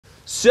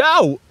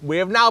So, we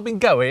have now been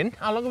going,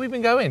 how long have we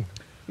been going?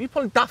 Are you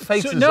pulling daft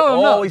faces?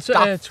 No, always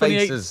daft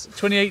faces.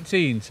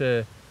 2018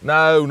 to...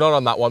 No, not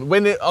on that one.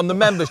 On the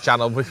members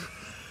channel, with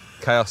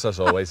chaos as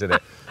always, isn't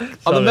it?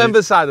 On the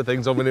members side of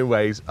things, on Winning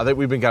Ways, I think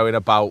we've been going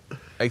about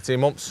 18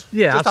 months.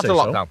 Yeah, just after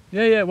lockdown. So.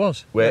 Yeah, it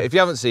was. Where, if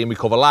you haven't seen, we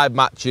cover live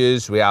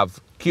matches, we have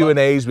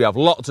Q&As, we have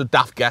lots of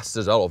daft guests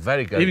as well.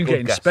 Very good. Even good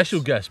getting guests. special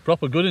guests,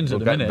 proper good ones at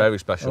the minute. Very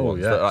special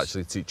ones that are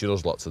actually teaching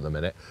us lots at the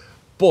minute.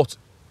 But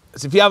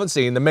so if you haven't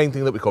seen, the main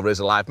thing that we cover is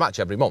a live match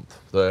every month.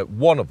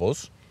 One of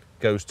us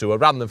goes to a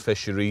random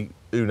fishery,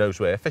 who knows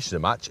where, fishes a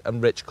match,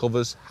 and Rich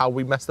covers how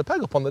we mess the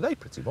peg up on the day,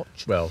 pretty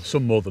much. Well,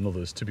 some more than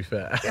others, to be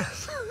fair.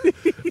 Yes.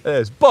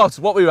 Yes. But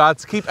what we had,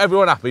 to keep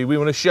everyone happy, we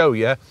want to show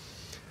you,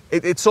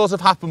 it sort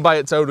of happened by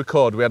its own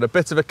accord. We had a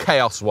bit of a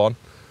chaos one,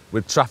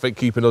 with traffic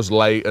keeping us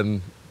late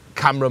and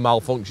camera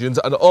malfunctions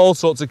and all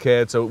sorts of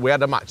care. So we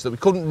had a match that we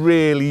couldn't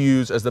really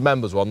use as the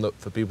members one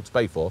for people to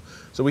pay for.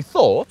 So we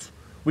thought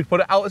we'd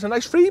put it out as a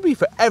nice freebie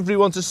for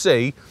everyone to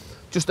see,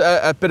 just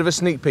a bit of a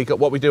sneak peek at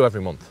what we do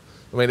every month.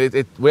 I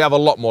mean, we have a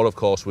lot more, of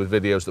course, with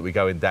videos that we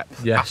go in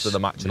depth after the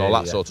match and all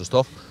that sort of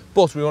stuff.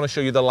 But we want to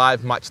show you the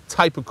live match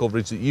type of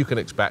coverage that you can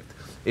expect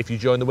if you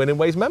join the Winning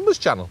Ways members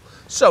channel.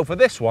 So for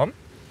this one,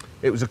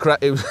 it was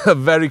a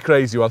very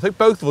crazy one. I think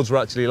both of us were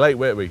actually late,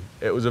 weren't we?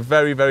 It was a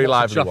very, very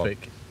lively one.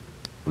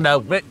 No,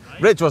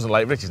 Rich wasn't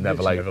late. Rich is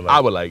never late. I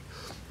was late.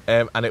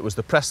 And it was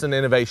the Preston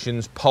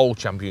Innovations Pole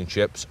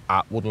Championships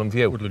at Woodland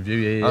View. Woodland View,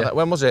 yeah.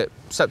 When was it?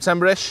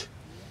 September-ish?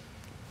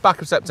 Back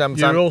of September.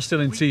 You were all still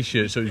in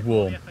t-shirts, so it was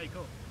warm.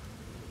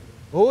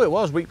 Oh, it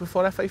was, week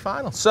before FA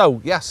final.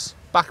 So, yes,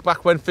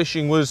 back when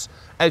fishing was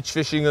edge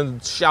fishing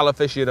and shallow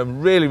fishing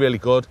and really, really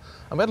good.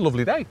 And we had a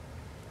lovely day.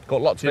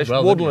 Got lots of fish.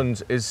 Well,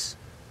 Woodlands is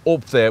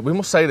up there. We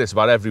must say this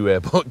about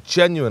everywhere, but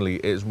genuinely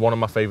it's one of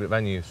my favourite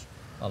venues.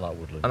 I like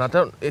Woodlands.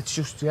 And it's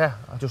just, I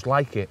just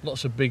like it.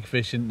 Lots of big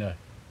fish, isn't there?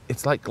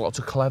 It's like lots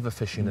of clever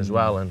fishing as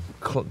well, and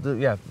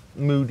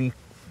moody,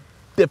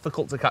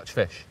 difficult to catch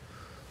fish.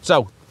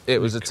 So it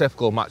was a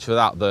typical match for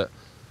that I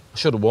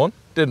should have won,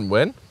 didn't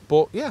win,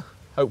 but yeah,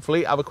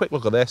 hopefully have a quick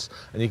look at this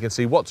and you can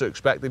see what to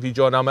expect if you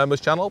join our members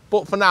channel.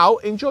 But for now,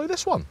 enjoy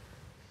this one.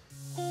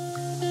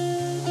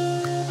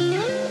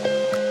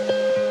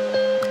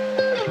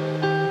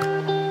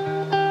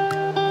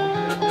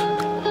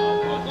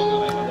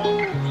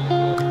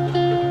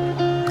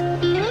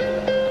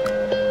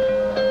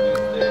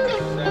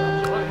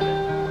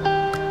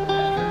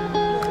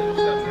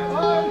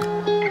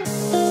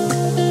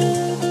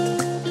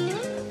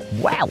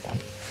 Well,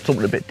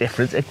 something a bit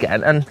different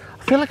again, and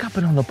I feel like I've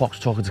been on the box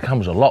talking to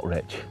cameras a lot,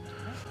 Rich.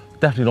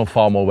 Definitely done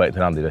far more weight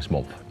than Andy this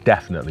month.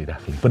 Definitely.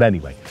 But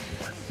anyway,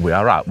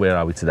 where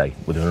are we today?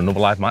 We're doing another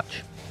live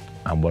match,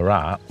 and we're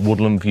at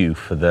Woodland View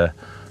for the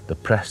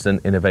Preston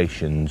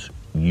Innovations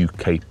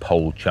UK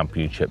Pole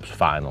Championships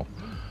final.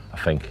 I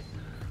think there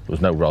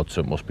was no rod, so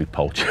it must be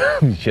Pole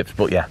Championships,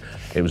 but yeah,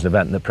 it was an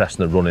event that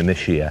Preston are running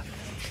this year,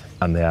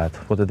 and they had,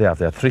 what did they have?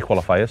 They had 3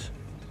 qualifiers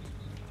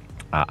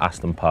at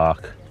Aston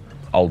Park,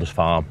 Alders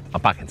Farm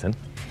and Backington,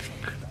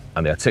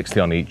 and they had 60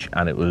 on each,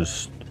 and it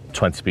was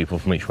 20 people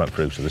from each went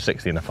through, so there's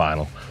 60 in the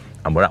final.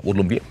 And we're at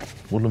Woodland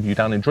View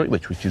down in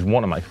Droitwich, which is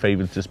one of my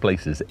favourite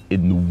places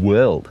in the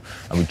world,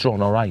 and we've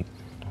drawn all right.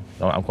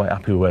 I'm quite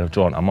happy with where I've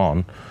drawn. I'm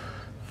on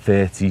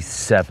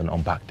 37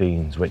 on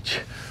Backdeans,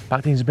 which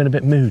Backdeans have been a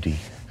bit moody,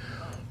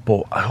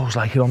 but I always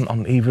like it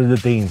on either of the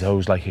Deans. I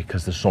always like it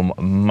because there's some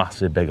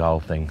massive big owl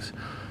things,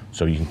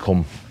 so you can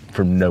come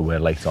from nowhere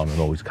late on and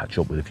always catch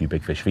up with a few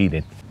big fish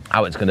feeding.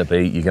 How it's going to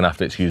be, you're going to have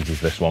to excuse me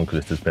for this one because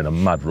it has been a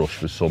mad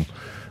rush with some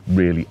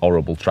really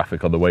horrible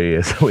traffic on the way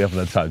here, so we haven't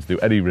had time to do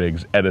any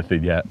rigs,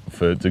 anything yet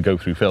to go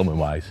through filming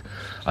wise.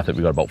 I think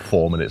we've got about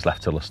 4 minutes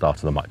left till the start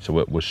of the match,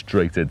 so we're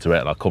straight into it,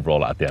 and I'll cover all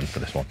that at the end for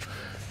this one.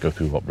 Go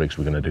through what rigs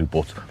we're going to do,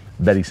 but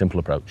very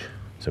simple approach.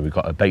 So we've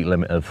got a bait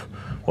limit of,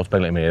 what's bait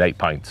limit here? 8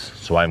 pints,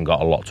 so I haven't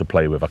got a lot to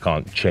play with. I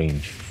can't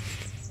change.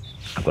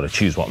 I've got to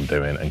choose what I'm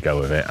doing and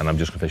go with it, and I'm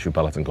just going to fish with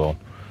pellet and corn.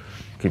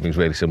 Keep things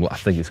really simple. I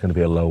think it's going to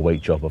be a low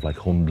weight job of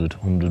like 100,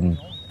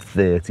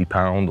 130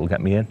 pound will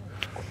get me in.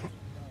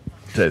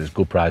 So there's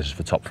good prizes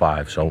for top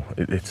 5, so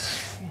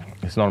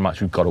it's not a match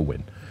we've got to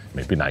win. It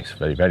may be nice,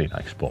 very, very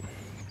nice, but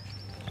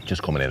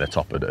just coming in at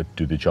top would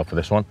do the job for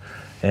this one.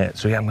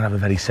 So yeah, I'm going to have a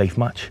very safe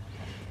match.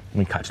 I'm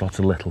going to catch lots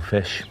of little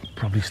fish,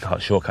 probably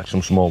start short, catch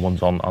some small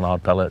ones on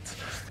hard pellets,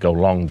 go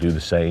long, do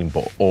the same,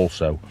 but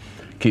also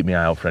keep my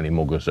eye out for any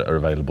muggers that are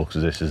available,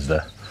 because this is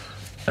a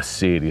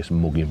serious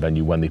mugging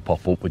venue when they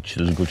pop up, which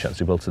there's a good chance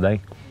they will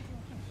today.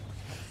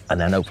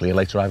 And then hopefully a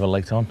late arrival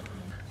late on.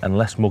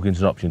 Unless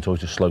mugging's an option, it's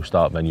always a slow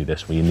start venue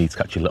this, where you need to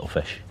catch your little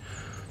fish.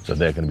 So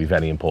they're going to be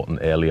very important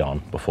early on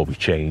before we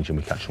change and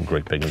we catch some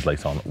great big ones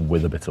late on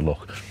with a bit of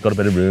luck. Got a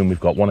bit of room, we've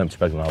got 1 empty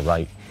peg on our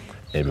right.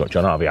 We've got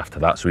John Harvey after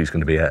that, so he's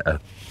going to be a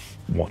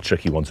more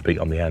tricky one to beat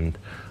on the end.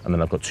 And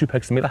then I've got 2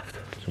 pegs to my left.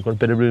 So I've got a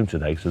bit of room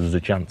today, so there's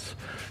a chance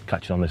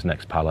catching on this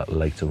next pallet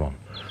later on.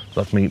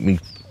 So that's me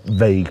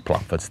vague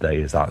plan for today,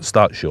 is that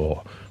start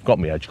short, got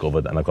my edge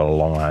covered, and I've got a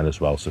long line as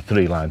well. So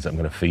 3 lines that I'm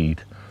going to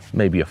feed,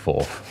 maybe a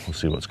 4th. We'll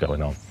see what's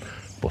going on.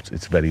 but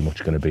it's very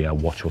much going to be I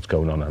watch what's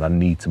going on, and I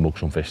need to mug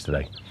some fish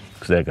today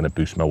because they're going to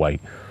boost my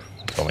weight.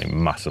 I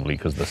mean, massively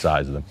because of the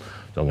size of them.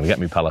 So I'm going to get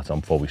my pellet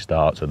on before we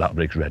start, so that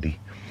rig's ready.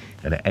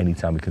 And at any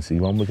time we can see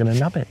one, we're going to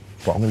nab it.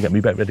 But I'm going to get my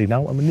bait ready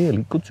now, and we're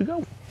nearly good to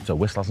go. So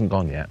whistle hasn't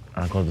gone yet,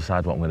 and I've got to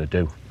decide what I'm going to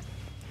do.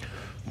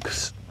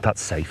 Because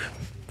that's safe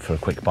for a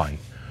quick bite,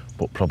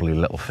 but probably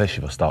little fish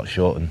if I start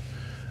short. And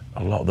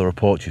a lot of the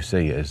reports you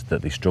see is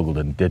that they struggled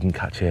and didn't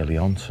catch early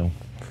on. So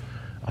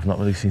I've not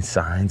really seen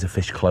signs of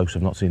fish close.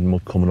 I've not seen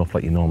mud coming up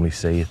like you normally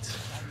see it.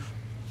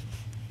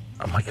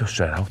 I might go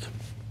straight out.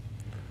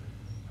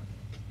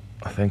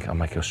 I think I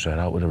might go straight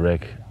out with a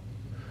rig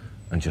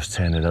and just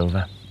turn it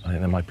over. I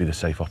think that might be the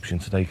safe option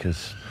today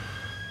because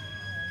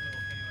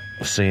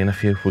we're seeing a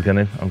few. I'm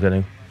just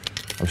going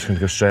to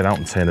go straight out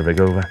and turn the rig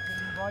over.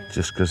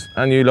 Just because,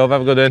 and you love,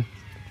 have a good in.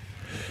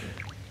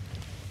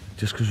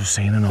 Just because we're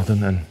seeing another,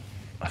 and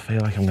I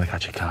feel like I'm going to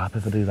catch a carp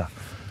if I do that.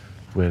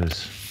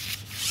 Whereas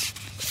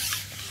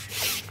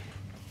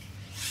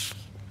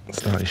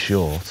starting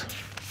short,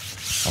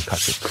 I'll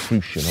catch a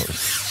crucian or a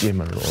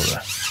skimmer or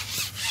a,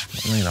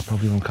 I mean, I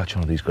probably won't catch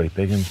one of these great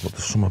big ones, but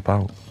there's some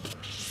about.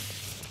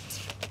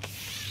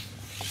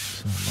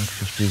 So it might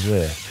just be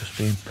there, just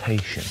being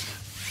patient.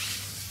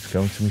 Just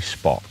going to my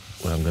spot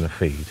where I'm going to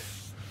feed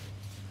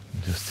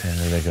and just turn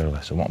the rig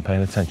over. So what I'm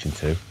paying attention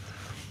to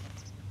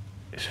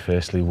is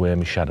firstly where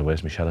my shadow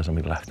is. My shadow's on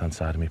my left hand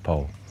side of my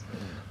pole.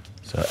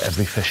 So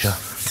every fisher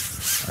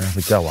I have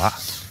a go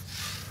at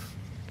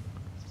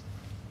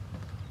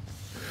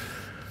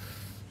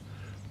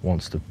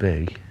wants to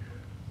be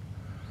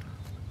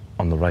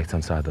on the right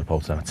hand side of the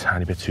pole. So I'm a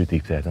tiny bit too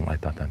deep there, I didn't like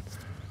that then.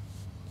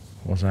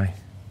 Was I?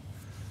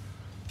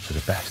 So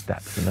the best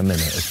depth in a minute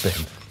has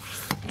been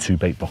 2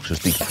 bait boxes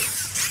deep.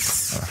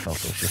 And I felt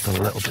it was just a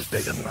little bit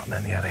bigger than that,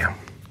 then here I am.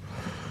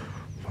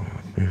 So I'm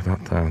going to move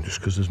that down just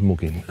because there's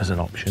mugging as an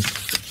option.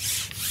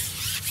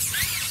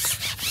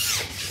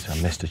 So I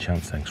missed a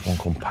chance then, because one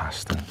come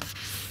past and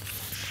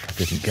I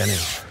didn't get him.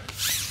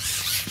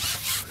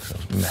 So I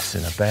was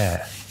messing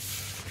about.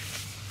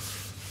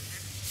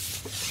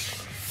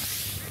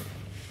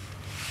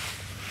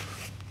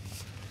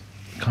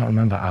 I can't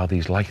remember how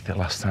these liked it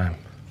last time.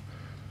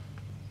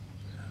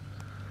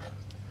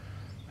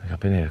 I've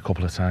been here a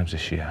couple of times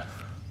this year.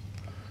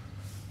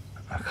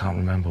 I can't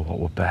remember what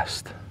were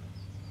best.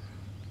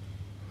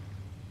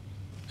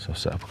 So I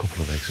set up a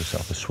couple of rigs. I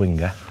set up a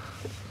swinging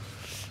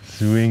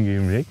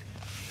rig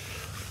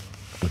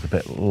with a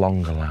bit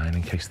longer line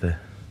in case they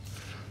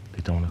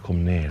don't want to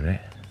come near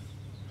it.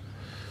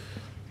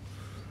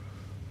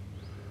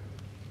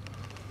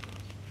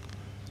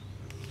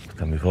 But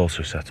then we've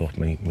also set up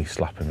me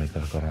slapping rig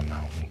that I've got on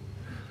now, me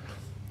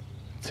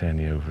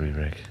turny overy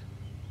rig.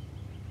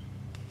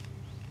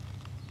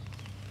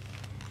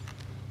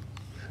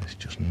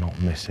 Just not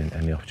missing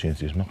any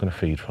opportunities. I'm not going to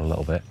feed for a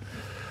little bit.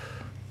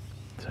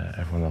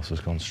 Everyone else has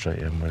gone straight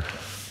in with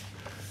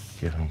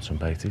giving them some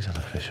bait. He's had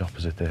a fish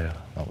opposite there.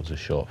 That was a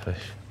short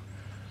fish.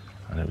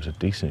 And it was a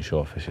decent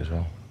short fish as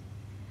well.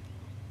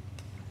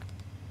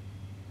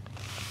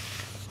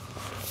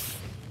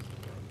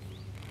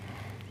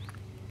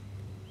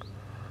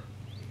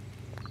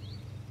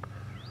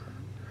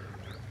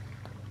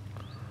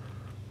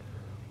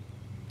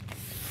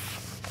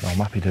 No, I'm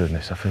happy doing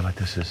this. I feel like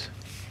this is,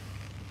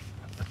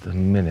 at the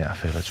minute, I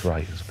feel it's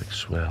right. There's a big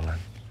swirl in.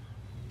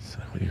 So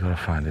what you've got to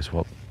find is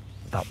what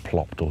that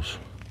plop does.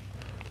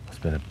 It's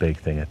been a big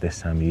thing at this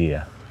time of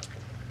year.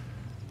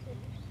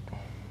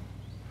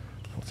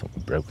 Thought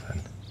something broke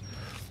then.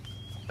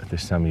 At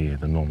this time of year,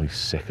 they're normally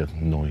sick of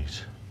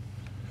noise.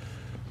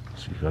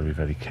 So you've got to be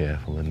very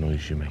careful the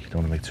noise you make. You don't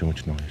want to make too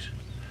much noise.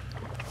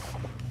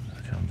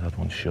 I've had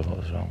one short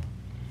as well.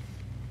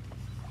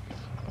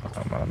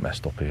 I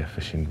messed up here,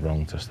 fishing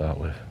wrong to start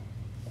with.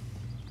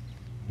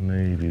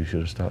 Maybe we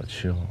should have started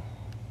short.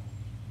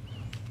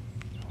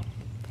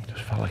 I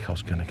just felt like I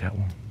was going to get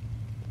one.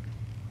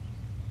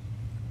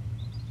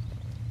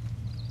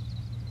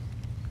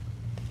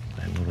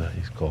 Another,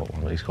 he's caught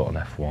one. He's got an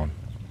F1.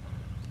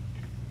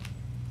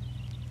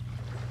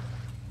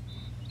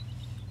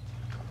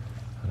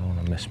 I don't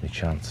want to miss my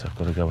chance. I've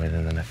got to go in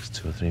the next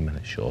 2 or 3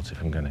 minutes short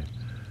if I'm going to.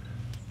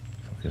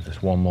 I'll give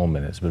this 1 more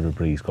minute. It's a bit of a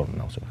breeze coming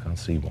now, so I can't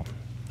see one.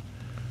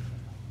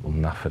 We'll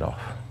naff it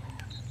off.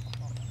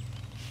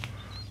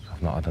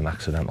 I've not had an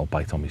accidental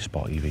bite on my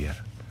spot either yet.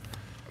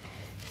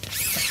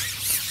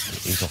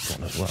 He's off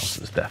one as well,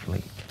 so it's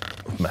definitely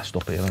messed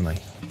up here, haven't I?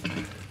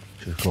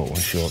 Should have caught one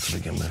short to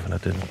begin with, and I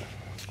didn't.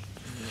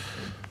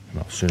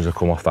 Now, as soon as I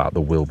come off that,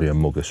 there will be a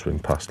mugger swim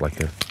past, like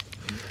a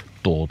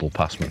dawdle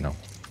past me now.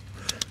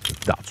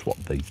 That's what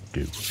they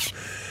do.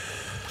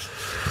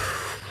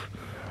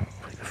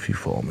 A few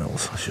 4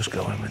 mils, let's just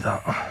go in with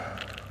that.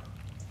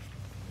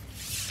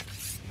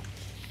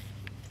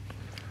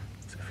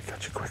 See if we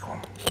catch a quick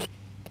one.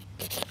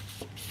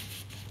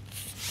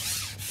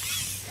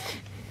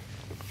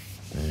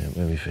 Yeah,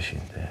 where are we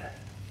fishing there?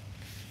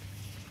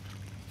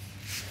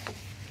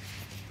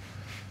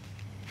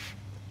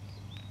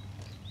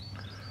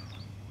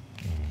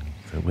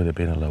 So with it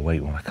being a low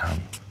weight one, I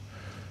can't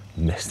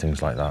miss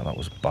things like that. That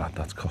was bad.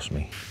 That's cost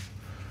me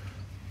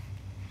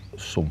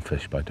some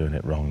fish by doing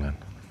it wrong then.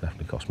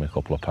 Definitely cost me a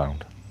couple of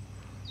 £2.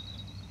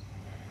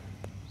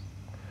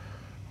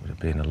 With it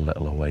being a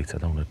littler weight, I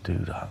don't want to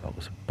do that. That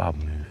was a bad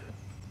move.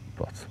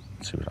 But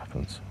let's see what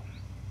happens.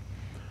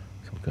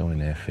 So I'll go in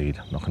here, feed.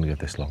 I'm not going to get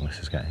this long. This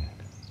is getting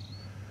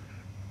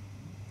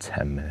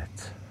 10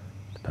 minutes,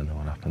 depending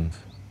on what happens.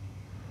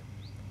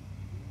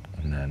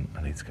 And then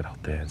I need to get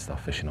out there and start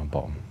fishing on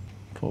bottom.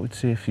 Thought we'd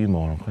see a few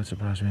more. I'm quite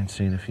surprised we ain't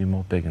seen a few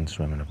more big ones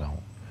swimming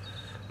about.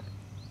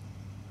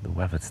 The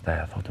weather's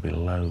there. I thought there'd be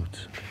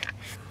loads.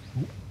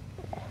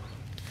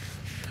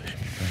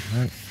 Fishing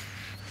segment.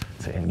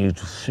 It's hitting you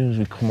as soon as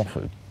we come off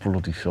it.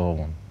 Bloody saw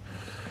one.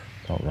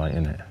 Not right,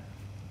 innit?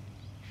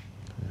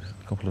 There's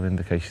a couple of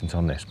indications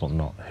on this, but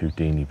not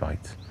Houdini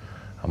bites.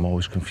 I'm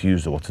always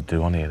confused at what to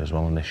do on here as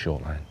well on this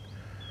short line,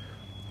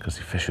 because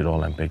they fish with all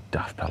them big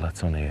daft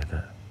pellets on here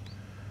that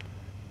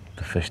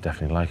the fish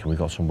definitely like, and we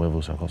got some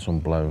wivels. I've got some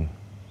blown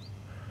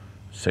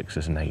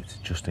 6s and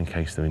 8s just in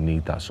case they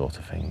need that sort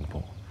of thing,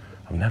 but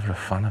I'm never a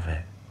fan of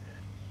it.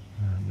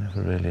 I'm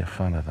never really a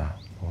fan of that,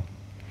 but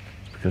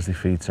it's because they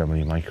feed so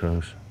many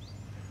micros.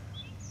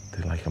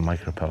 They like a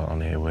micro pellet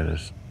on here,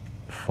 whereas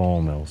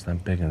 4mm, them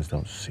big ones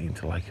don't seem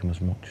to like them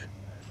as much.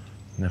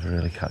 Never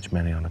really catch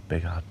many on a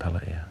big hard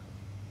pellet here.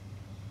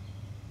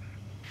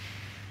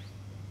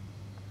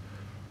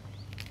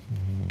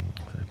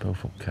 They're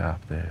both up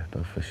carp there,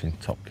 both fishing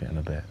top getting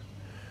a bit.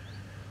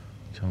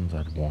 John's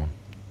had one.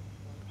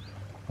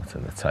 That's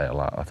in the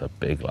tail, that's a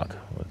big lad.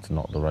 It's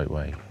not the right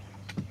way.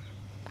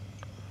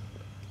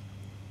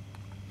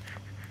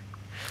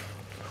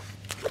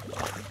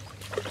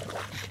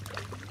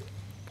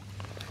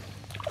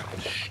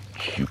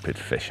 Stupid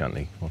fish, aren't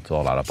they? What's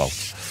all that about?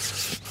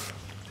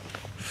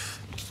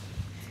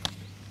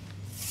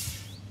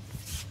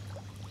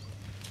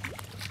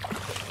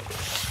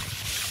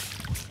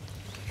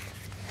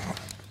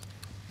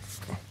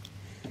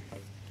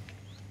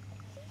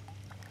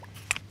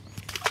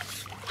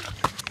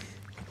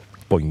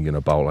 Boinging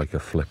about like a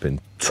flipping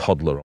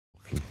toddler.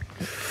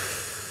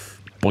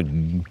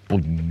 Boing,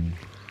 boing.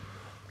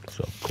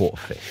 So I've caught a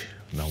fish.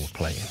 Now we're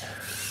playing.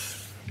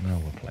 Now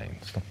we're playing.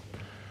 Stop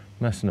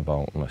messing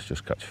about and let's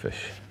just catch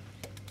fish.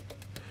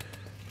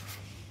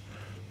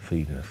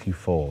 Feeding a few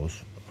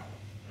 4s.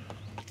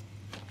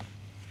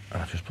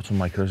 And I've just put some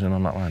micros in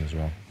on that line as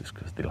well, just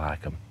because they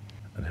like them.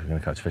 And if we're going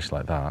to catch fish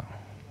like that,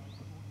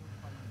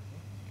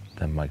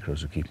 then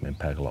micros will keep them in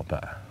peg a lot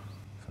better.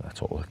 So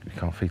that's what we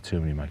can't feed too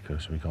many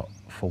micros, so we've got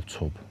a full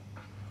tub.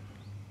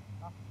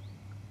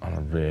 And I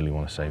really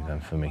want to save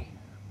them for me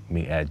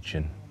edge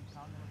and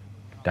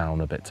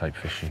down a bit type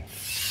fishing.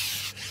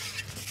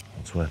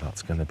 That's where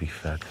that's going to be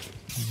fed.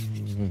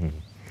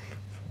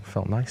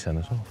 Felt nice then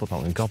as well. I thought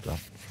that one gobbed that.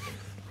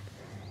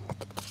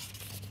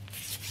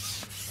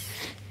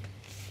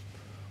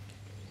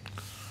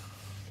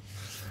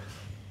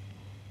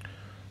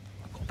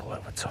 A couple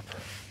over top.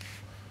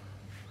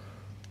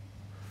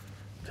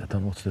 I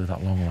don't know what to do with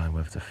that long line,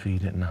 whether to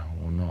feed it now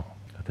or not.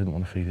 I didn't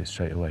want to feed it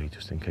straight away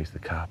just in case the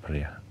carp are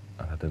here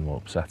and I didn't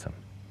want to upset them.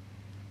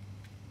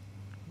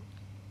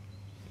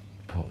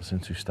 But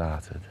since we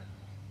started,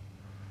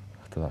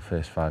 after that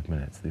first 5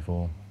 minutes, they've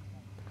all,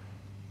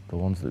 the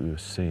ones that we were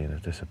seeing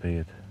have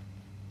disappeared.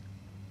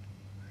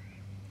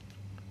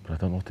 But I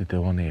don't know what they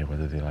do on here,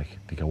 whether they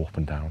go up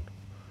and down.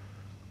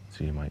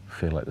 So you might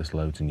feel like there's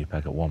loads in your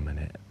peg at 1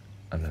 minute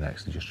and the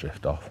next they just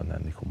drift off and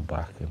then they come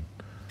back, and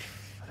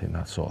I think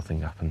that sort of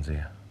thing happens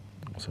here.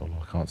 So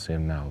although I can't see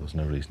them now, there's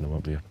no reason there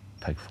won't be a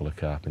peg full of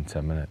carp in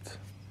 10 minutes.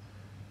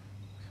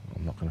 So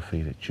I'm not going to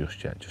feed it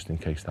just yet, just in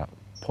case that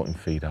putting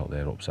feed out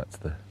there upsets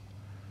the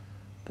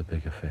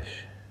bigger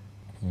fish.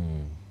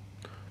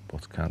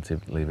 But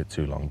can't leave it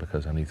too long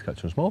because I need to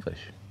catch some small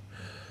fish.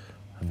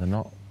 And they're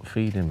not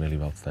feeding really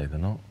well today, they're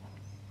not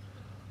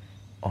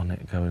on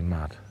it going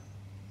mad.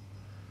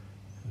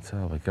 You can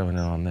tell we're going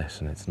in on this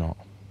and it's not.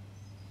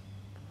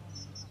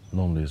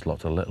 Normally there's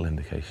lots of little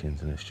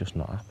indications and it's just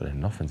not happening,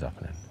 nothing's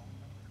happening.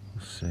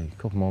 We'll see, a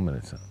couple more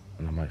minutes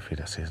and I might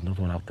feed. I see there's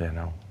another one out there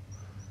now.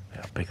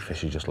 Yeah, big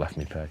fish, he just left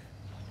me peg.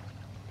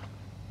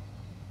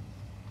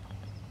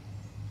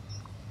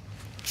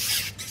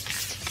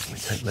 Let me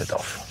take lid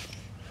off.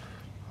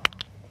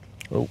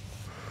 Oh.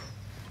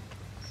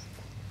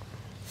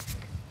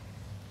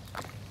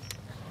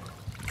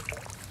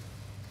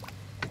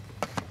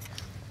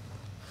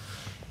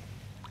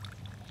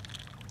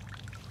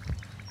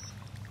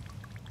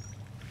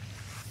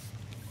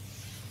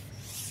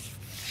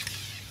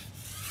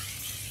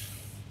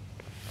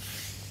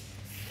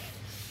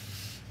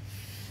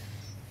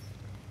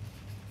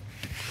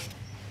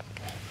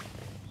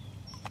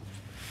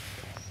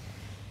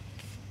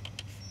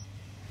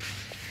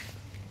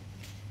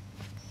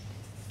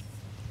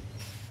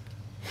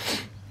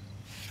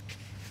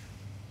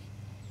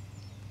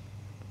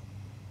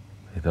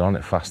 They're on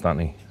it fast, aren't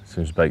they? As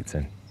soon as bait's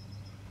in.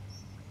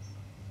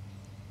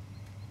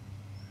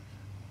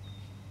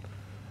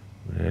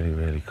 Really,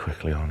 really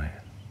quickly on it.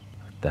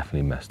 I've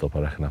definitely messed up.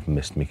 I reckon I've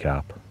missed my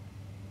carp.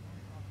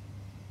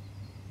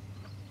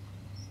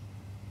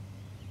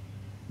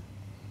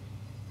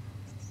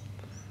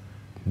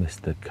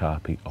 Missed the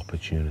carpy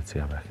opportunity,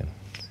 I reckon.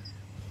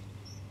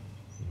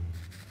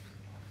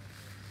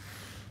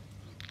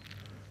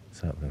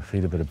 So I'm going to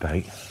feed a bit of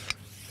bait.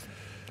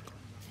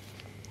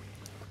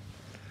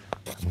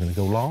 I'm going to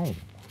go long.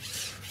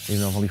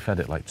 Even though I've only fed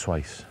it like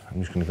twice.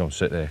 I'm just going to go and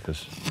sit there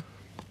because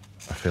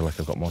I feel like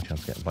I've got more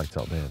chance of getting bites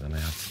out there than I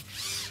have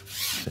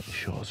sitting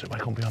short. So I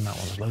can't be on that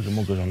one. There's loads of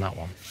muggers on that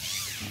one.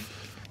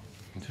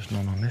 Just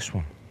none on this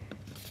one.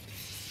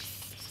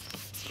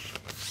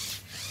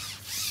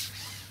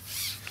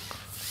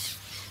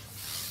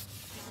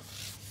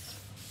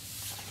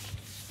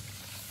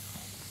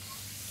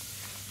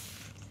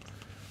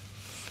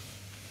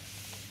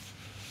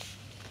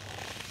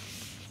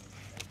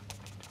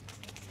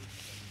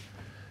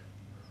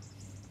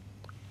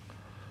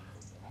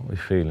 What are we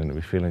feeling? Are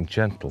we feeling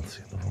gentle?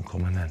 See another one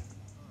coming in.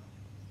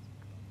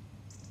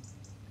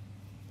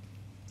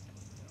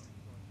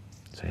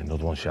 See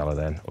another one shallow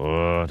then.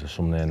 Oh, there's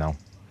some there now.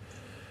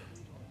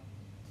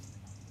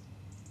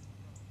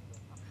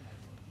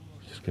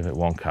 Just give it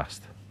one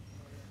cast.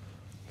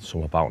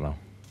 Some about now,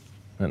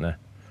 isn't there?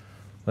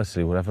 Let's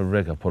see, whatever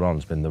rig I put on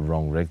has been the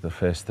wrong rig, the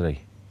first three.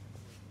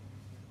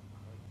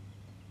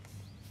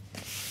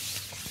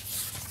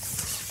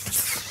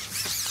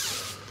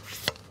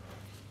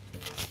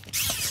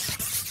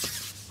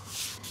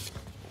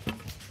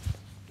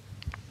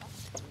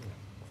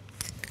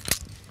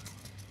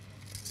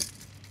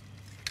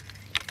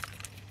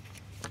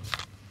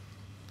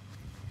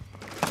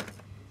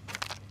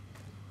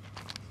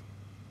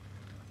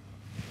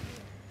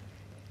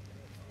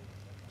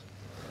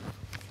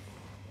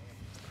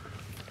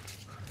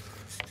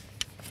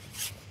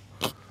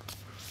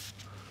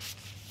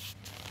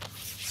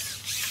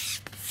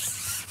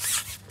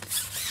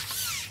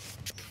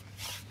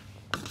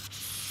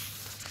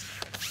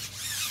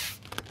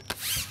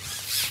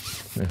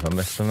 If I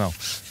missed them now,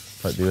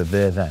 like they were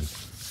there then.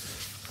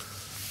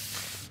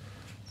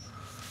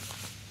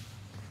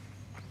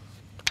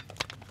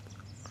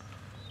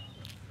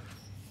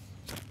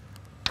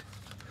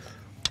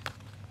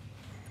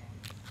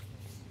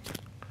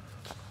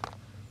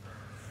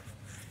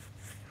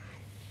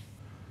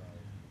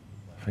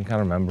 I think I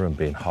remember him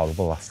being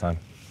horrible last time,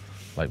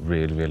 like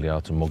really, really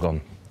hard to mug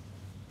on.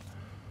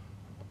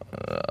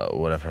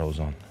 Whatever I was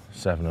on,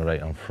 7 or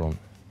 8 on front.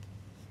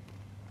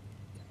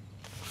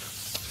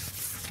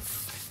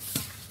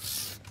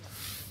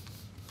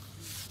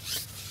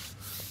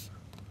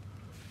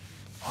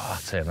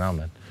 Turn around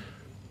then,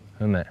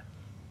 isn't it?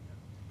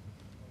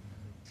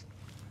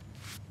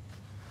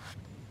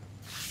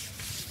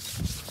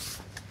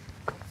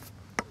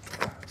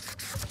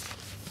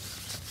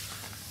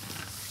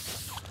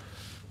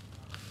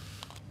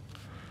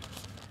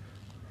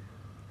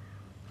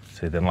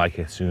 See, didn't like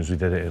it as soon as we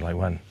did it, it like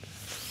went.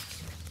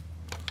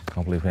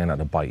 Can't believe we ain't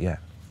had a bite yet.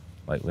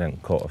 Like we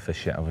ain't caught a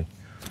fish yet, have we?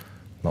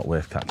 Not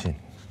worth catching.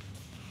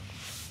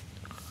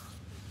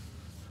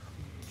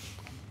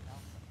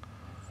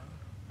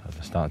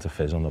 Starting to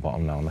fizz on the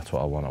bottom now, and that's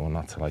what I want. I want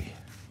that to like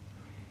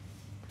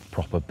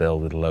proper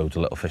build with loads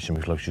of little fish in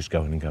my floats just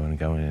going and going and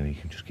going, and you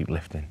can just keep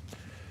lifting.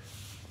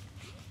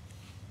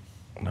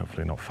 And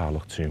hopefully not foul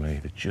up too many.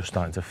 They're just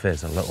starting to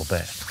fizz a little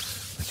bit,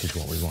 which is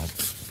what we want.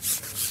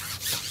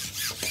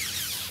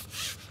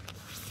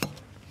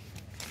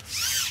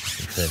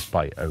 First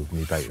bite over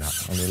me bait,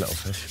 that. Only a little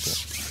fish, but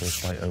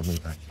first bite over me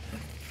bait.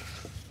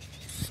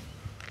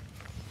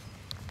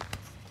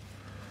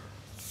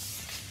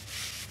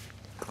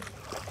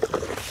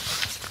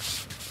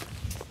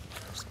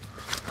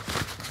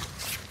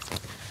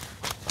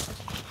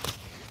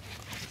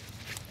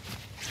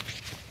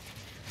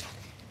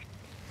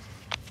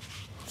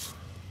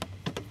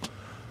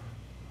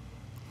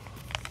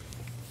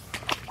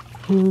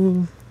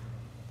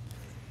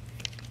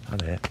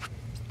 That's it.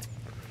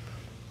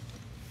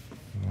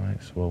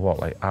 Right, so we're what,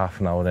 like half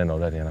an hour in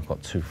already, and I've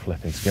got 2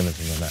 flipping skimmers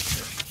in the net,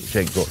 which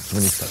ain't good.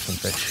 We need to catch some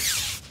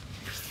fish,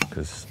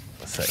 because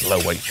that's a low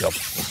weight job.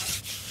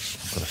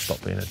 I've got to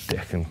stop being a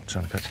dick and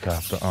trying to catch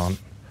carp that aren't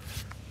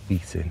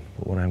eating.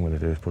 But what I'm going to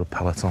do is put a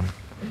pellet on,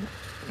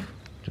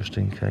 just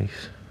in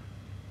case.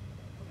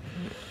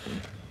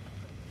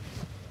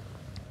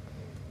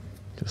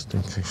 Just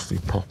in case they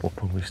pop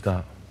up when we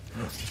start.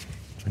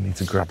 We need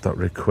to grab that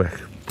rig quick,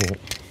 but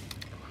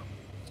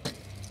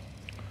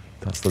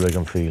that's the rig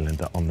I'm feeling,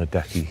 that on the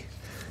decky,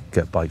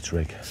 get bites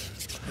rig.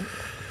 Just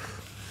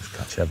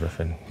catch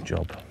everything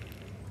job.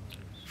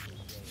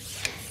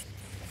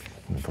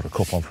 I'm going to put a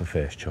cup on for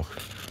first, Chuck.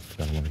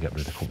 Then I want to get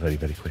rid of the cup very,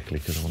 very quickly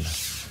because I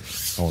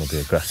want to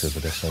be aggressive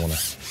with this. I want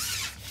to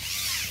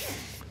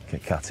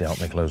get Catty out,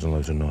 make loads and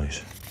loads of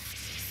noise.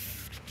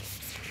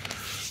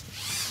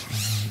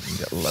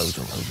 Get loads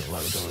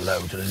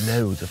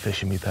of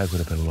fish in me peg with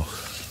a bit of luck.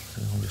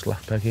 On this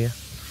left peg here.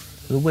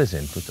 They're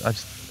whizzing, but I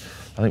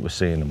think we're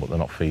seeing them, but they're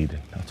not feeding.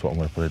 That's what I'm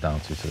going to put it down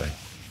to today.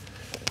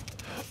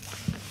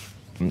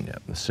 Yeah,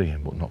 they're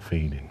seeing, but not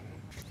feeding.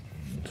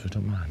 So I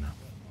don't mind that.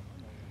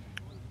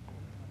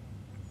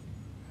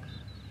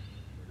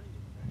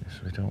 So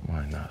we don't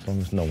mind that, as long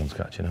as no one's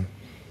catching them.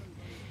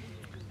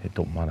 It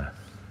don't matter.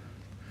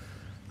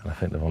 And I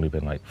think there've only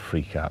been like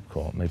 3 carp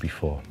caught, maybe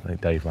 4. I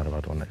think Dave might have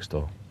had one next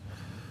door.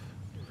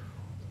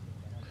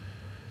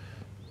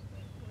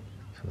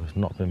 So there's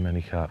not been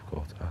many carp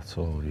caught at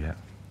all yet.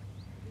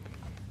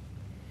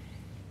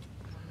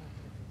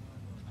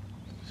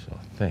 So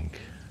I think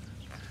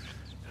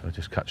if I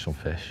just catch some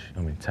fish, I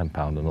mean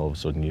 £10, and all of a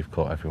sudden you've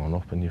caught everyone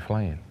up and you're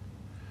flying.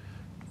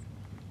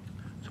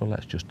 So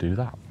let's just do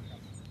that.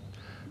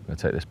 I'm going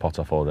to take this pot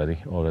off already.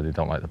 Already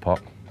don't like the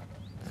pot.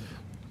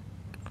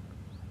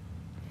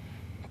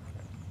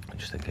 I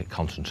just think it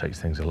concentrates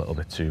things a little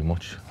bit too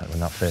much. Like when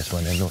that first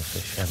went in, there was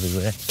fish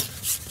everywhere.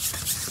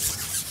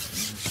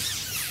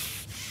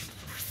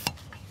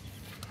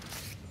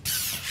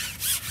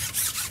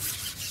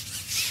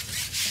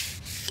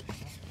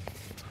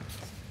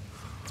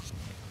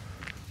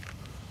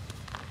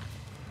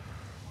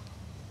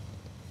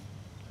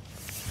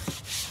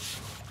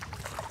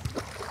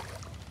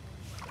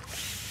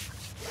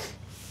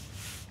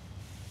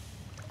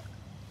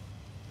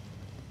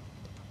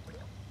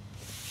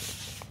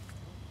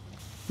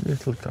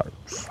 Little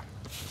carps.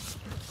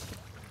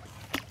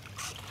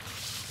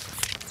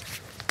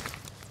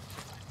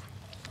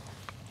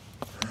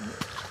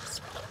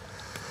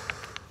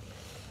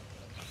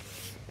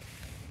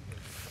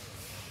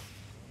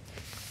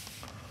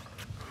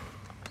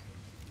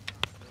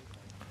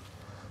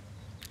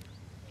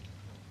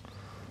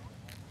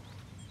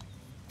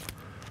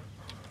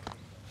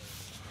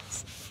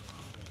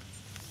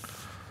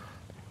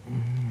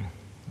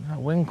 Where'd that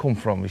wind come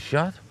from, is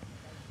shad?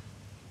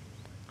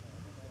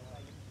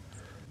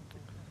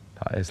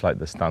 That is like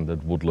the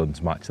standard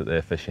Woodlands match that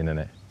they're fishing in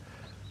it.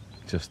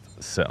 Just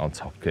sit on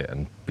top of it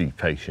and be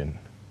patient.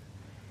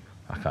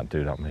 I can't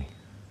do that, me.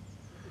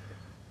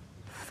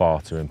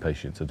 Far too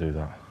impatient to do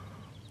that.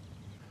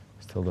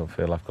 Still don't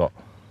feel I've got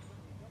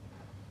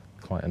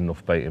quite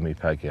enough bait in me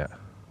peg yet.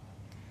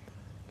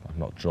 I've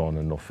not drawn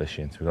enough fish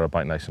in, so we've got to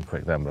bite nice and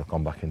quick then, but I've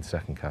gone back in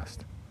second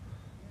cast.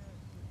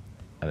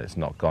 And it's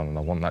not gone, and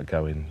I want that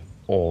going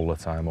all the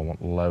time. I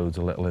want loads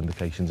of little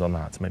indications on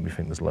that to make me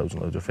think there's loads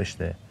and loads of fish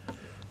there.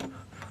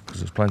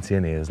 Because there's plenty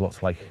in here, there's lots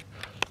of like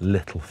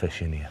little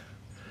fish in here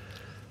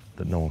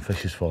that no one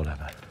fishes for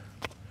ever.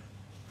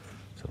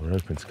 So we're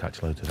hoping to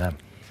catch loads of them.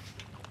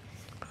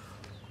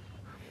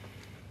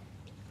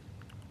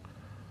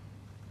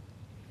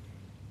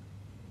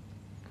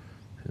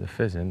 See, they're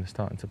fizzing, they're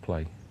starting to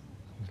play.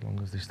 As long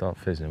as they start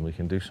fizzing, we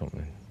can do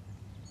something.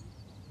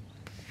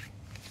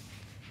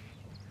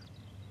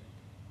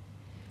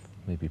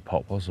 Maybe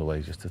pop was a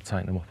way just to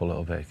tighten them up a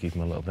little bit, keep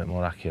them a little bit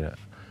more accurate.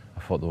 I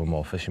thought there were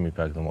more fish in my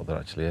peg than what there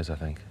actually is, I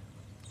think.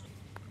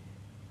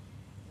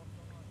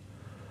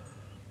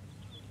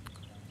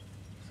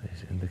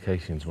 These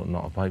indications, but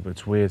not a bite, but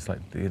it's weird. It's like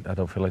I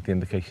don't feel like the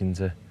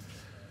indications are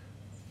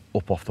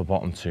up off the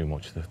bottom too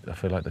much. I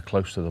feel like they're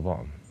close to the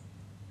bottom.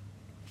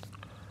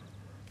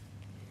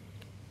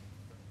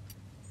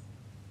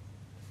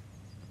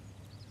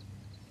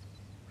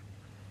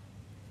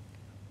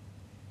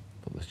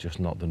 But there's just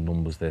not the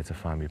numbers there to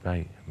find me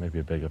bait. Maybe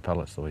a bigger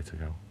pellet's the way to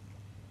go.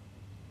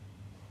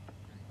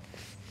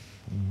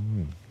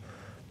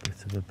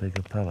 Bit of a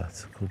bigger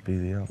pellet could be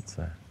the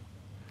answer.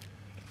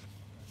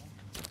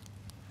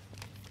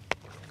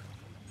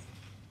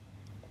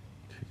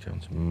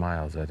 John's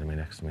miles ahead of me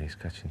next to me. He's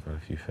catching quite a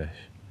few fish.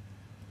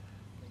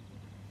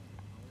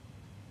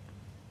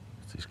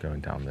 So he's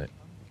going down the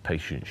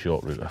patient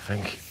short route, I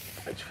think.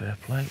 It's fair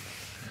play.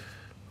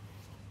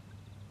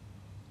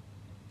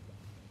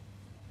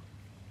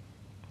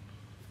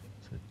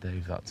 So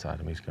Dave, that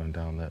side of me, is going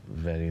down the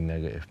very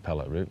negative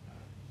pellet route.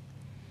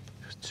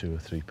 2 or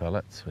 3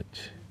 pellets,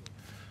 which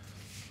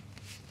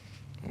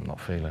I'm not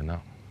feeling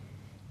that.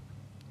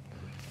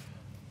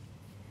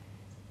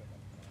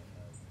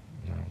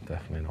 No,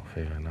 definitely not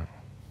feeling that.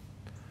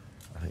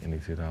 I think you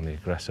need to go down the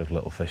aggressive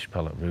little fish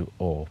pellet route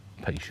or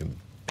patient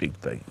big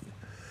bait.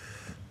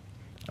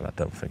 And I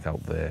don't think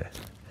out there,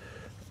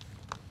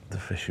 the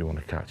fish you want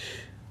to catch,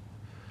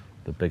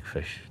 the big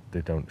fish,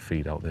 they don't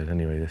feed out there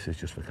anyway. This is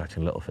just for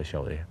catching little fish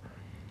out here.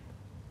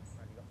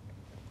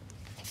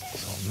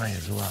 So I may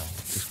as well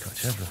just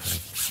catch everything.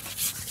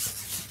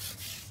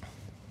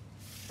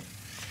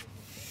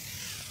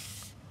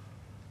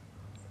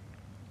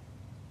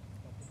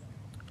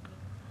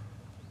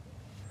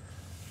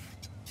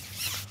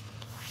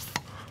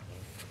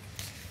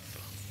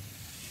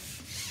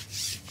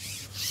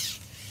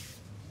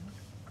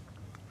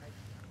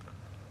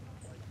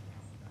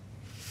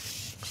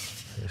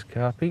 Here's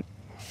Carpy.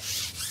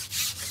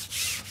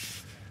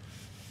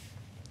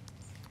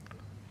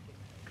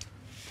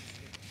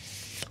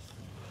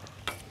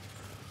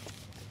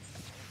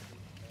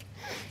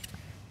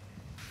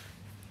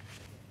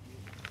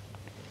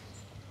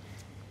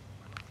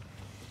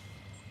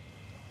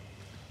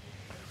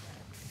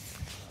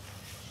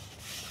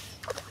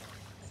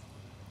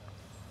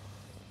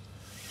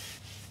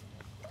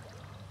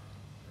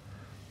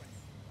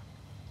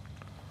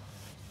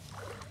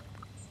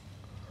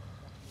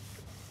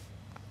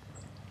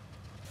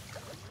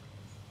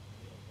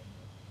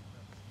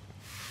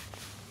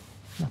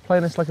 Am I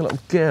playing this like a little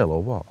girl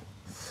or what?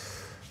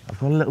 I've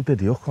got a little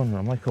bitty hook on and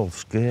I'm like all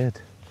scared.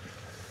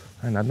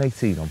 I had an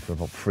 18 on for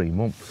about 3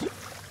 months.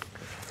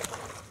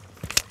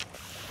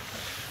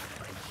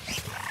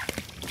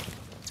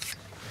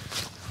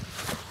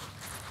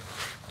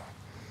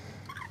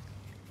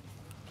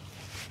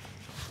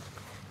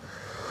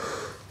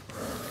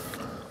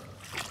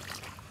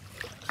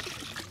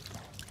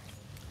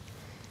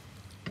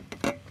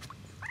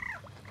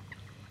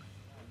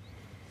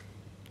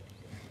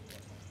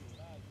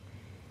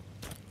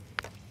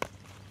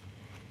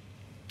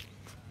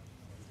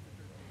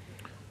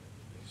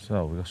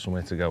 So we've got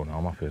somewhere to go now,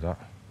 I'm happy with that.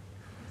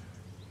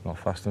 Not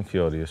fast and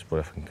furious, but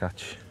if I can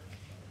catch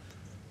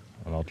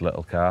an odd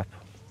little carp,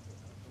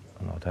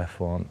 an odd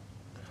F1, a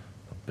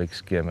big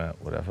skimmer,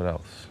 whatever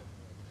else,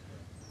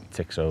 it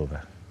ticks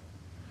over.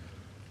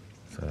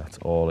 So that's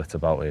all it's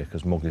about here,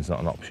 because mugging's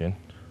not an option.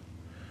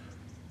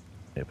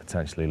 It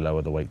potentially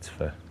lower the weights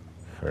for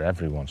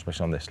everyone,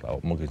 especially on this level.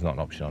 Mugging's not an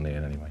option on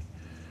here anyway.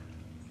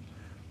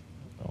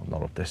 Well,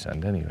 not up this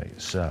end anyway,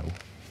 so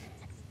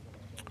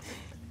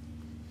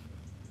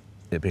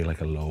it'd be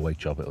like a low weight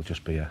job. It'll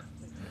just be a,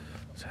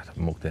 so I'd have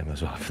mugged him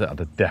as well. I'd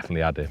have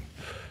definitely had him.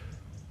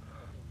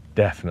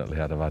 Definitely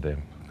I'd have had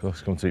him. Of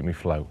course, come to eat me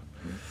float.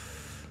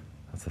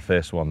 That's the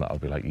first one that I'll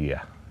be like,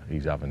 yeah,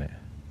 he's having it.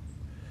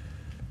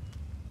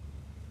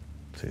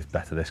 See, it's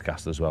better this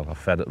cast as well. I've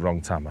fed at the wrong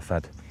time. I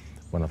fed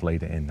when I've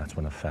laid it in, that's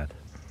when I've fed.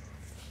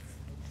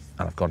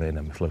 And I've got it in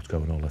and my float's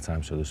going all the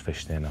time, so there's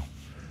fish there now.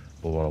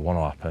 But what I want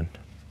to happen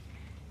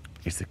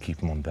is to keep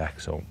them on deck.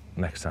 So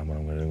next time when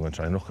I'm going to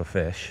try and hook a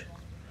fish,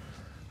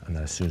 and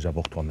then as soon as I've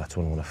hooked one, that's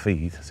when I want to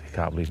feed. So you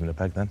can't leave them in the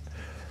peg then.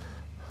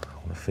 I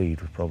want to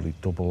feed with probably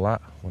double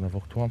that when I've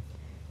hooked one.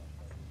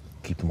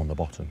 Keep them on the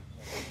bottom.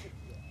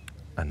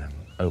 And then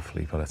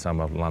hopefully by the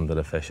time I've landed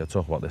a fish, I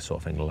talk about this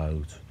sort of thing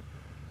loads,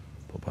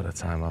 but by the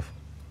time I've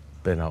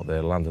been out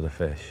there, landed a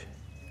fish,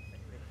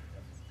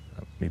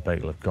 my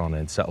bait will have gone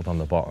in, settled on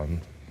the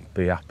bottom,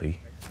 be happy.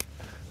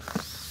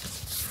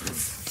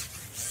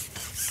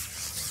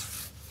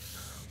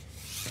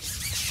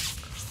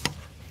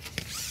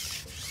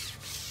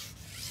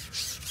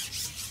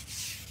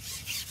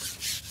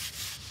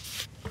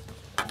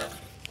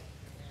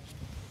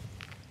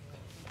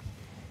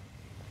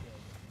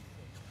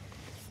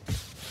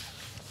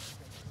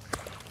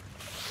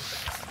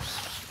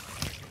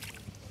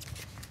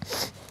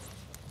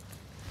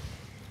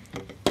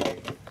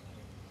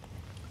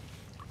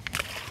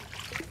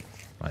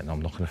 Right, now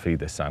I'm not going to feed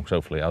this time, because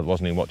hopefully I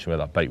wasn't even watching where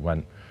that bait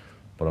went,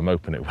 but I'm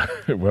hoping it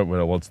went where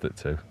I wanted it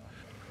to.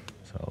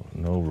 So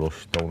no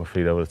rush, don't want to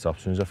feed over the top.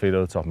 As soon as I feed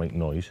over the top, make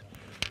noise,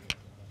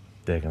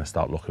 they're going to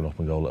start looking up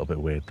and go a little bit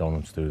weird. Don't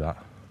want them to do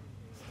that.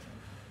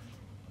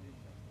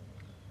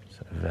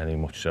 So very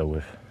much so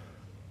with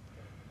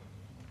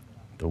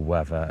the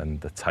weather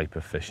and the type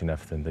of fish and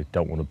everything, they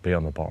don't want to be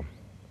on the bottom.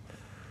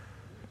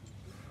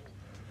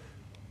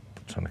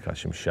 But trying to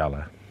catch them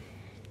shallow,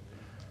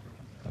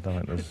 I don't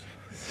think there's,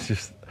 it's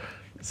just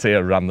see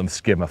a random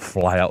skimmer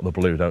fly out the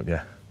blue, don't you?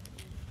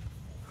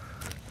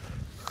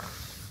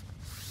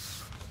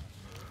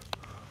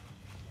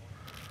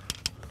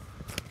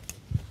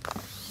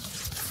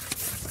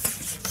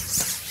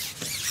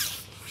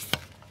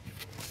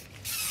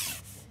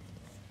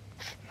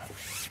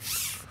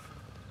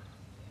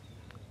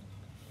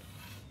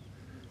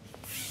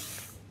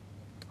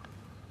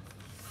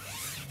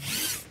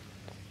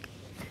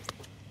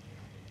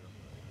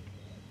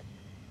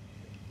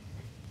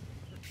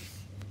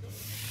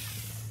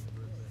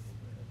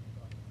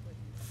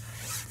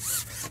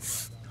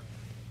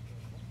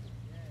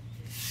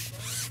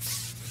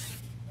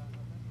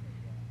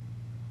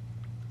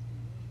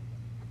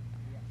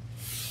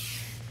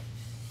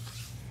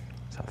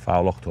 Is that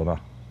foul hooked or not?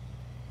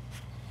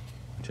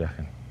 What do you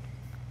reckon?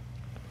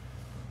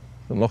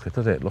 Doesn't look it,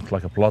 does it? It looks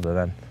like a plodder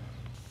then.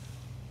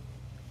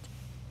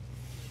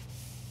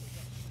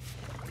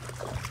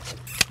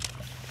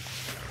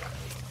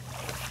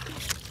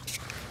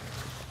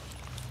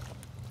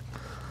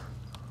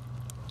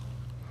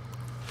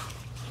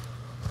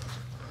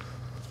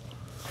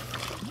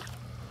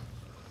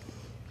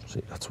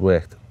 See, that's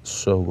worked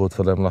so good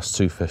for them last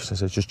two fish. They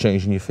said just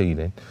changing your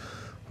feeding,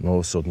 and all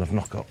of a sudden I've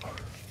not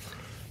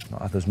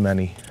had as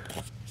many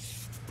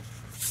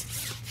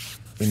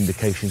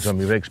indications on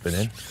my rig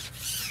spinning,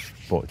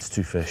 but it's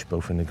two fish,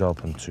 both in the gob,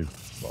 and two,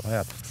 what have I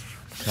had?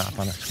 Carp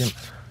and a skimmer.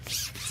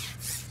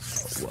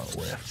 Well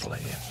worth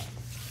playing.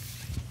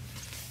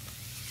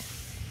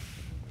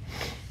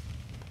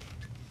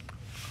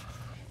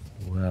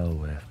 Well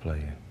worth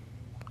playing.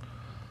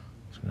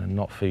 I'm going to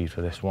not feed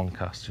for this one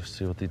cast, just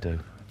see what they do.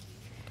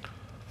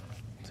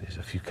 There's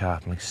a few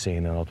carp, I'm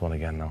seeing an odd one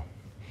again now.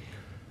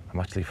 I'm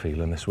actually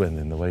feeling this wind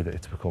in the way that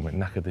it's becoming. It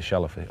knackered the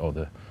shellowfish, or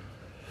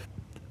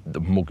the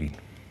mugging.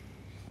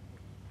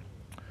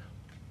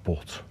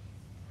 But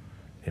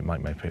it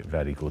might make it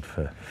very good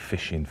for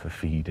fishing, for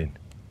feeding.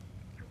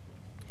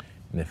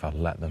 And if I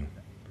let them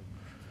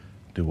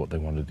do what they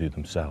want to do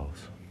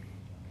themselves,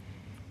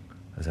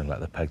 as in let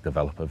the peg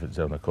develop of its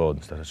own accord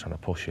instead of trying to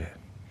push it,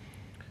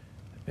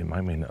 it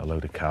might mean that a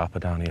load of carp are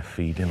down here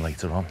feeding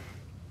later on.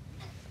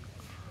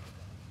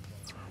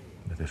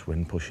 this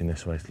wind pushing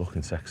this way, it's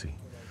looking sexy.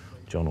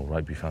 John will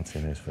right be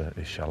fancying his for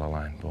his shallow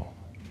line, but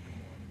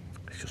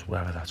it's just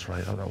wherever that's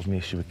right. That was my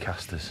issue with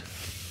casters.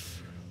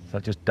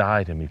 That just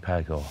died in me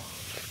peg, or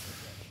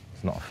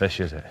it's not a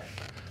fish, is it?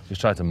 Just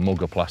tried to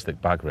mug a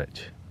plastic bag,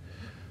 Rich.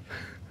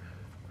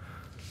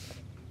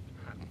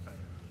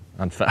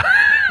 And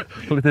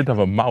well, it did have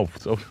a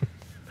mouth, so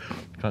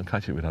can't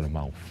catch it without a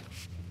mouth.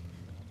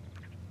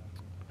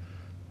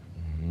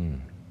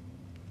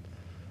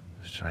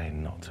 Just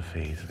trying not to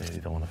feed, really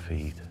don't want to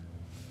feed.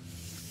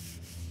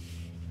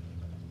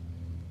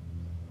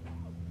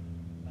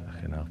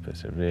 I can help it.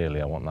 So really,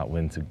 I want that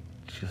wind to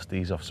just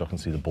ease off so I can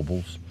see the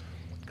bubbles,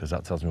 because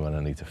that tells me when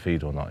I need to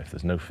feed or not. If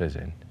there's no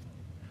fizzing,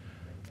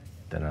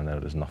 then I know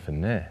there's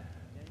nothing there.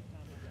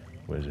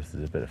 Whereas if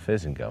there's a bit of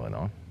fizzing going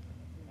on,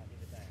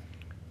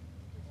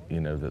 you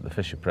know that the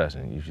fish are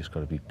present, you've just got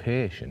to be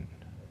patient.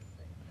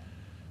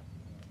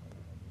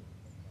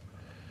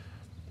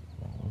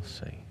 Well, we'll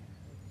see.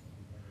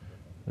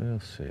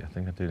 We'll see. I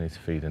think I do need to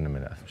feed in a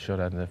minute. I'm sure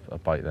I had a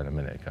bite then a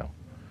minute ago.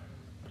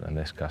 But in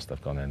this cast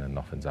I've gone in and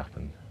nothing's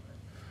happened.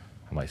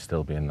 I might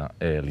still be in that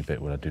early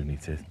bit where I do need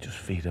to just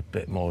feed a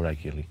bit more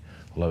regularly.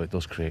 Although it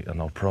does create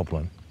no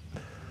problem.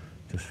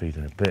 Just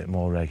feeding a bit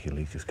more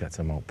regularly just gets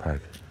them out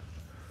peg.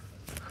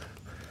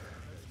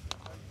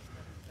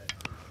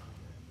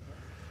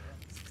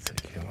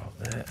 Take him out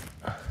there.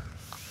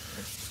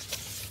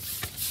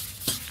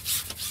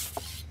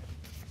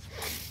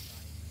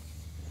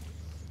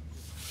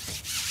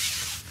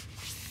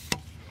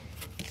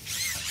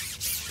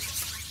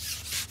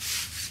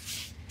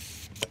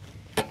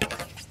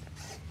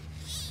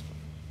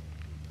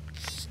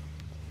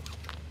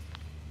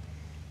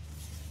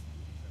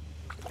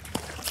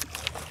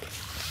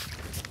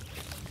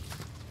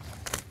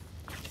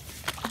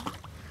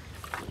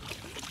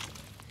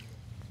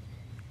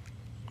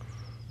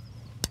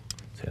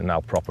 Now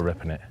proper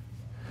ripping it.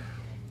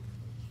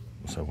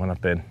 So when I'm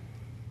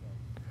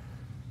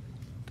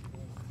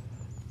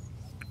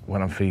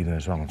feeding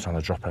as well, I'm trying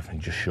to drop everything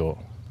just short.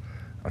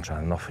 I'm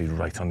trying to not feed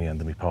right on the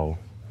end of my pole.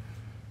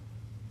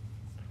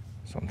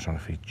 So I'm trying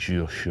to feed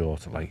just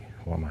short, like,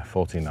 what am I,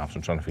 14 now, so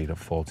I'm trying to feed at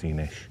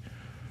 14-ish.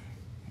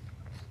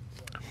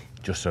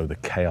 Just so the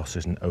chaos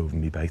isn't over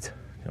me bait,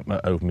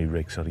 over me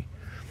rig, sorry.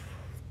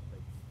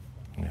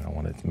 You know, I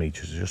want it to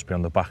just be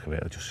on the back of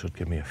it. It just should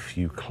give me a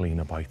few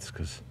cleaner bites,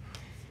 because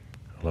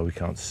although we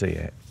can't see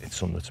it, it's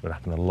something that's been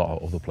happening a lot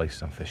of other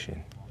places I'm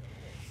fishing.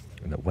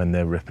 And that when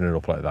they're ripping it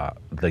up like that,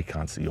 they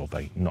can't see your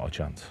bait, not a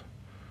chance.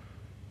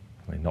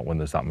 I mean, not when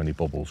there's that many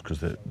bubbles, because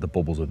the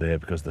bubbles are there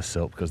because of the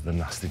silt, because of the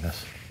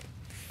nastiness.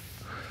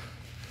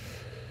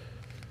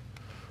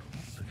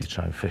 So if you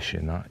try and fish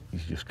in that,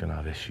 you're just going to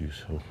have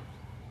issues, so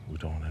we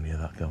don't want any of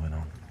that going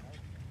on.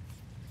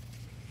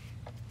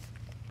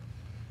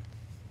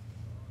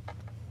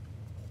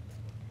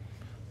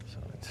 So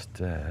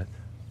instead,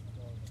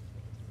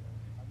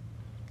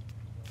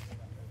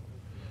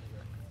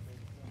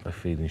 by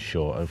feeding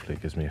short, hopefully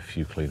it gives me a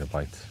few cleaner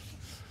bites.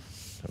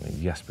 I mean,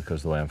 yes,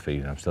 because the way I'm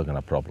feeding, I'm still going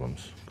to have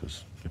problems,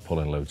 because you're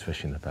pulling loads of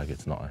fish in the peg.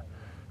 It's not a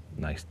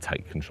nice,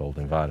 tight, controlled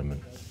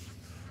environment.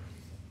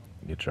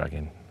 You're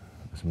dragging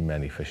as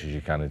many fish as you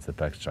can into the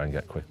peg to try and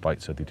get quick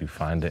bites, so they do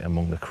find it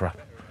among the crap.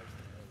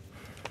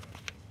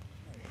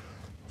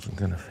 I'm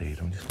going to feed.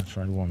 I'm just going to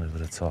try one over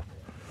the top.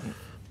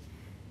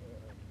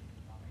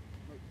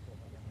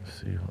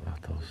 Let's see what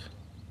that does.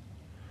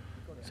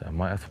 So I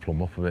might have to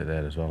plumb up a bit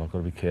there as well. I've got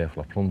to be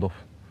careful. I plumbed up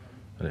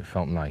and it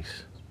felt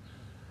nice,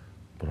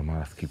 but I might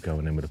have to keep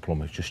going in with the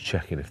plumbers, just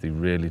checking if they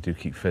really do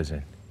keep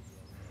fizzing.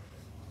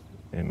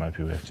 It might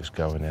be worth just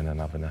going in and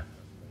having a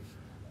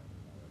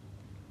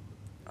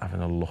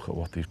look at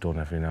what they've done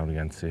every now and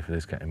again to see if it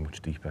is getting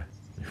much deeper.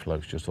 My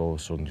float's just all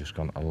of a sudden just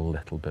gone a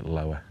little bit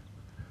lower,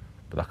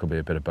 but that could be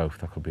a bit of both.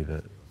 That could be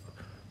the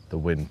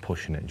wind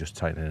pushing it and just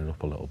tightening it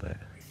up a little bit.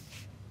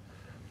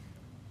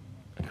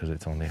 And because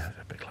it's only a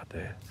big lad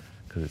there.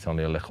 Because it's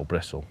only a little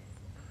bristle,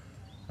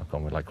 I've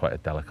gone with like quite a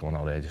delicate one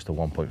out there, just a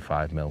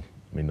 1.5mm,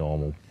 my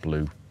normal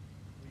blue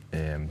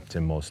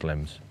Timor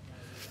Slims.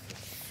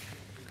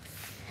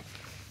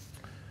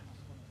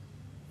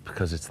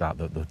 Because it's that,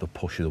 the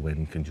push of the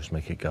wind can just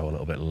make it go a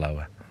little bit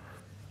lower.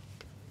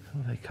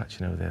 What are they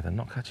catching over there? They're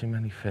not catching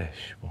many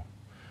fish, but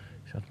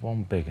he's had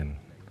one big one.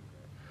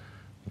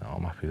 No,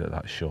 I'm happy that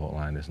that short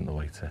line isn't the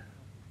way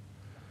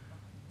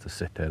to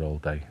sit there all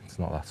day. It's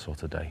not that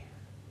sort of day.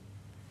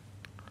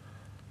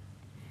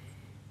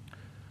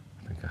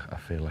 I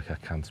feel like I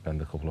can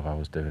spend a couple of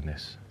hours doing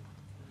this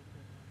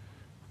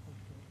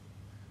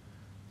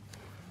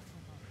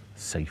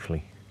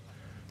safely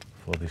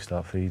before they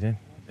start feeding,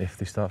 if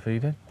they start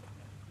feeding.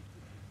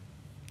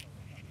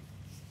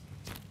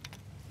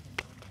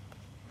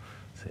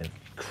 See,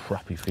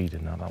 crappy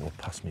feeding now, that will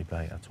pass me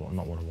bait. That's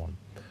not what I want.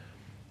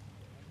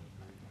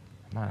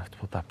 I might have to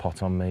put that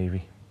pot on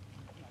maybe,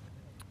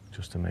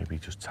 just to maybe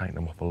just tighten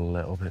them up a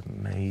little bit,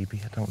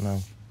 maybe, I don't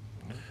know.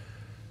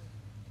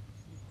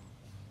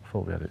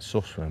 Thought we had it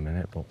sus for a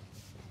minute, but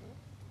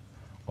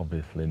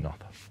obviously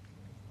not.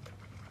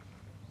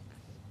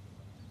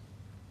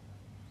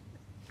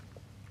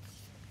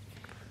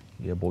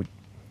 Yeah, boy.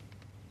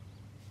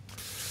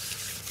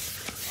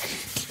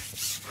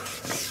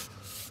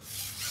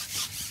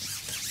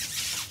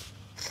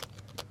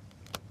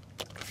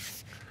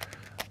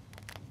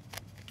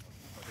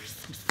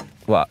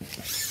 What?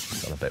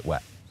 Got a bit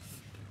wet.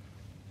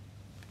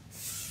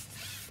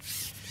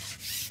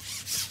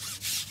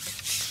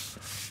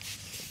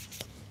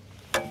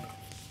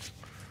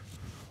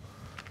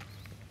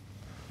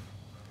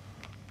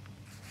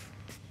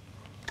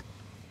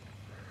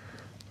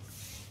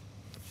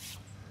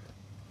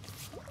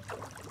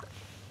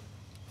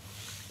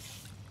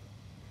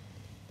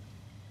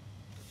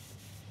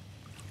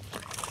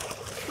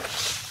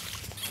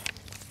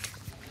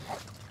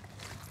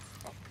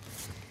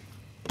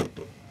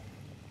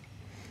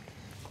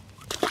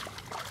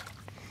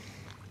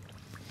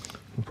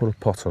 Put a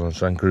pot on and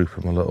try and group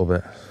them a little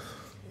bit.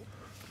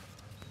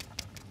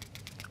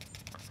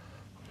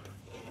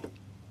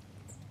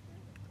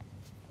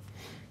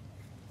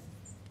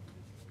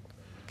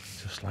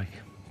 Just like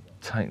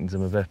tightens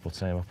them a bit, but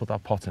same, I put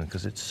that pot in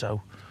because it's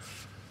so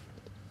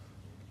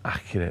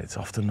accurate. It's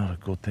often not a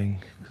good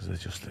thing because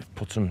it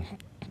puts them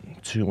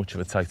too much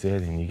of a tight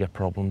area and you get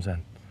problems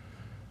then.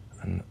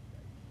 And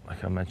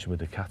like I mentioned with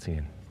the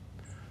cattying,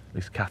 at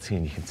least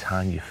cattying you can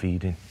time your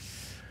feeding,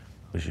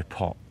 whereas your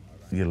pot,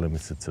 you're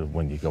limited to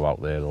when you go out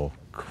there, or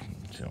do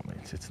you know what I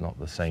mean? It's not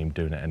the same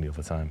doing it any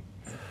other time.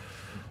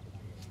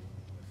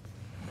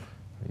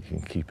 You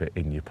can keep it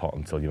in your pot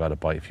until you've had a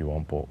bite if you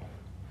want, but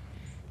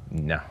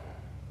nah,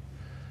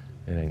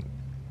 it ain't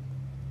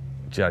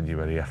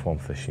January F1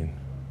 fishing.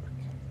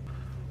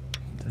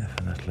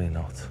 Definitely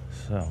not.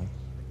 So,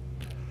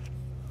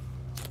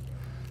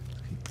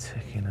 keep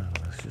ticking over.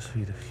 Let's just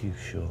feed a few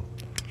short.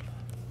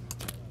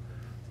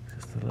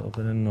 A little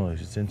bit of noise.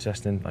 It's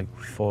interesting, like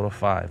 4 or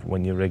 5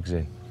 when your rig's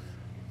in.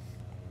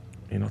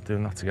 You're not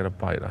doing that to get a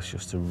bite, that's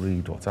just to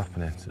read what's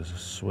happening. There's a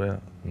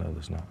swirl. No,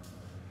 there's not.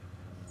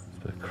 There's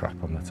a bit of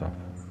crap on the top.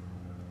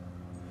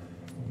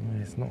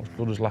 It's not as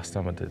good as last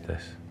time I did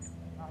this.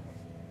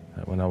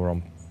 When I were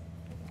on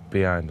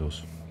behind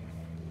us,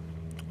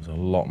 there's a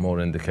lot more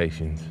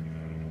indications.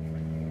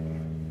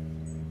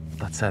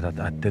 That said,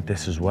 I did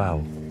this as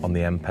well on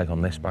the end peg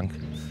on this bank.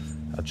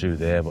 I drew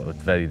there, but a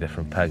very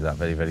different peg, that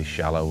very, very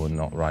shallow and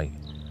not right.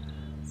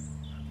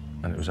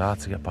 And it was hard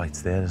to get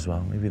bites there as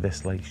well. Maybe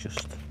this lake's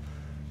just,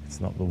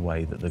 it's not the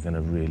way that they're going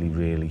to really,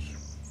 really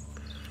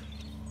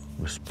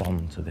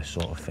respond to this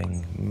sort of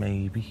thing,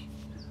 maybe.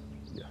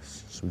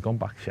 Yes, so we've gone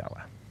back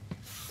shallow.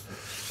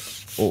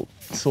 Or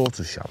sort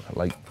of shallow,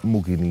 like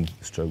mugging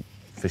stroke,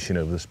 fishing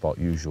over the spot,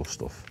 usual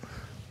stuff.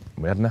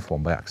 And we had an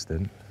F1 by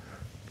accident,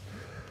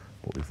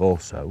 but we've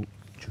also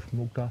just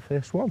mugged our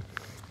first one.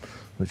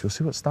 Which we'll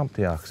see what stamp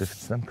they are, because if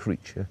it's them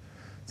creature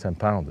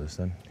 10-pounders,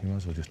 then you might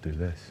as well just do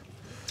this.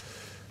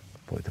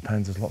 But it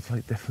depends, there's lots of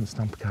like different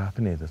stamp carp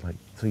in here. There's like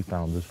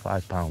 3-pounders,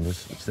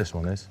 5-pounders, which this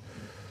one is.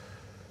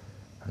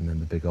 And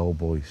then the big old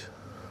boys.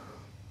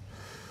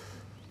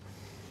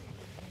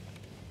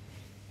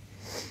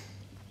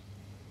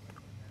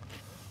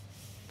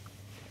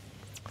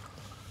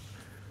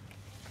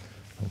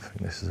 I don't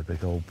think this is a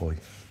big old boy.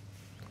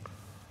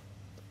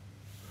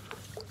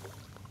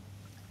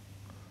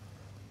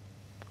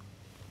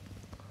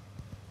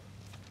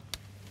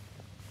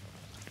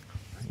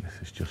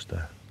 It's just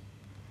a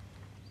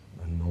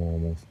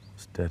normal,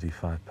 steady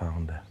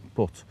 5-pounder,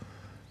 but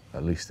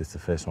at least it's the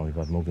first one we've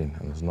had mugging,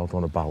 and there's another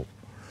one about.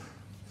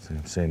 So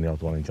I'm seeing the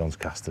odd one in John's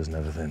casters and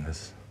everything.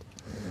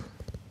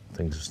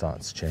 Things are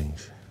starting to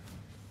change.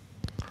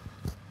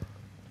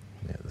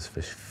 Yeah, there's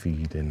fish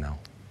feeding now.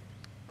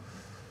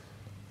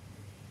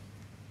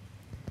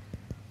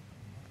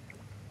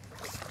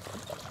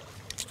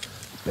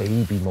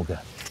 Baby mugger.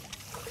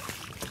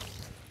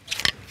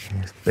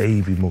 Yes,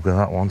 baby mugger,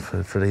 that one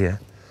for here.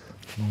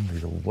 Normally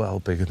they're well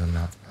bigger than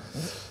that.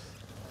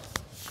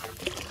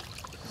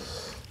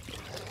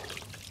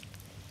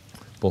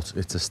 But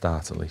it's a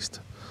start at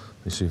least.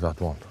 At least we've had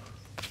one.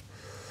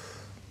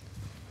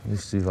 At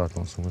least we've had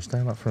one. So we'll stay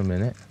on that for a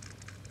minute.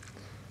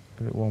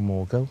 Give it one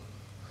more go.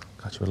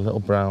 Catch you with a little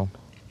brown,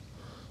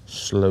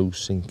 slow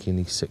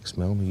sinking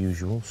 6mm, the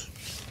usuals.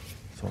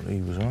 That's what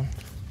he was on.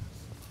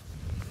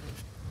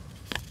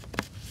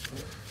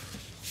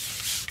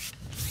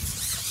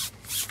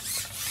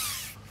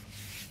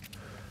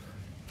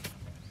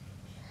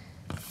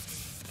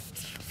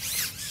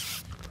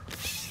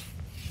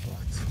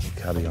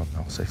 Carry on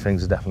now. So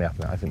things are definitely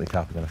happening. I think the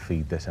carp are going to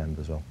feed this end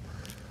as well.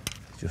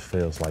 It just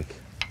feels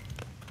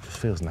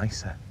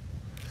nicer.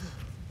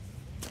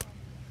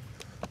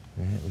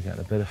 Yeah, we're getting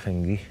a bit of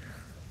thingy.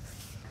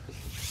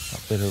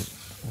 That bit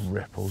of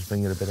ripples,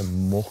 bringing a bit of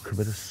muck, a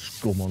bit of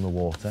scum on the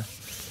water.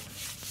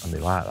 And they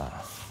like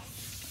that.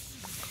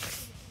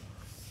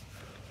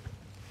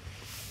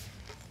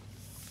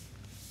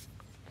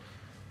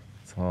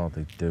 It's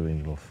hardly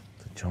doing, love.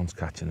 John's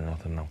catching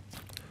another now.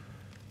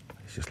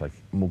 He's just like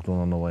mugged one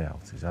on the way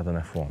out. He's had an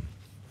F1.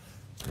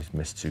 He's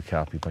missed 2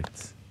 carpy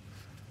bites.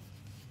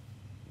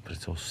 But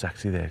it's all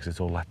sexy there because it's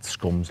all that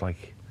scum's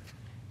like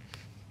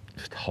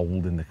just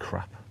holding the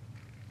crap.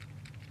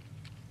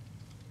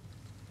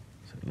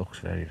 It looks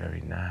very,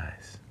 very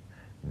nice.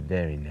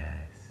 Very nice.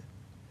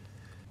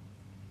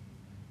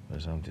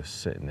 Whereas I'm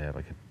just sitting there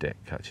like a dick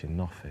catching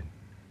nothing.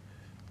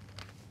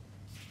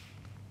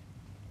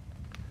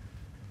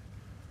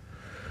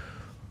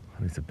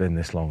 I need to bin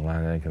this long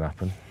line, it ain't gonna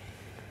happen.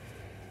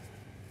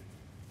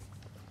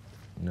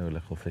 No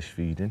little fish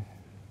feeding.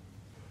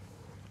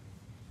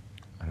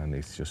 And I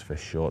need to just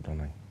fish short,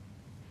 don't I?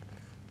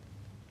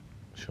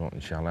 Short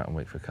and shallow and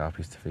wait for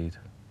carpies to feed.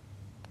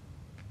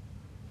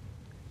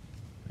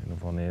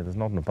 Another one here, there's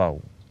nothing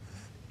about.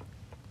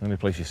 The only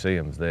place you see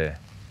them's there.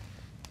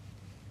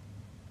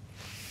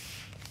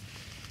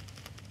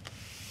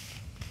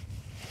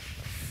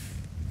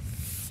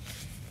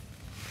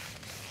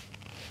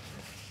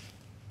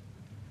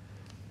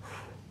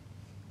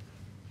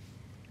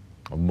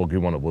 A muggy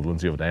one at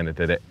Woodlands the other day and it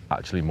did it.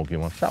 Actually muggy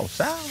one. South.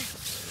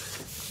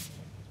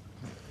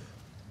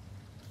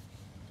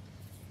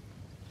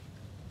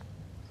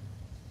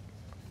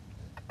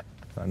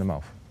 In the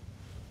mouth.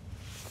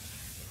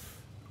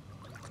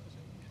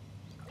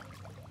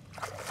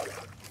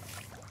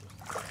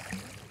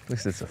 At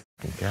least it's a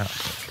fucking gap,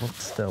 but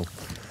still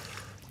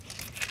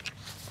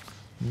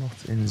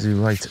not in the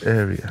right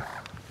area.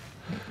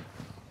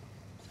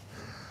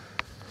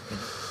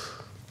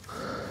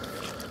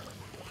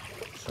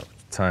 So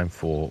time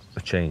for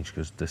a change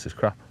because this is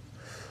crap.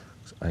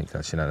 I ain't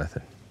catching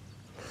anything.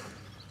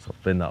 So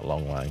I've been that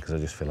long line because I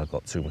just feel I've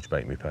got too much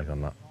bait in my peg on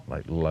that.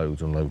 Like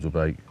loads and loads of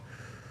bait,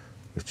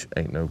 which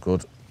ain't no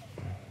good.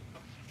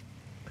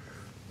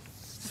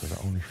 So the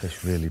only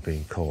fish really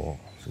being caught.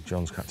 So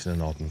John's catching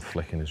an odd and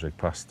flicking his rig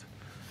past.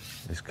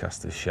 His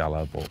cast is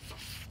shallow, but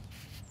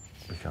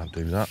we can't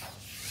do that.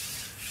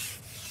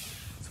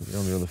 So the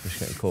only other fish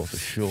getting caught is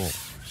short,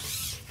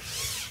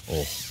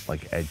 or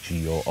like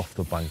edgy or off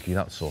the banky,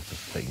 that sort of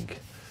thing.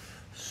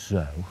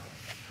 So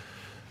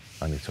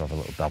I need to have a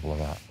little dabble of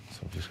that.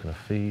 So I'm just going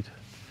to feed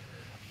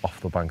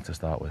off the bank to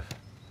start with.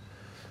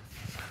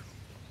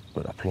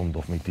 But I plumbed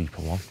off my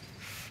deeper one.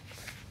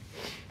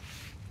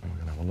 And we're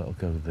going to have a little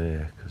go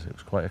there because it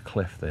was quite a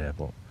cliff there,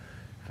 but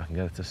if I can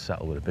get it to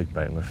settle with a big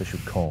bait, I'm going to fish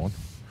with corn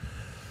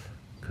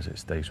because it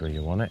stays where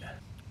you want it.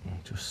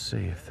 And just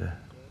see if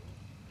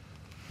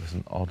there's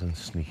an odd and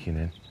sneaking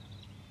in.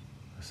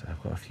 So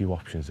I've got a few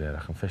options there. I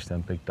can fish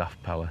them big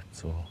daft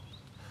pellets or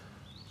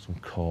some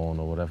corn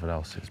or whatever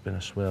else. It's been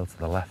a swirl to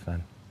the left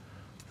then.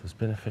 There's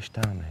been a fish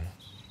down there.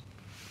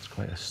 It's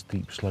quite a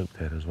steep slope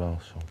there as well,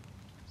 so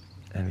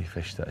any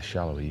fish that are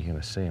shallower, you're going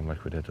to see them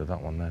like we did with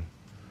that one then.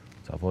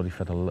 So I've already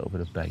fed a little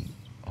bit of bait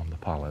on the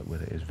pallet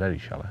where it is very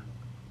shallow.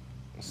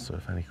 So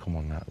if any come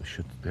on that, we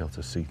should be able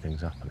to see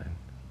things happening.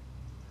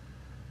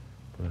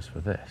 But as for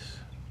this,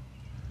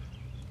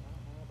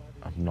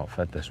 I've not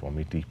fed this one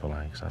with deeper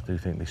line because I do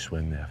think they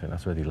swim there. I think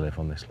that's where they live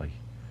on this lake.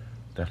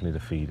 Definitely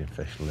the feeding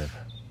fish live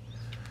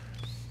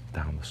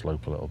down the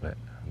slope a little bit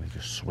and they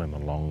just swim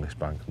along this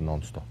bank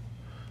non-stop.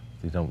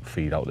 They don't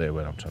feed out there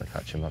where I'm trying to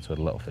catch them, that's where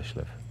the little fish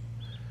live.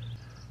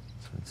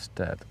 So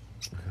instead,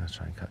 we're going to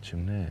try and catch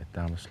him there,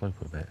 down the slope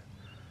a bit.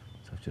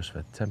 So I've just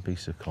fed 10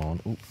 pieces of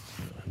corn,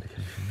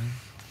 indication there.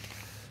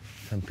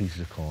 10 pieces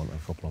of corn and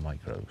a couple of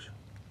micros,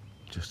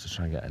 just to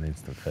try and get an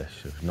instant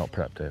fish. So we've not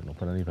prepped it, not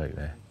put any bait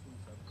there.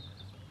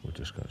 We're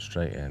just going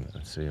straight in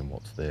and seeing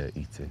what's there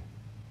eating.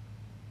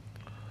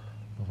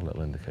 Have a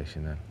little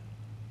indication then.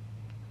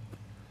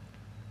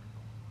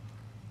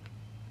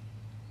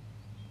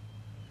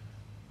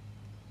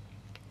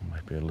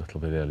 Might be a little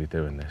bit early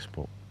doing this,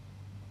 but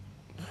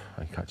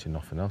I'm catching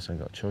nothing else, I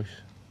ain't got a choice.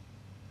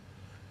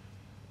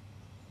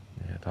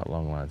 Yeah, that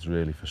long line's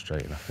really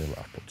frustrating. I feel like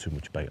I've put too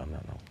much bait on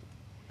that now.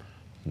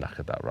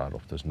 Knackered that right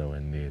up. There's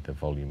nowhere near the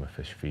volume of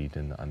fish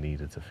feeding that I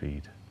needed to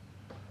feed.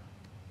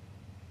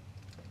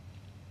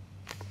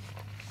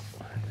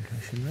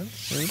 Indication then,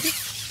 maybe.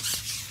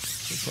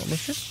 That's what I'm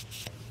missing.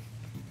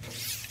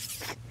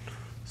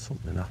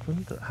 Something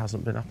happened that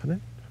hasn't been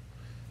happening.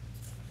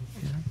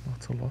 Yeah,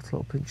 not a lot,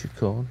 little pinch of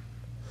corn.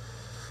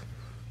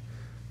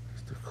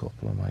 Just a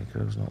couple of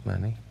micros, not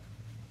many.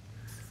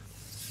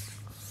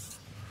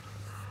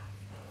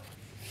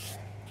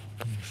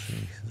 Let's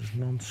see, there's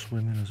none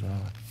swimming as well.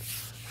 I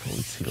thought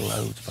we'd see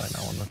loads by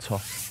now on the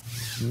top.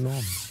 There's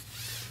none.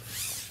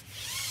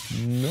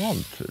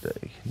 None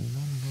today.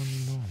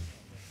 None.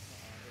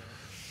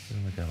 Where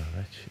am I going,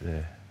 Rich?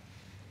 There.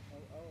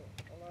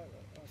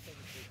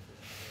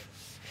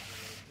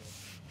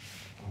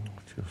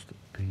 Just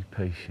be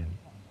patient.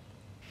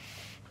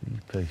 Be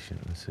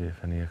patient and see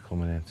if any are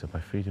coming in. So by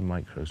feeding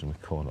micros and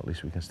with corn, at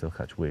least we can still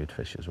catch weird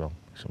fish as well.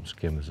 Some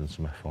skimmers and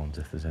some F1s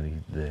if there's any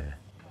there.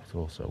 But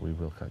also we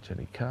will catch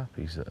any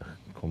carpies that are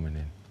coming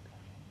in.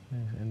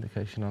 There's an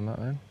indication on that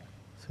then.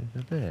 See,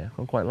 they're there. I've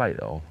gone quite late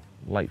though.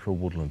 Late for a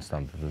Woodland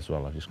standard as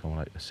well. I've just gone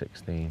like a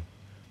 16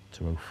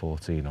 to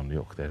 014 on the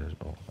hook there as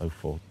well.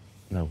 04,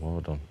 no, what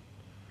have I done?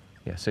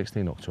 Yeah,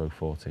 16 up to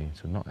 014,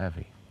 so not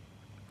heavy.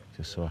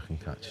 Just so I can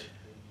catch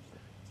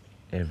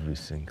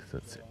everything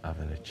that's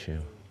having a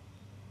chew.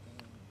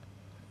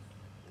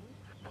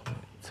 Pull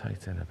it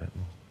tight in a bit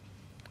more.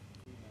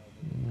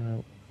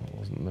 No, that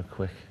wasn't the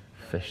quick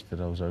fish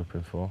that I was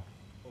hoping for.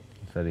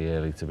 Very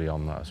early to be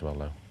on that as well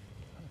though.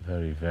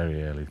 Very,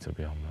 very early to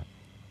be on that.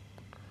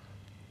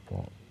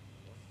 But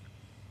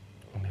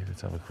I needed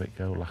to have a quick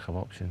go, lack of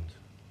options.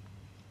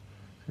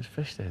 There's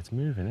fish there, it's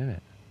moving, isn't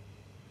it?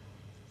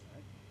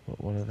 But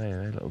what are they?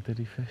 Are they little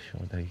diddy fish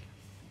or are they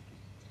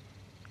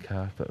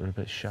carp that are a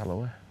bit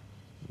shallower?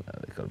 No,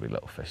 they've got to be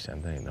little fish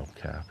then, there ain't no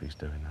carpies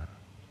doing that.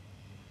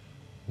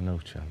 No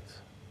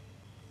chance.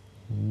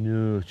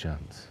 No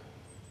chance.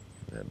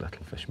 They're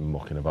little fish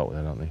mucking about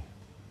there, aren't they?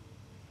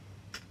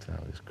 So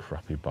this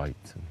crappy bite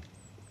and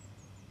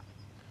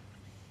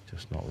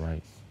just not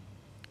right.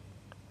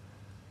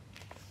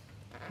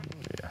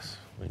 Yes,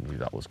 we knew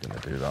that was going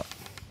to do that.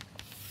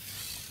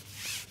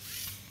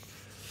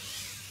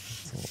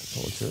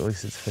 At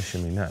least it's fish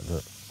in my net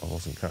that I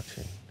wasn't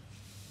catching.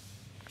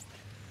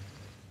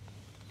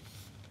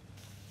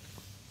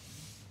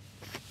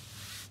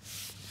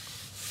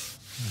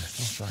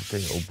 It's not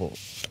ideal, but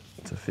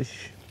it's a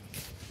fish.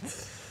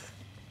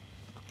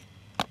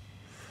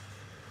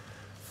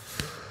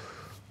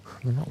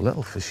 They're not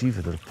little fish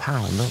either, they're a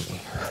pound, aren't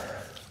they?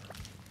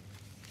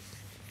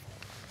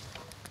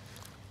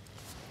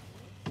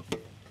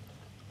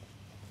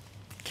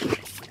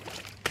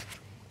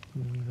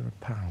 They're a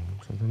pound,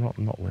 so they're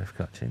not worth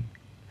catching.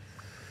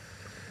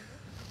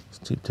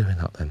 Let's keep doing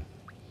that then.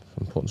 If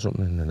I'm putting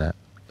something in the net,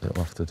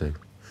 it'll have to do.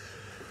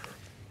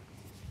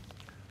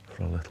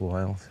 For a little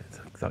while.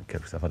 That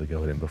ghost, I've had a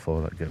go at him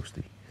before, that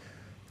ghosty.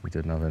 We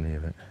didn't have any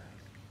of it.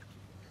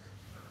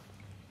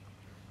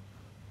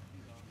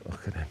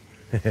 Look at him.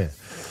 I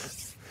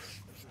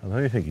don't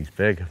even think he's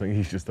big, I think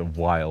he's just a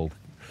wild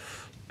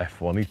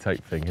F1-y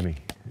type thing, isn't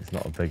he? He's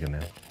not a bigger now.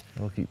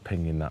 I'll keep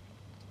pinging that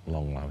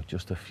long line,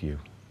 just a few.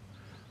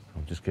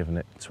 I'm just giving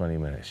it 20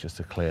 minutes just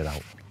to clear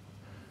out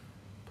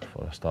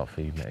before I start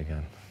feeding it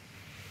again.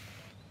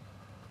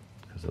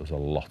 Because there was a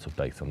lot of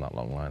bait on that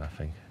long line, I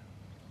think.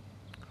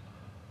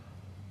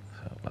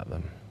 So let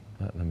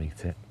them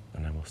eat it,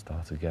 and then we'll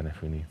start again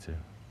if we need to.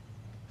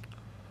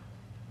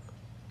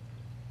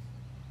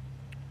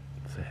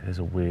 So it is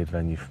a weird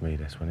venue for me,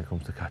 this, when it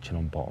comes to catching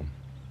on bottom.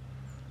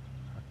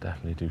 I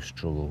definitely do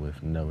struggle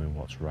with knowing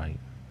what's right.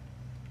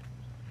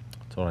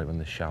 It's all right when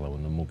they're shallow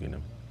and they're mugging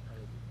them.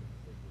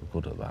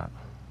 We're good at that.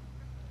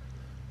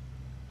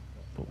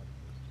 But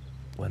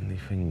when they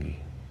fingy,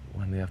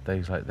 when they have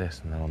days like this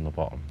and they're on the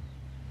bottom,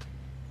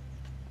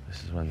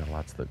 this is when the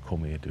lads that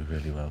come here do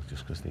really well,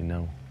 just because they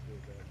know.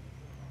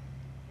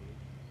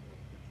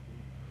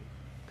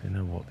 They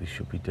know what they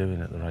should be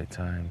doing at the right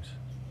times.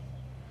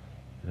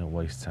 They don't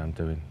waste time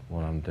doing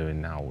what I'm doing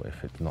now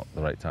if it's not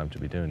the right time to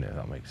be doing it, if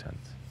that makes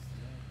sense.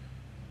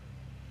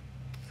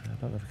 So I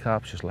don't know if the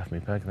carp's just left me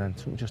peg then.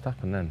 Something just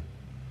happened then.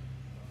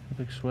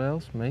 Big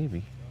swells,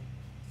 maybe.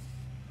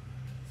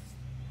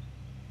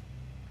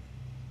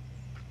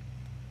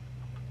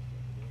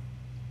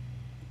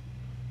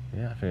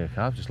 Yeah, I think a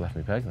carp just left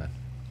me peg then.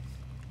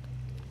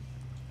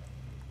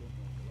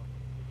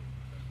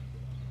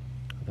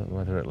 I don't know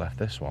whether it left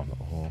this one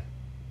or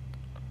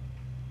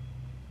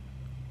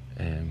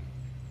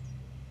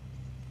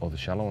the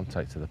shallow one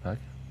tight to the peg.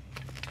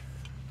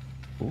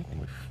 Oh,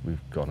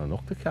 we've got an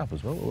hook the carp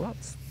as well. Well,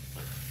 that's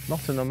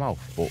not in the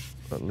mouth, but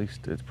at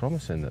least it's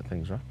promising that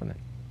things are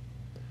happening.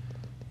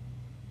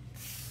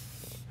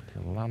 If we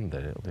can land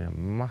it, it'll be a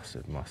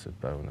massive, massive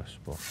bonus,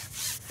 but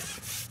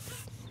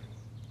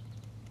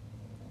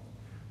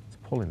it's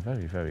pulling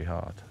very, very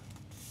hard.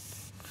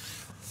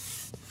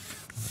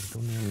 I've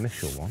done the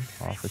initial one,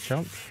 half a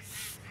chance.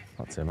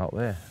 That's him out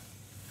there.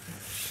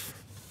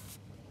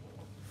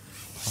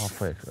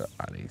 Halfway,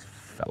 and he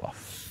fell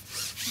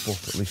off.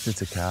 But at least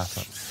it's a carp.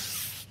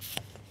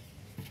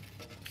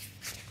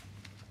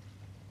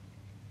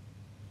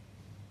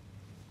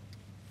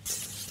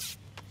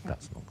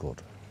 That's not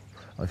good.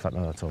 Oh, in fact,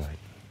 no, that's all right.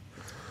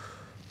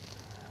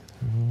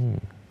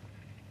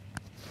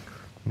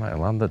 Might have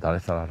landed that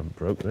if that hadn't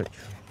broke, Rich.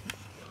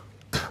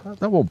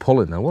 That wasn't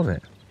pulling though, was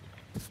it?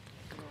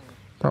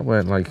 That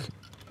weren't like,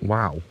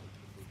 wow.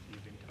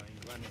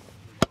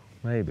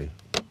 Maybe.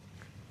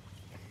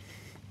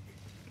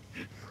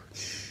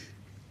 Shh.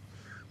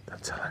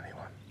 Don't tell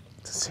anyone.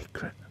 It's a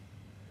secret.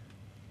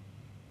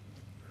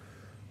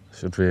 I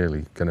should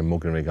really get a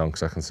mugging rig on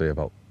because I can see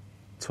about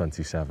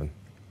 27.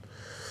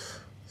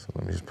 So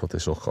let me just put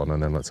this hook on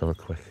and then let's have a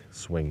quick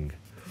swing.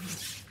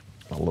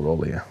 I'll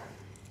roll here.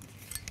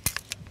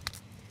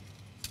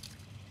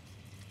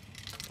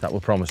 That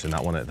was promising,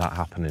 that one, that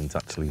happening's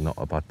actually not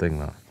a bad thing,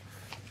 that.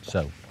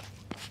 So,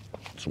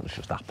 something's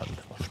just happened.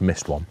 Just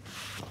missed one.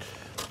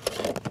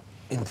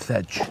 In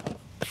sedge.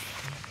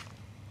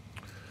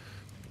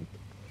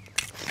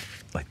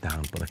 Like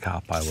down, but the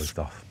carp I whizzed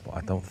off. But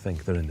I don't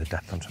think they're in the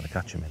depth I'm trying to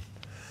catch them in.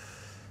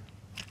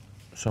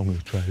 So I'm going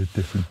to try a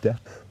different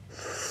depth.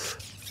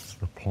 That's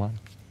the plan.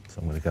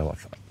 So I'm going to go,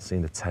 I've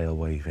seen the tail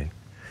waving.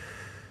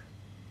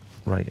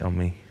 Right on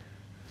me.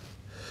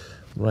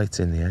 Right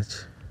in the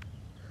edge.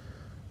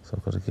 So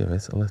I've got to give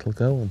it a little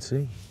go and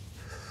see.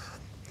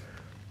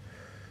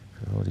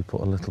 I've already put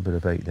a little bit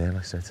of bait there,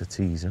 like I said, to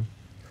tease him.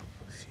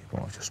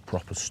 Well, I've just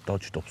proper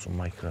stodged up some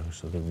micros,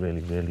 so they're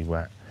really, really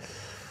wet.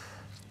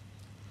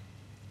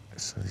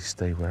 So they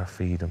stay where I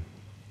feed them.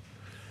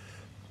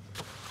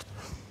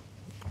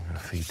 I'm going to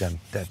feed them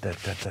dead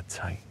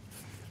tight.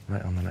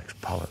 Right on the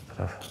next pallet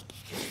that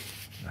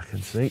I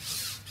can see.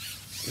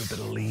 Do a bit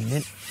of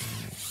leaning.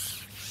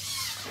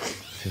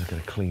 See if I get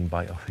a clean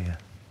bite off here.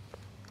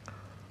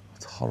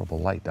 It's horrible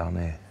light down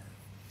here.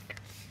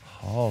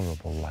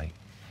 Horrible light.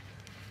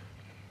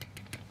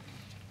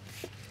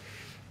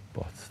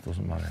 But it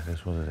doesn't matter, it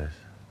is what it is.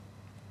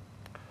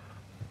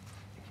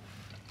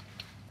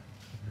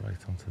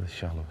 Right onto the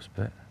shallowest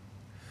bit.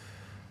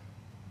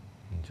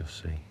 And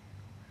just see.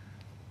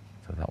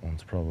 So that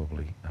one's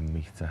probably a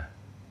metre.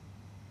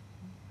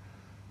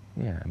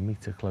 Yeah, a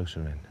metre closer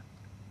in.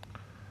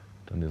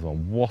 Done the other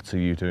one. What are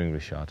you doing,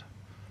 Richard?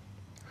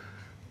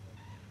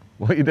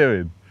 What are you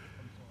doing?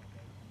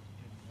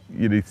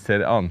 You need to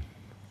turn it on.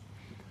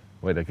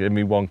 Wait, give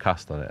me one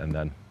cast on it and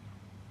then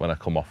when I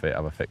come off it,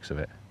 have a fix of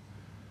it.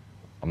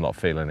 I'm not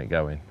feeling it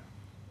going.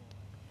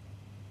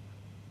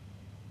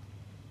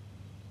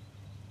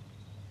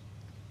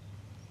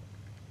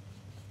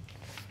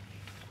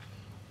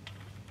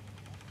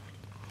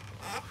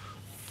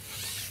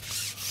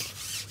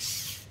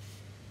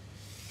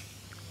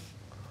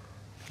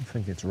 I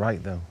think it's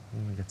right though.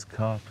 I think it's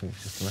carp, I think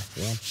it's just an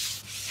F1.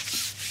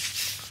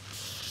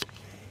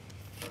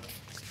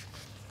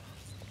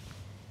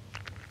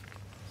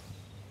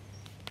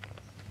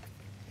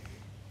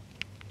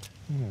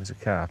 There's a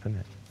carp, isn't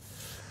it?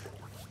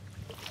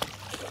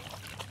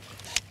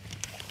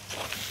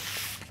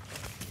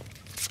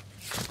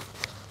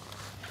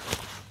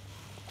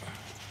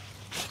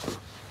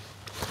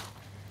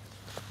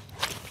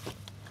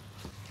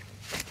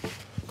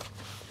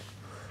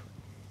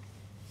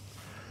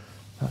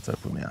 Let's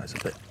open my eyes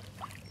a bit.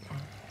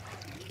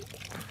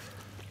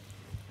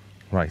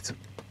 Right,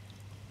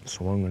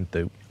 so what I'm going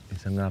to do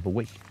is I'm going to have a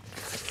wee,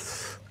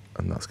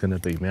 and that's going to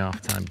be my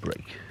half-time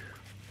break.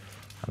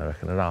 And I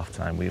reckon at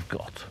half-time we've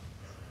got,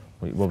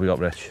 what have we got,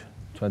 Rich?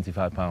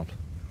 £25.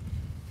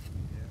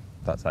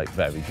 That's like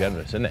very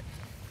generous, isn't it?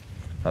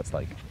 That's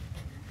like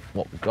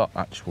what we've got,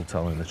 actual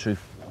telling the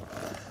truth.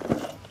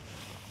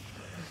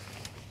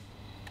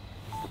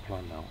 The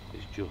plan now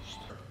is just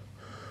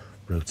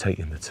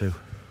rotating the two.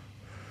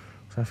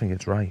 So I think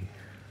it's right.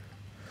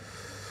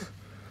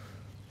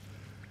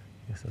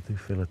 Yes, I do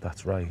feel that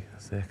that's right.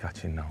 As they're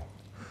catching now.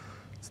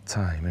 It's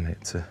time, isn't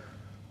it, to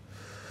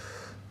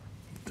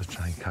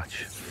try and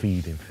catch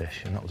feeding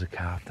fish. And that was a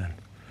carp then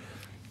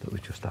that we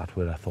just had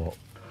where I thought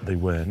they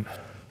weren't.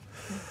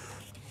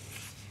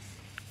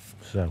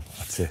 So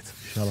that's it.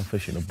 Shallow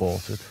fishing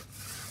aborted,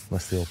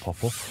 unless they all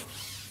pop up.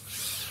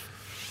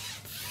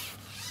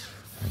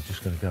 I'm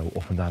just going to go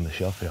up and down the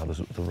shelf here.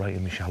 They're right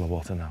in my shallow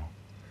water now.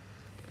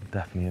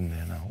 Definitely in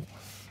there now.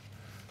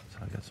 So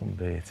I get some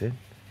bait in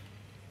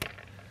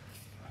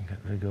and get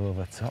rig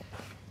over top.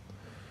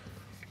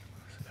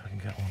 See if I can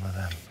get one of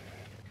them.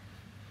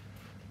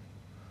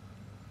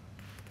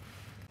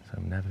 So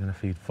I'm never going to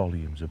feed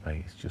volumes of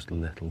bait, it's just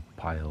little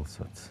piles.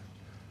 That's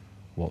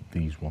what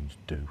these ones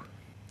do.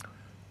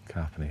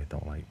 Carp in here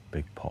don't like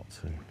big pots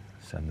and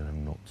sending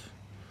them nuts.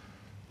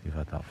 You've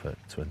had that for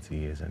 20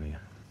 years in here.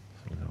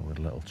 So we're going with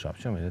a little trap.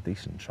 I mean, a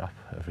decent trap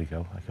every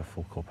go, like a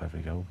full cup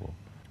every go, but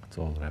that's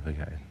all they're ever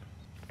getting.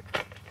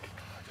 I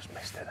just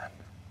missed it then.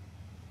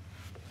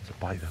 It's a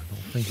bite though, I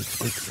don't think it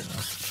sticks in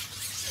that.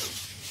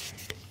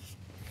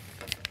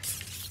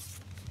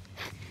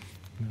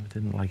 It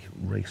didn't like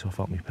race off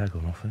at me peg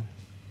or nothing.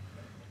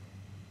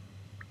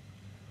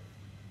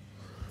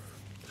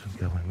 So I'm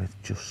going with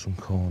just some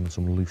corn and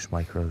some loose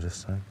micros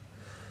this time.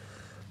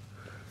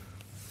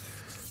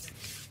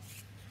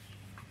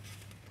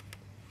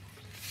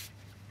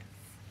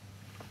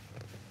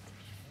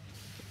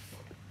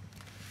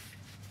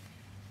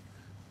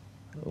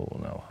 Oh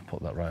no, I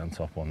put that right on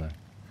top one then.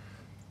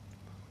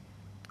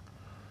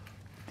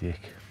 Dick.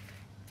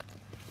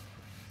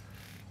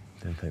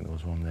 Didn't think there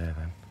was one there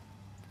then.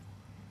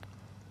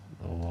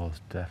 There was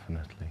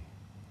definitely.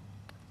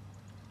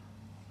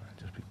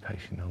 Just be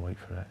patient and wait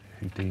for it.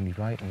 Houdini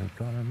bite and we've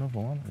got another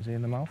one. Is he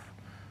in the mouth?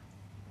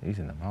 He's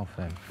in the mouth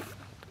then.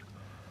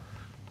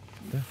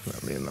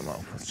 Definitely in the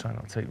mouth. Let's try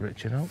not to take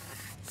Richard out.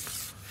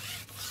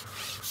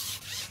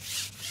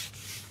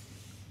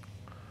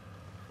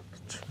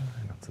 Try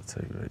not to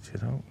take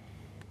Richard out.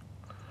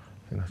 I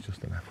think that's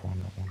just an F1,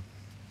 that one.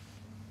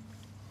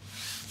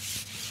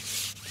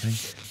 I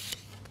think.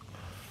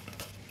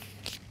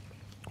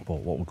 But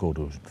what we could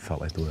do was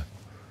felt like there were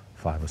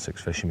 5 or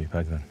 6 fish in my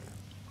peg then.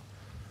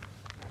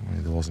 I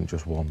mean, there wasn't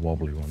just one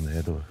wobbly one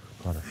there were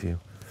quite a few.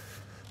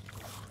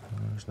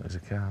 It's not as a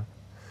carp.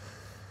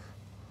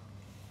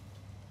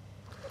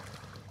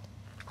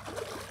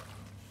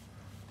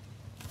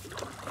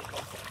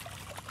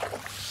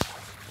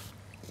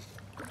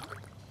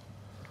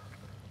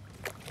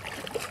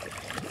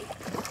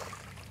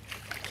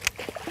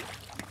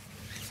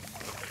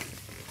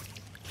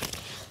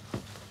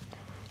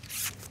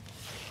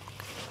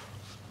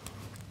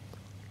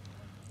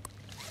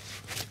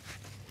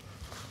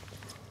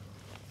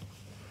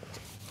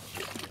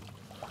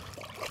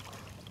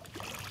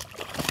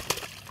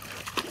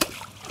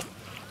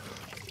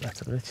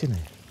 Rich, isn't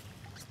he?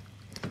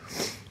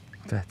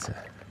 Better.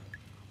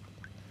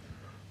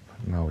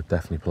 Now we're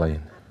definitely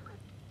playing.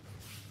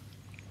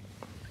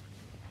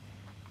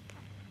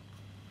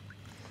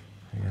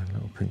 Yeah, a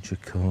little pinch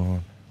of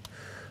corn.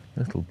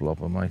 Little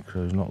blob of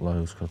micros, not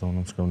loads because I don't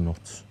want them to go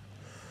nuts.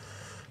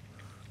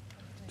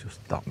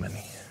 Just that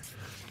many.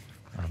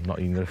 I'm not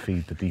even going to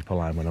feed the deeper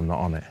line when I'm not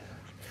on it.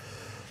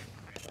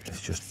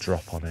 It's just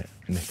drop on it,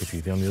 nick a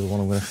few. The only other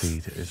one I'm going to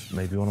feed is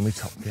maybe one on my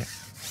top kit.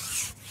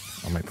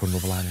 I might put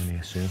another line in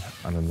here soon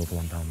and another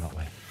one down that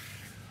way.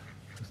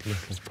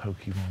 Just little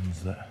pokey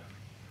ones that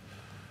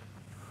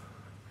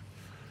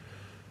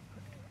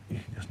you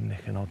can just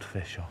nick an odd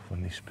fish off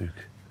when they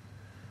spook.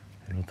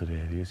 In other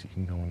areas you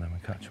can go on them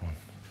and catch one.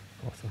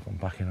 But I've gone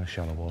back in the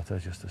shallow water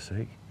just to see.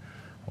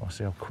 I want to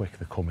see how quick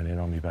they're coming in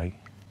on my bait.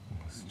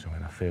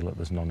 I feel that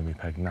there's none in my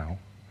peg now.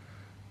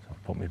 So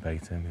I've put my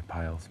bait in, my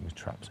piles, my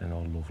traps in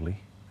all lovely.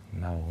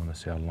 Now I want to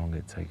see how long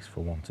it takes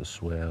for one to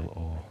swirl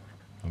or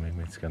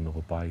maybe to get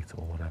another bite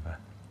or whatever.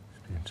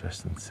 It'd be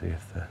interesting to see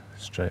if they're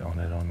straight on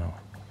it or not.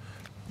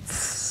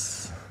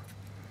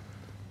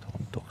 Don't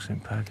want ducks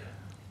in peg.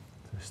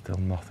 There's still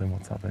nothing.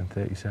 What's happening?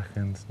 30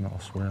 seconds, not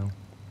a swirl.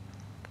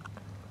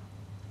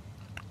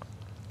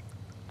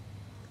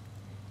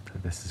 So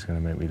this is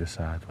going to make me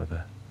decide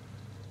whether,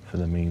 for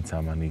the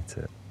meantime, I need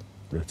to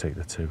rotate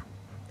the two.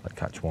 Like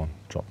catch one,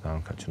 drop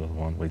down, catch another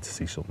one, wait to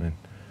see something.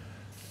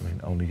 I mean,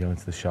 only go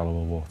into the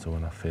shallower water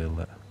when I feel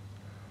that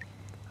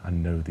I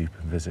know they've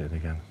been visited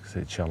again, because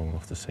it's shallow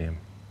enough to see them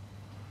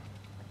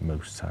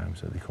most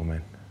times that they come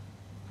in.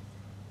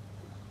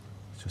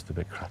 It's just a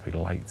bit crappy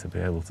light to be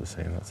able to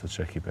see them, that's the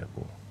tricky bit,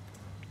 but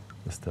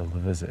they're still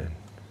visiting.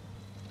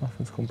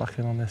 Nothing's come back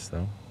in on this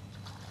though.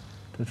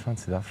 Did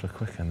fancy that for a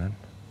quick one then.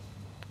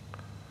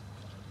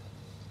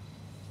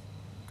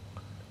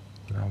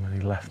 How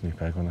many left me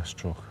peg when I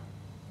struck?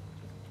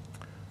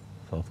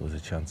 Thought there was a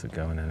chance of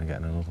going in and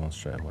getting another one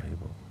straight away,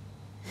 but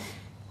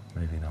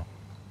maybe not.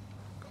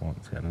 Come on,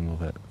 let's get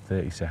another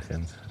 30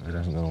 seconds. If it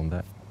hasn't gone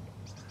under,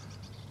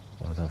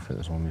 well, I don't think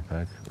there's one me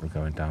peg. We're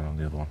going down on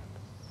the other one.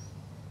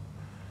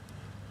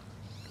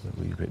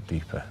 A wee bit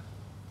deeper.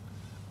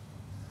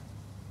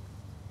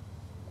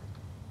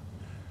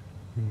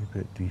 A wee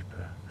bit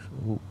deeper.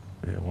 Oh,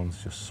 yeah,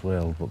 one's just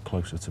swirled, but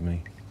closer to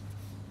me.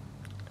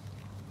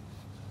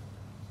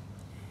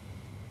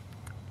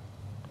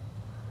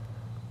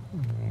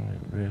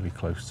 Really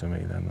close to me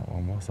then, that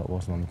one was. That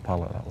wasn't on the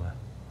pallet, that way.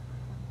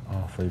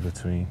 Halfway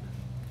between.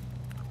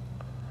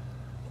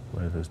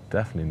 Where there's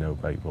definitely no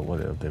bait, but what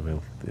it'll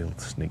do, it'll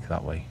sneak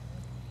that way.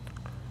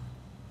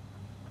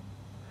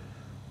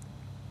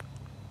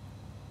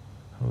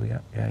 Oh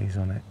yeah, he's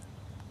on it.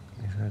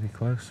 He's really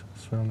close.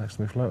 Swirl next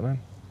to me float then.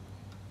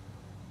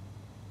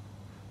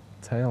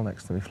 Tail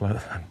next to me float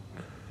then.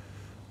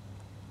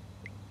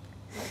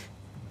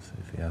 Let's see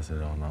if he has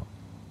it or not.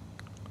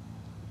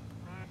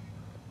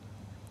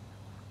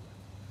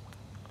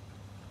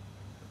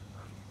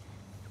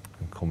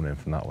 Coming in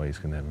from that way, he's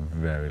going to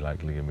very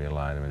likely give me a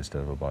liner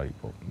instead of a bite,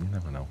 but you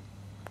never know.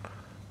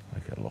 I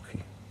get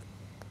lucky.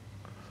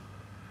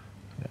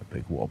 Get a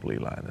big wobbly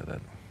liner then.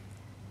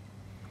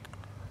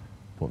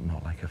 But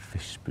not like a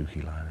fish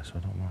spooky liner, so I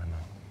don't mind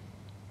that.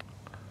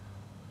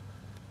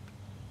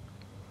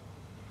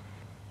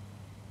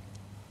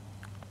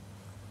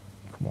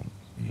 Come on,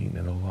 you're eating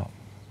it all up.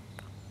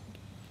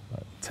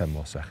 Like 10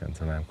 more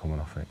seconds and I'm coming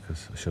off it,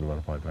 because I should have had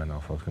a bite by now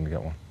if I was going to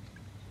get one.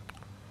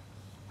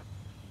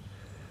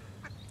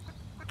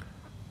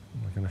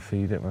 Going to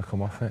feed it when I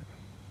come off it?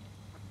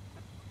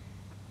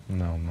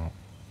 No, I'm not.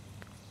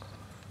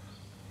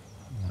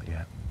 Not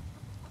yet.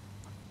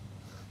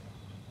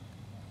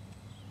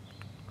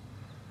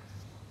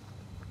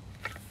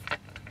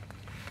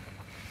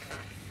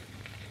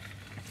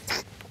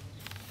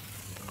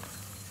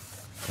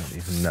 I don't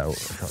even know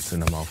if that's in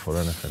the mouth or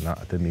anything. That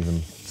I didn't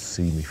even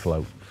see me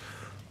float.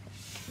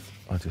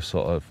 I just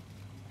sort of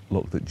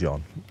looked at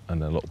John and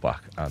then looked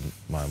back and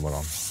mine were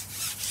on.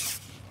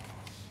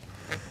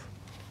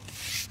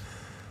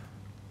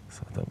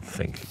 I don't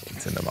think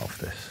it's in the mouth,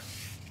 this.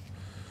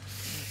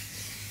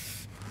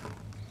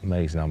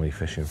 Amazing how many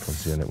fish in front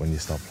of you in it when you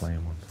start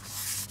playing one.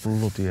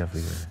 Bloody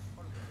everywhere.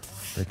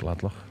 Big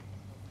lad, look.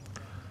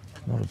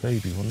 Not a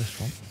baby one, this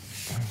one.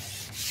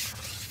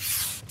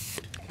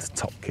 It's a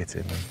top kit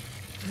in, man.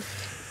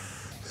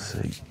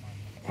 See.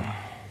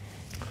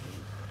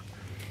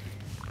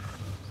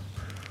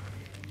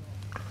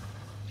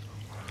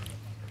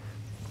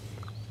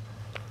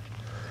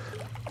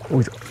 Oh,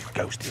 he's got a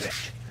ghosty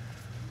rich.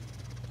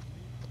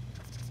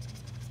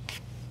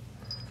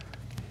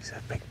 He's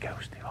a big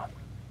ghosty one.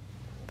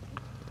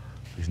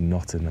 He's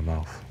not in the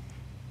mouth.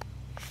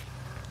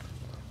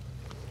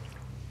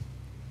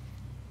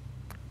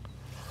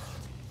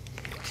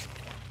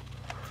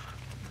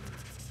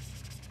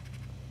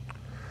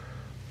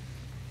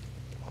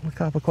 The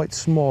carp are quite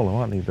small,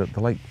 aren't they? They're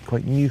like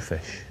quite new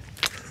fish.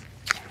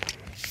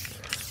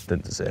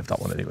 Didn't deserve that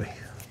one anyway.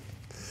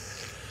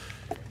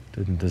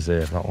 Didn't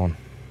deserve that one.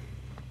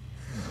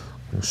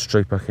 Go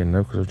straight back in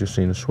now because I've just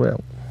seen a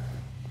swell.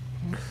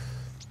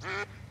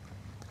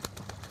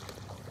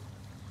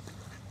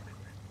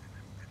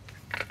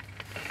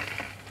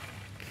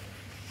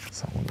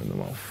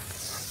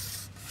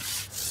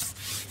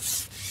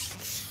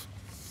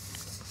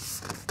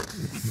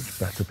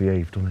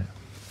 behave, doesn't it?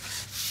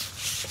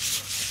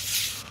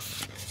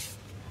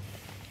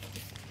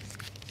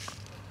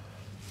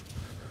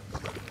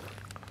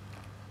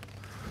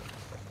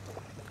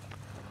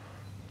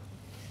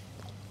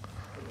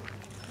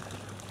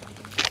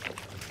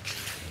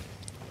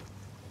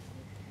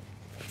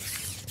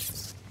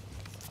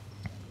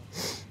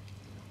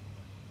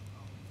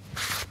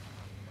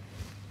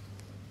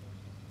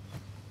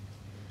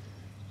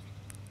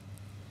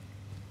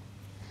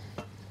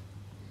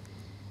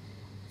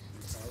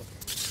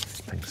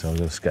 I think so, we've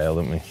got a scale,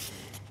 haven't we?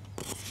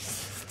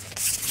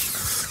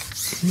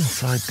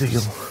 Not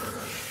ideal.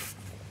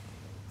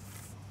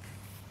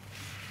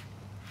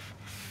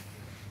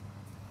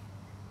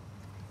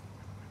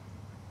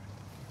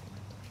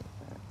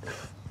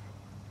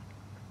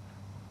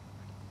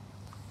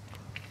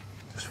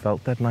 Just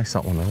felt dead nice,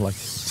 that one though, like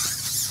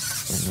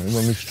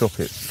when we struck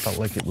it, felt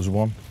like it was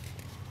one.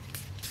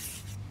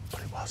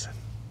 But it wasn't.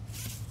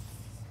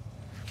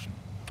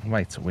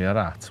 Right, we are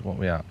at, what are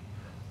we at?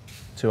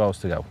 2 hours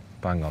to go.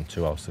 Bang on,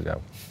 2 hours to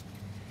go.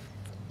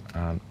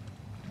 And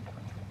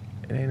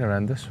it ain't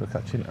horrendous. We're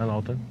catching an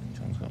odd one.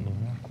 John's got another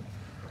one.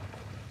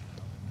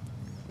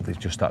 They've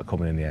just started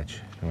coming in the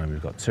edge. And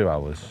we've got 2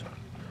 hours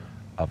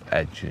of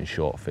edge and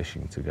short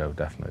fishing to go,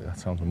 definitely. That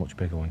sounds a much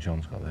bigger one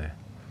John's got there.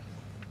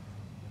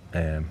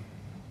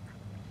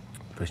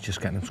 But it's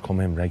just getting them to come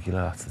in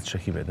regular. That's the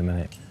tricky bit at the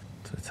minute.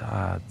 So it's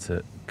hard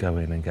to go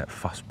in and get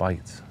fast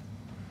bites.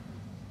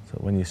 So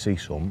when you see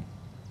some,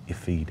 you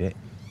feed it.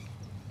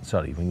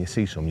 Sorry, when you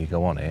see some, you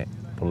go on it,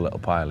 put a little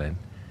pile in,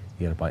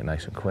 you get a bite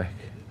nice and quick.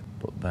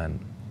 But then,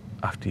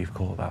 after you've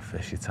caught that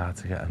fish, it's hard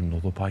to get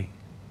another bite.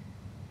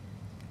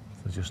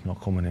 They're just not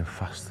coming in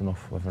fast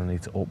enough, whether I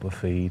need to up the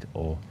feed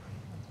or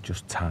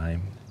just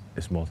time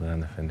is more than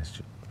anything. It's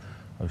just,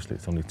 obviously,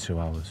 it's only 2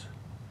 hours.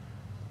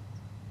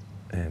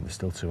 And there's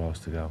still 2 hours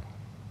to go.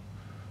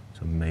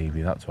 So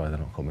maybe that's why they're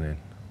not coming in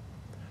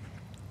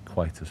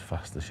quite as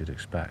fast as you'd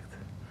expect.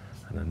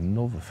 And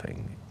another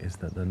thing is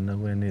that they're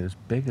nowhere near as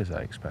big as I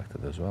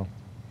expected as well.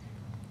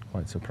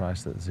 Quite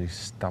surprised that there's a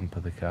stamp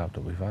of the carp that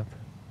we've had.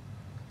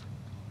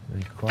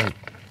 They're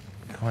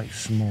quite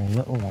small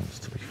little ones,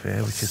 to be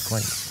fair, which has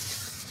quite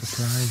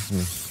surprised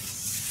me.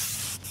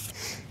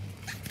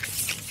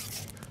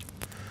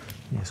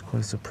 Yes,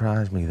 quite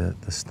surprised me that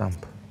the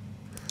stamp.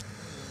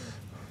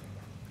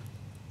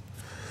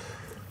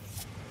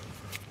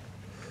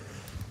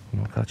 I'm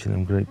not catching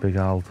them great big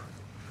old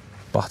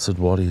battered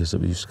warriors that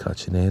we used to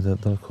catch in here.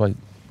 They're quite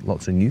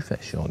lots of new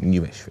fish, or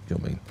newish fish, you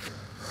know what I mean?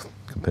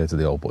 Compared to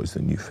the old boys,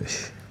 the new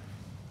fish.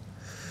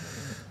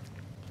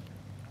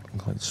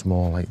 Quite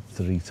small, like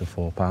 3 to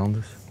 4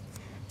 pounders.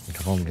 I think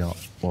I've only got,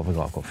 what have I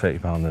got? I've got 30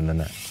 pound in the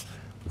net.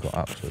 We've got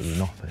absolutely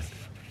nothing.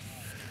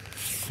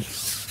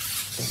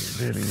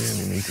 We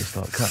really need to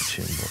start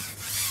catching, but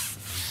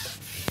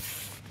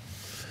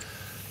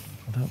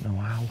I don't know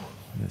how,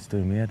 and it's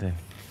doing me head in.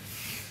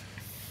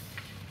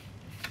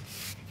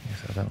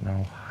 I don't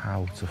know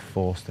how to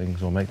force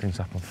things or make things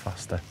happen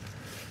faster.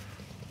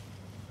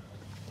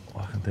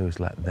 What I can do is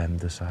let them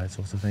decide,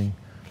 sort of thing.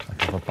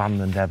 Like I've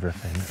abandoned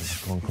everything and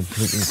I've gone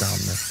completely down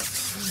the...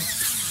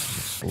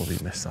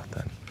 Bloody missed that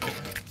then.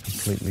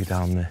 Completely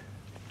down the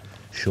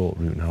short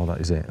route now, that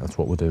is it. That's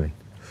what we're doing.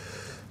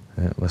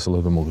 Unless a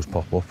load of muggers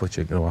pop up, which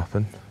ain't going to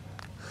happen.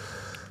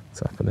 It's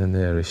happening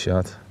there, is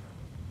shad.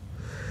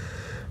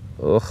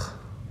 Ugh.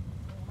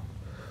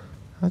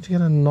 How'd you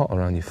get a knot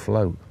around your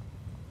float?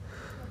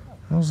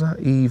 How's that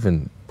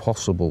even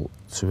possible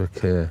to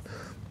occur,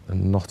 a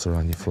knot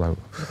around your float?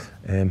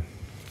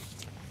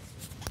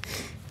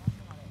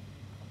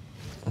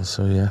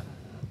 So yeah,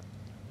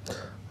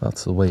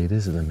 that's the way it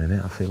is at the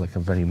minute. I feel like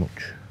I'm very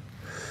much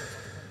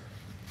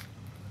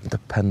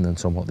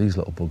dependent on what these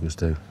little buggers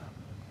do.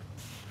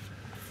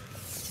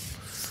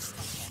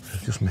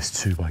 I've just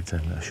missed 2 bites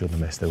then that I shouldn't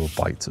have missed. They were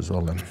bites as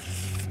well, and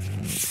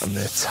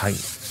they're tight.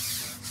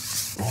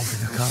 One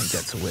thing I can't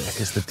get to work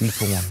is the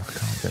deeper one. I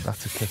can't get that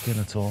to kick in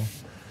at all.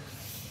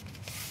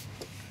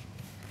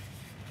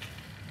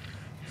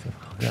 So if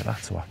I could get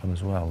that to happen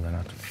as well, then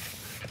I'd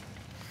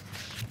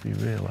be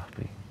real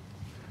happy.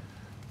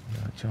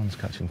 Yeah, John's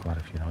catching quite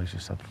a few now. He's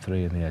just had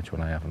 3 in the edge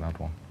when I haven't had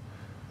one.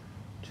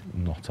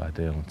 Not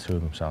ideal, and 2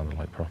 of them sounded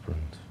like proper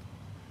ones.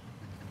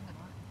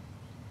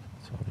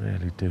 So I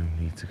really do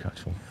need to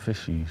catch some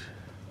fishies.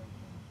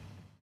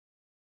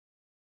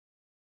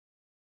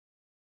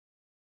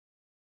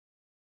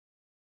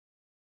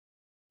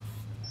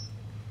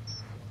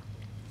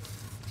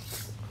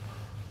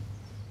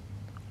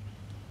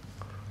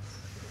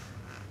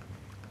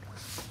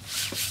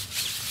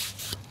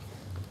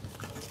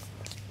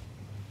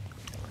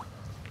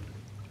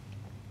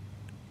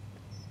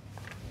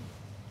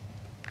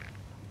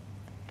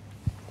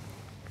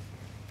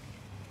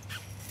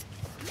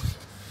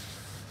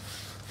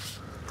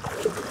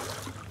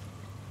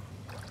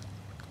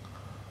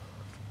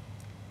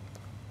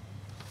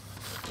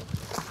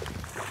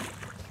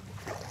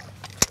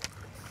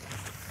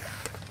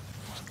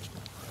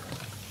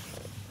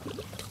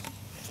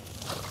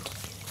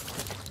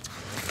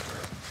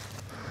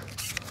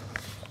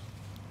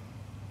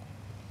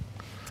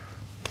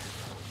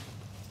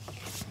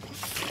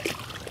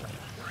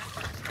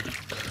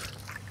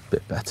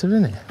 Bit better,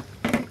 isn't it?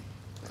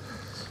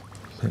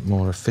 Bit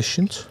more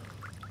efficient.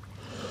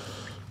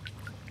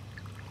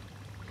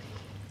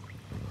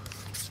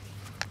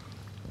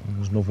 And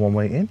there's another one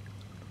waiting.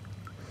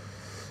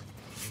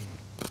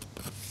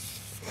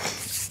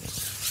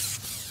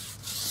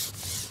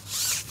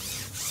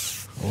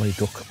 Away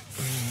duck.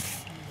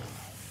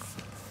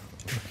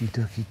 Ducky,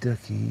 ducky,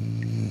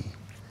 ducky.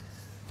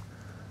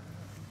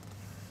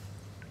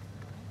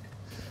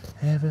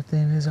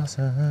 Everything is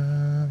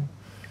awesome.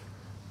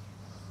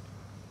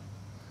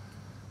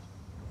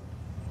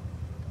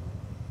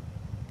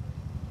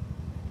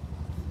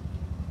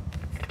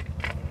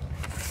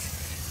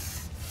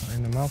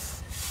 In the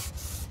mouth?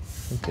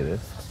 I think it is.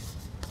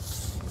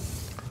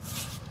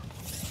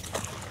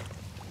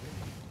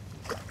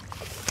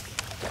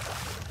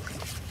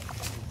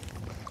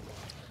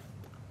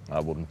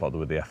 I wouldn't bother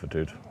with the effort,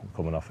 dude. I'm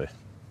coming off it.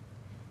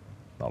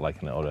 Not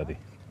liking it already.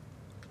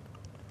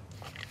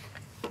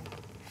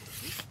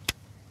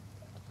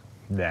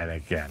 Then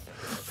again.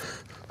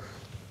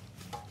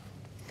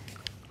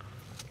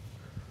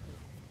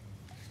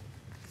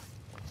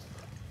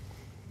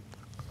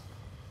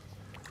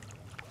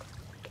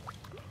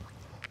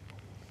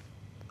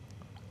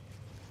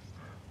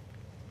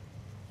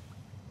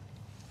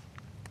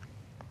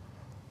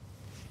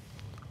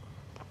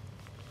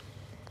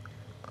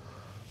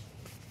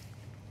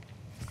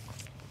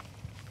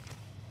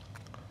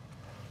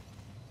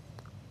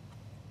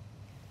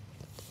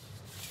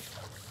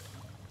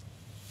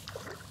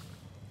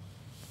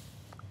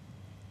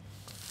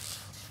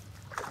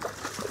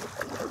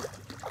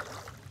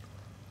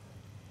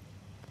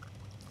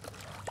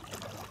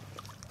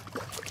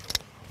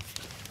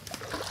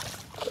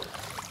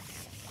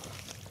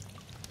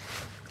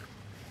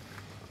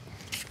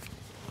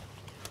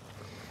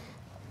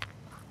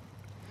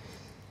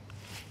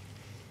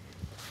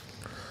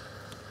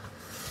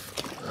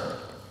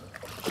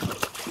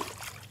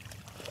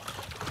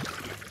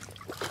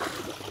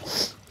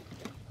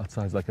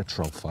 Sounds like a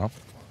trout farm.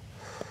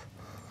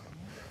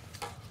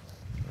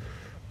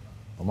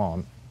 I'm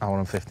on hour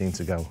and 15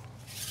 to go,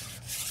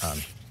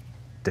 and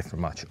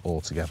different match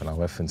altogether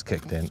now. Everything's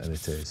kicked in, and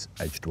it is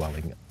edge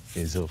dwelling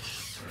is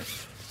us.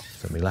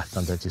 So my left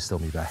hand edge is still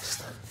my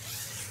best.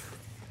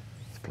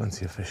 There's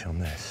plenty of fish on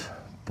this,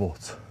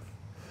 but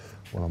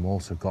what I'm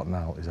also got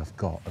now is I've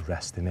got a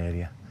resting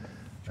area,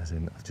 as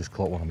in I've just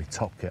caught one on my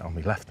top kit on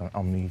my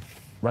on my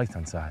right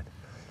hand side.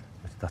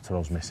 That's what I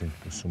was missing,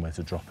 was somewhere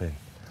to drop in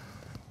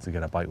to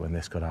get a bite when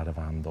this got out of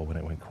hand or when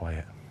it went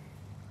quiet.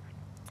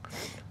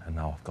 And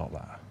now I've got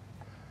that.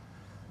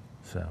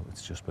 So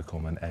it's just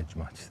become an edge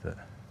match that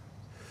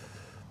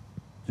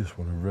just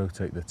want to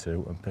rotate the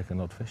two and pick an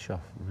odd fish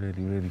off.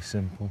 Really, really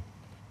simple.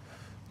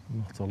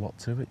 Not a lot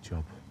to it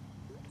job.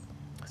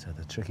 So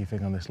the tricky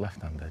thing on this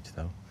left-hand edge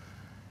though,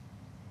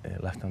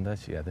 left-hand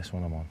edge, yeah, this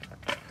one I'm on,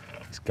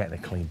 is getting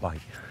a clean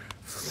bite.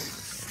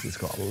 It's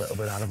got a little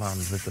bit out of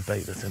hand with the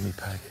bait that's in my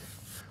peg,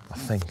 I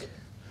think.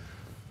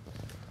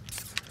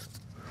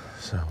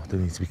 So I do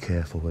need to be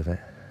careful with it.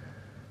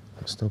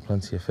 There's still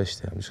plenty of fish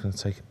there. I'm just going to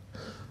take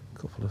a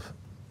couple of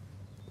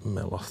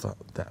mil off that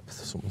depth.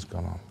 Something's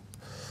gone on.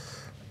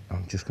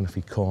 I'm just going to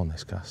feed corn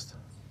this cast.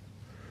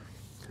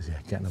 Because yeah,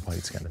 getting a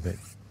bite's getting a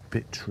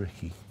bit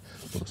tricky.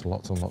 But there's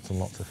lots and lots and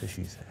lots of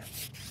fishies there.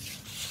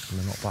 And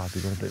they're not bad.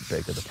 They're going a bit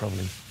bigger. They're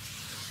probably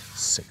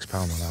 £6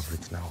 on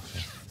average now.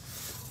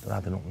 So they're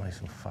adding up nice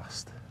and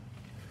fast.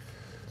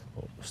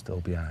 But we're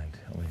still behind.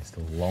 I mean, it's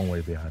still a long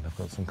way behind. I've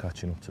got some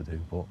catching up to do,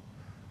 but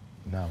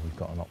now we've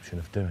got an option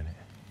of doing it.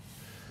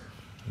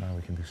 Now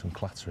we can do some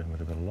clattering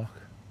with a bit of luck.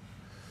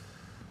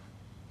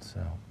 So,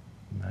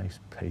 nice,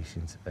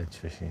 patient edge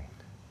fishing.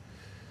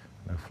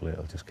 And hopefully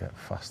it'll just get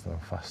faster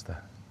and faster.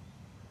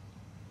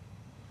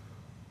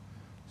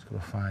 Just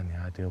got to find the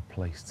ideal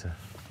place to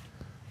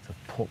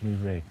put my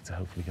rig to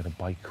hopefully get a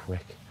bite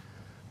quick.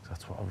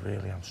 That's what I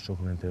really am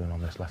struggling doing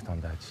on this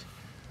left-hand edge,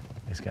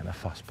 is getting a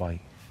fast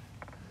bite.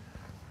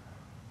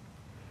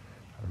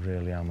 I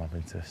really am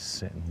having to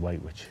sit and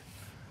wait, which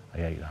I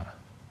hate that.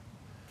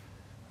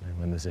 I mean,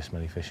 when there's this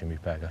many fish in my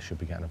peg, I should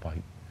be getting a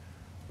bite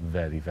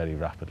very, very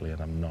rapidly,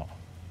 and I'm not.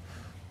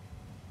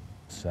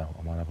 So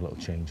I might have a little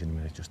change in a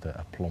minute, just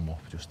a plumb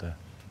up, just a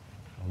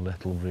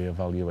little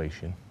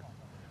re-evaluation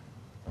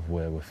of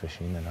where we're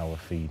fishing and how we're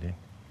feeding,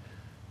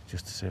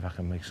 just to see if I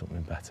can make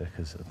something better,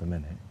 because at the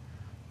minute,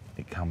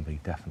 it can be,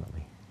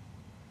 definitely.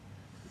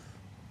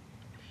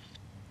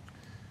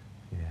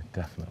 Yeah,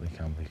 definitely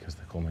can be, because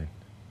they're coming.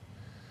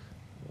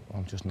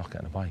 I'm just not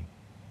getting a bite.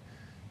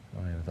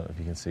 I mean, I don't know if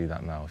you can see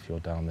that now, if you're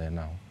down there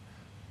now.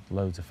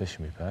 Loads of fish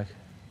in my peg.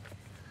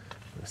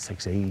 But it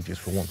takes ages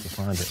for one to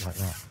find it like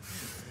that.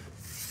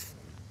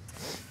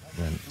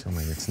 Then, I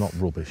mean, it's not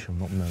rubbish, I'm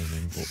not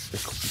moaning, but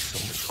it could be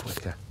so much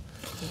quicker,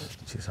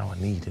 which is how I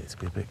need it to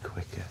be a bit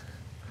quicker.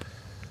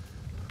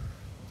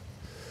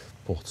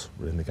 But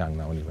we're in the gang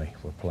now anyway,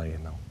 we're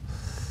playing now.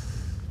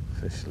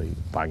 Officially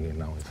banging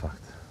now, in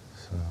fact.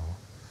 So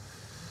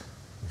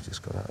we've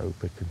just got to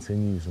hope it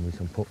continues and we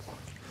can put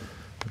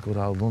a good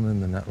old run in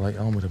the net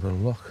later on with a bit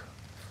of luck.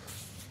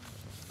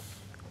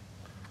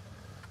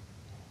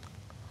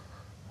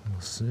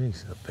 We'll see.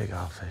 It's a big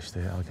old fish.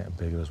 They are getting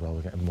bigger as well.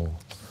 We're getting more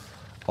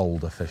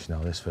older fish now.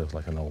 This feels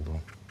like an old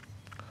one.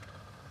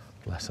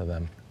 Less of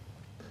them,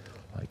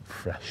 like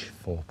fresh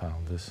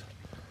 4-pounders.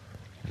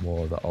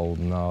 More of the old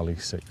gnarly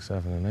 6,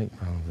 7 and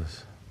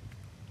 8-pounders.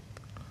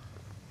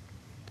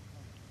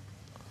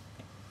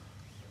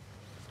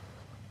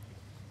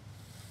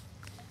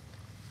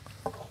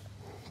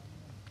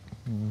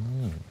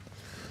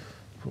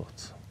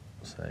 But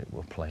say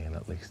we're playing,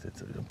 at least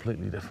it's a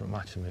completely different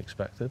match than we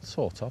expected,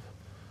 sort of.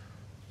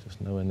 Just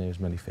nowhere near as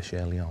many fish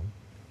early on.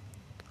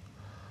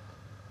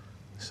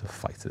 It's a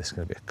fighter. This is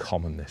going to be a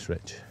common, this,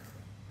 Rich.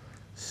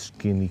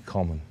 Skinny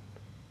common.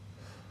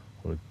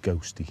 Or a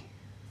ghosty.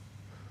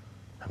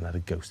 Haven't had a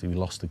ghosty. We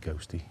lost a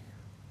ghosty.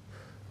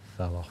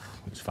 Fell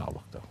off. It's foul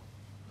luck though.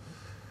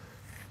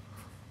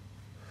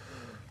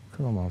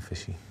 Come on,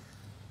 fishy.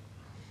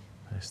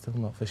 He's still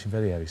not fishing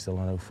very heavy. Still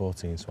on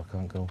 0.14, so I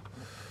can't go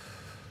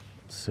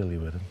silly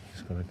with him.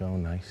 He's got to go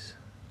nice.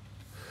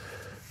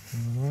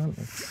 All right,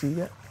 let's see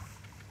it.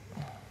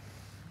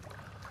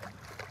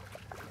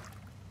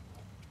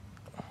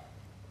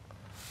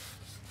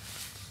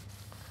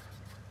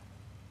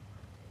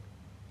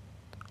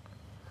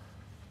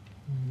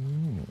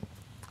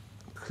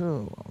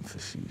 Come on,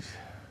 fishies.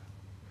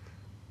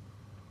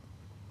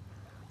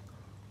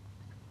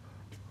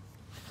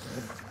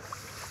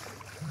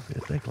 Be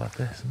a big like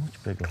this,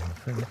 much bigger than I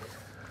think.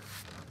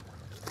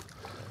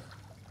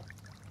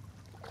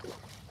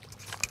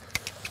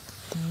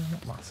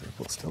 Not massive,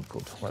 but still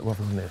good. Like we're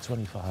near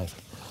 25.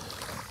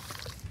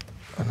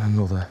 And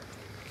another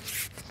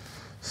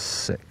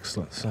 6,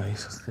 let's say,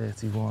 so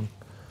 31.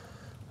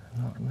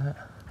 Not net.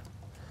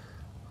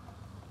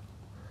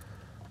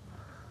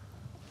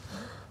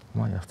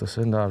 Might have to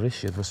send our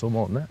issue for some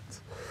more net.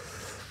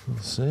 We'll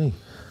see.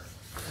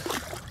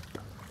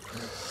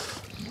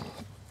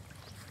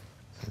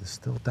 So they're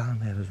still down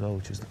there as well,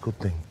 which is the good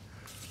thing.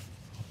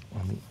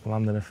 I'm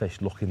landing a fish,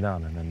 looking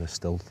down, and then there's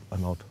still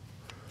an odd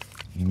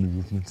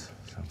movement.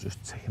 So I'm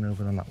just taking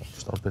over on that one.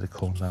 Just got a bit of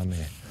corn down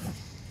there.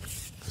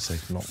 For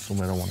sake, not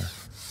somewhere I want to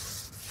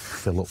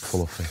fill up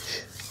full of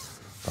fish.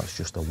 That's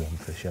just a one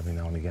fish every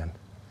now and again.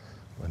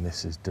 When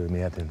this is doing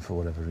me head in for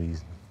whatever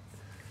reason.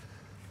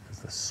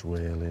 The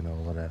swirling or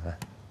whatever,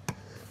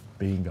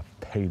 being a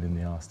pain in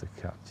the arse to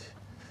catch.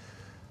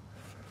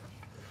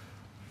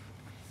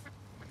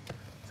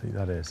 See,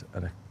 that is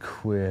an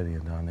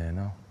aquarium down there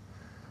now.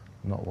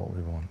 Not what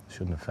we want.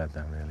 Shouldn't have fed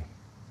them really.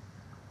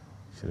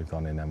 Should have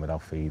gone in them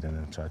without feeding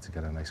and tried to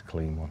get a nice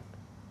clean one.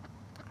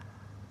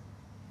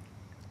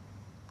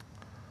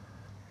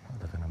 That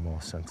would have been a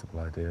more sensible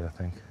idea, I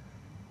think.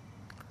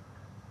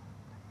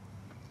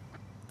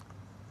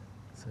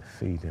 So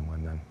feeding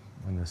when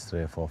there's 3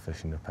 or 4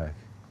 fish in the peg.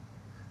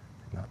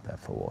 Not there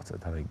for water,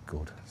 that ain't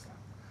good.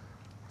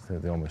 So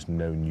they almost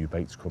know new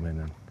baits come in,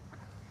 and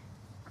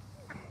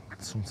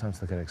sometimes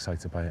they get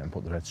excited by it and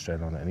put the red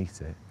straight on it and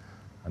eat it,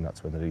 and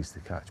that's when they're easy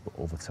to catch. But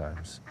other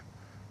times,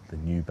 the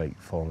new bait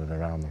falling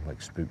around them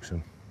like spooks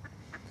them.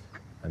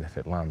 And if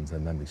it lands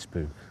and then they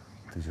spook,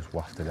 they just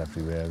waft it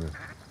everywhere, and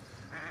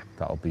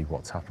that'll be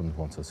what's happened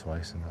once or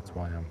twice, and that's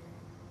why I'm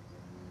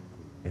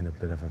in a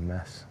bit of a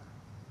mess.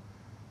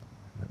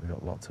 We've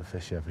got lots of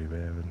fish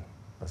everywhere, and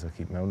as I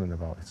keep moaning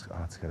about, it's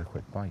hard to get a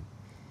quick bite.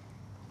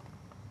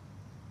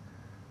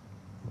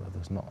 Well,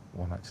 there's not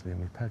one actually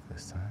in my peg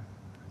this time.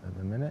 At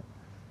the minute,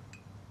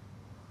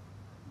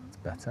 it's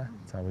better.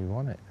 It's how we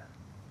want it.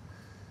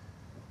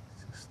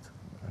 Just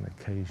an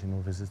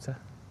occasional visitor.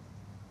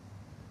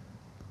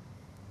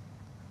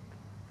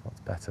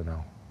 What's better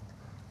now?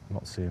 I'm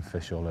not seeing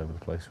fish all over the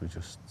place. We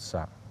just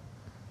sat,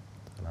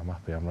 and I'm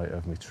happy I'm right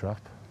over my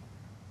trap.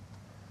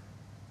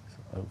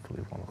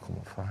 Hopefully one will come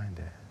and find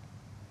it.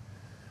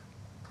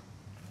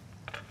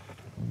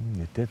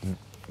 You didn't.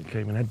 You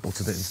came and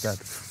head-butted it instead.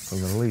 So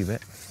I'm going to leave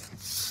it. I'm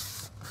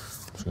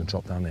just going to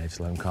drop down there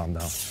to let him calm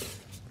down.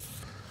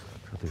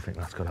 I do think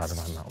that's got to have him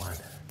on that line.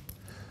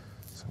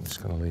 So I'm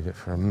just going to leave it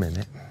for a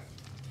minute.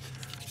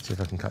 See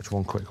if I can catch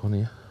one quick one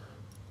here.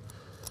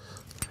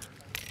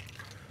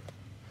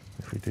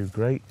 If we do,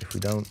 great. If we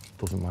don't,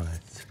 doesn't matter.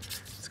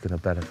 It's going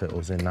to benefit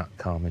us in that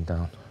calming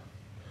down.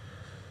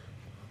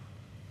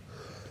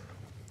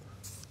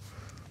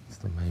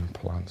 The main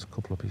plants, a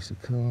couple of pieces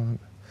of corn,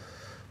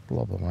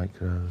 blob of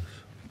micros,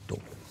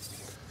 done.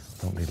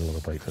 Don't need a lot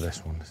of bait for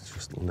this one, it's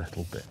just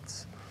little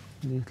bits.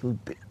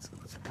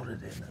 Let's put it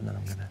in, and then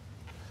I'm gonna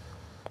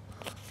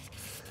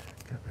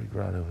get rig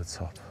right over the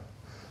top.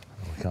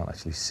 We can't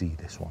actually see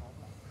this one,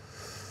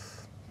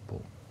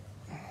 but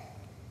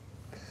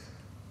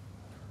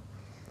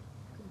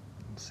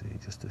let's see,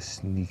 just a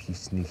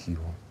sneaky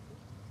one.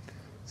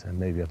 So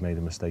maybe I've made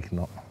a mistake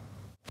not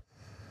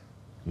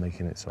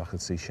making it so I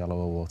could see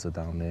shallower water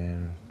down there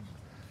and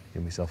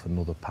give myself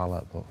another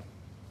pallet, but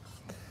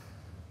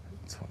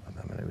at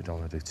the minute we don't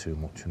want to do too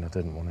much, and I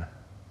didn't want to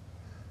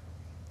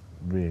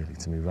really,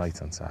 to me right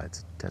hand side,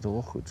 it's dead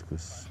awkward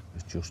because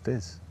it just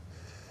is.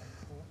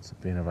 So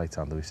being a right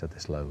hander, we said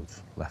this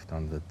loads, left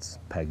handed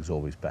peg's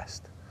always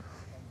best,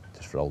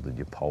 just for holding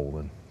your pole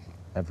and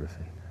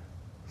everything.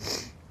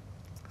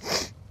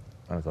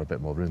 And I've got a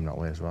bit more room that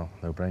way as well,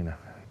 no brainer.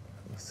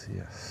 Let's see,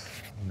 yes,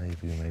 maybe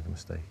we made a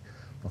mistake.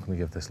 I'm not going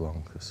to give this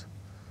long because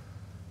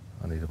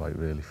I need to bite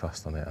really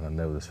fast on it, and I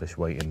know there's fish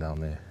waiting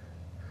down there.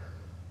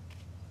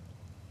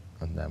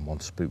 And then one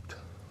spooked.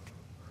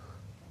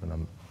 Did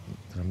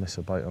I miss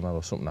a bite on that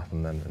or something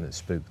happened then and it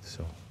spooked,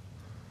 so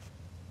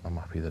I'm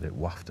happy that it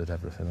wafted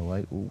everything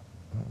away. Ooh,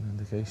 not an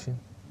indication.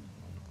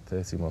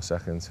 30 more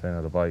seconds, fin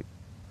had a bite.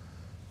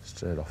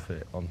 Straight off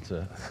it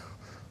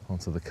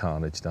onto the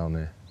carnage down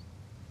there.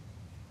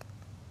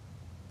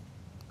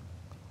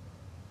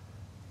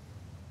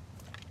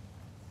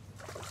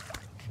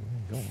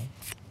 There you go, man.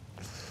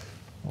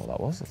 What that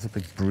was, that's a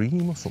big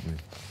bream or something.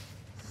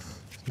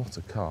 It's not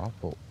a carp,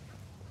 but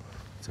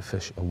it's a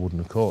fish I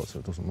wouldn't have caught, so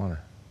it doesn't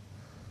matter.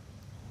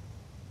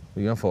 What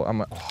are you going for? I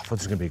thought it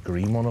was going to be a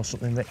green one or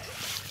something, Rick.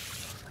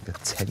 Like a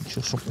tench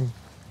or something.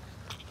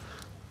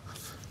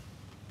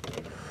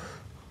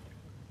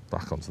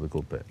 Back onto the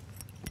good bit.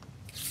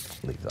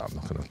 Leave that, I'm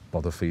not going to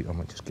bother feet. I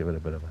might just give it a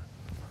bit of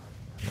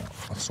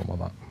some of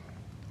that.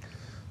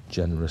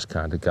 Generous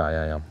kind of guy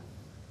I am.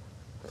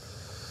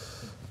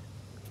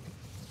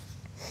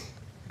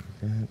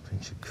 Okay,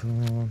 pinch of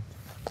corn.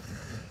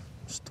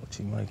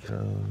 Stodgy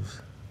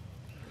micros.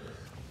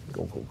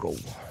 Go, go, go.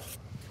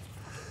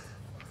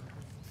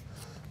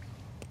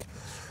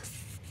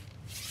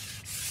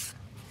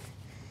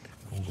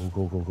 Go,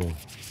 go, go, go.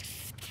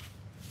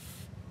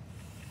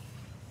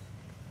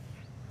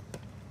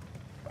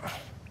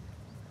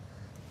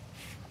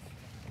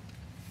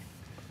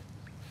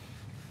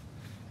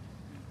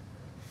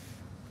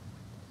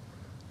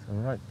 It's a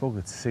right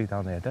bugger to see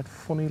down there. Dead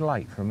funny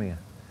light from here.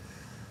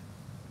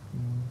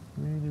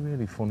 Really,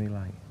 really funny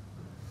light.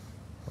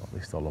 Well, at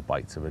least all the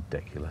bites are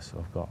ridiculous. So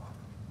I've got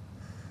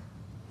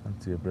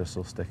plenty of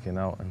bristle sticking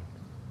out and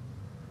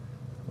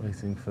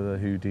waiting for the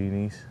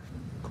Houdinis.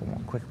 Come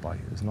on, quick bite.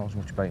 There's not as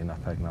much bait in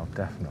that peg now,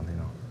 definitely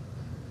not.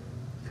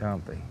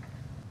 Can't be.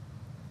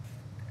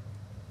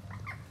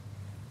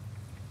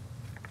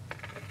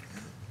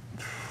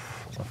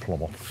 I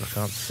plumb up because I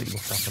can't see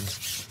what's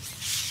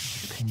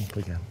happening. Plumb up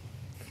again.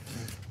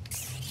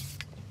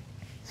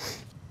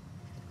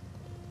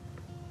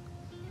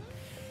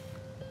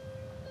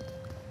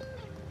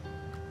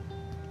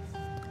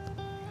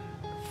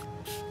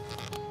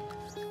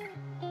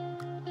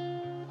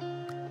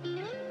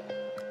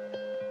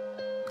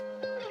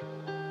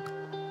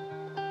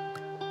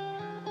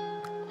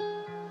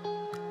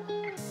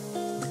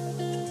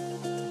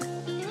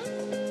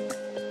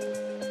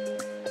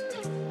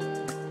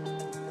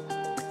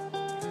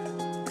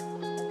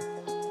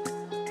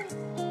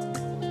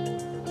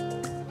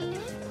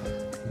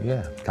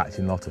 Yeah,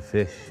 catching a lot of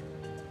fish.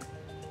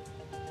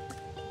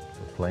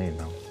 We're playing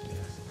now,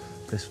 yes.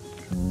 This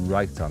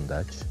right-hand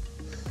edge is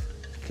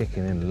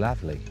kicking in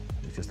lovely.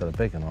 We've just had a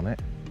big one on it.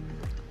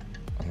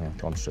 And I've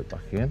gone straight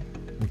back in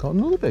and got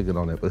another big one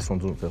on it, but this one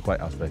doesn't feel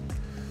quite as big.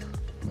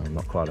 No,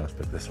 not quite as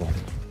big, this one.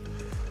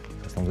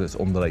 As long as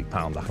it's under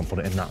 £8, I can put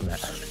it in that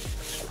net.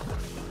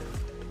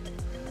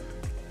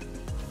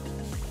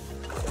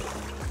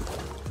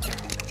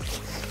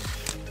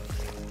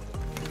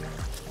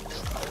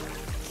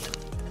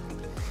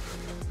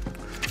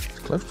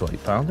 Close to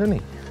 £8, isn't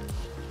he?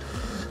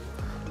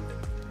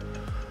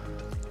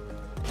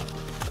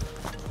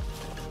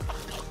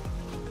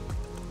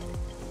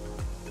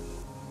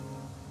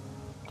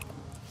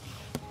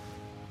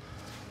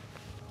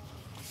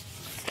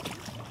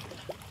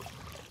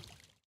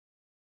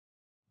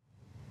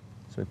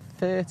 So with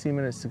 30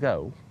 minutes to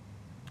go,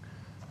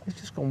 it's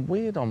just gone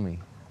weird on me.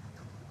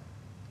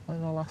 Like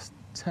the last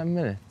 10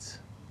 minutes.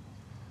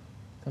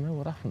 Don't know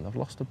what happened. I've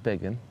lost a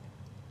big one.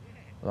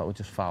 That was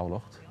just foul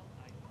hooked.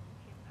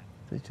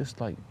 They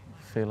just like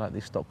feel like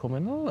they stopped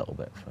coming a little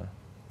bit for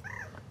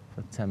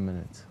 10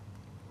 minutes.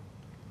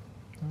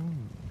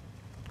 And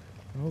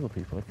other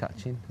people are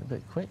catching a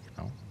bit quick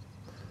now,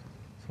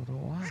 so I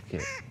don't like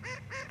it.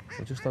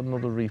 So just had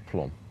another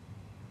replumb,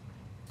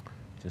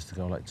 just to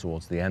go like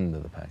towards the end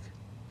of the peg,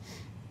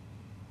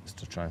 just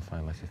to try and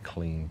find like a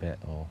clean bit,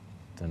 or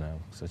don't know,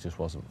 because I just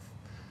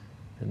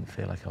didn't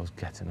feel like I was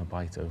getting a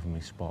bite over my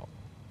spot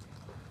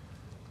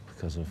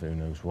because of who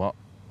knows what.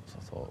 So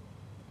I thought,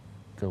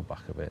 go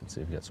back a bit and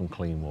see if we get some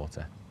clean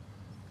water.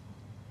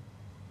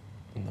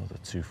 Another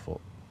 2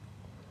 foot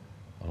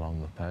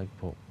along the peg,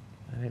 but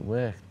it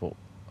worked. But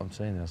I'm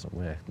saying it hasn't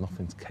worked.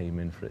 Nothing's came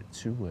in for it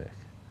to work.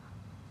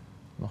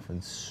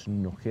 Nothing's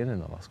snuck in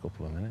the last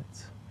couple of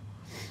minutes.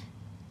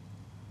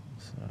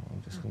 So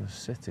I'm just going to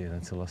sit here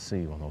until I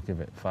see one. I'll give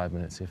it 5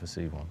 minutes, see if I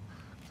see one.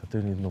 I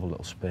do need another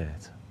little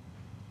spurt.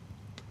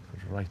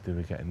 Because right there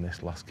we're getting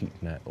this last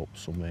keep net up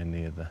somewhere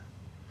near the...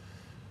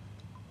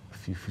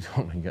 We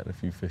don't mind getting a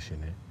few fish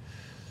in here.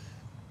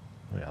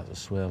 Oh, it has a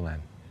swirl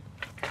then.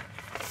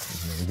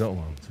 There we go,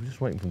 man. So we're just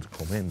waiting for them to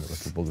come in, the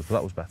little buggers. But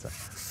that was better.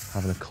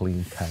 Having a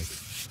clean peg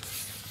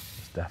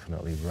is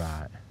definitely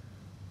right.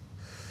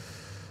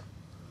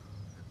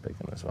 Big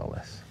one as well,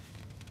 this.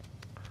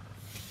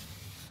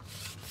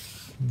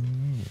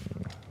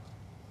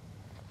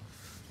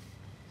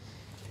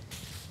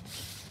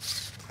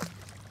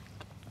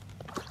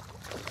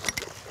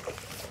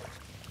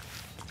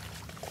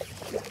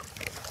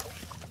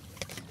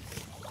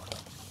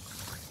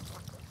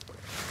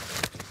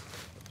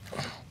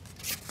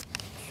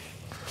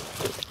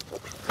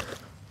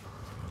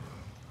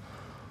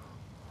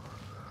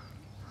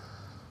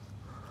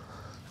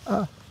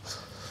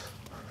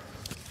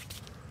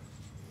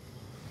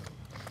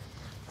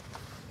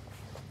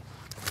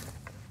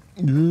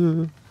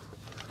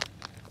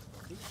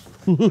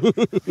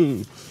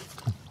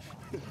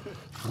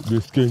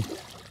 This game.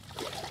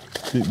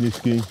 Take this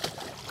game.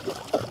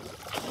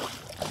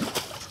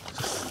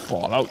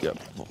 Fall out, yeah.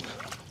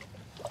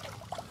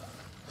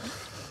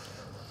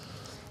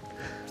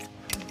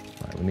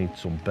 Right, we need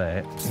some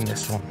bait in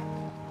this one.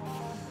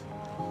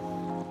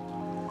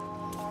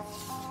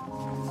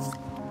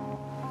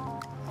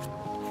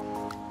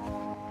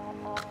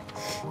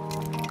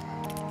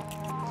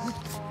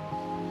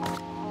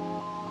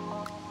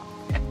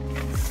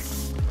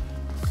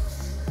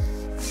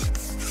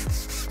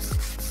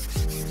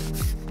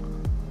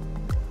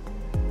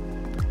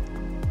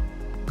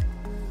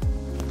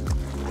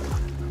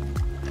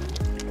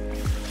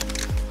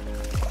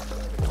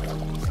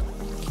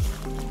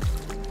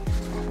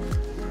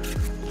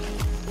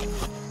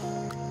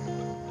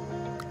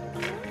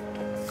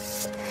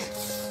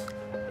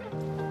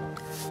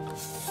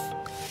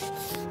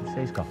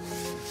 He's got.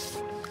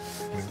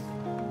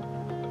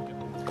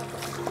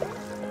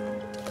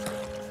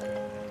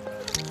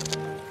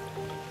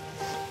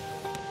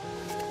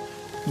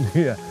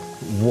 Yeah,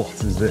 what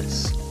is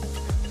this?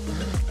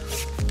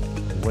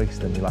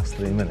 Wasting the last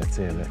 3 minutes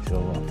here, Rich,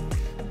 or what?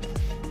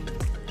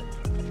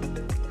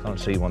 Can't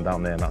see one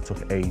down there, and that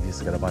took ages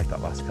to get a bite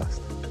that last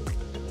cast.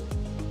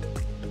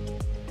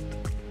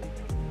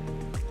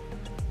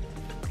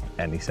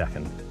 Any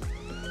second.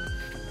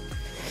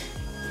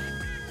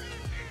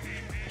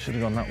 Should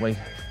have gone that way.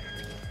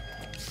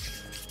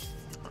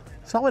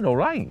 Solid all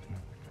right. You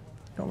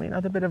know what I mean? I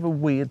had a bit of a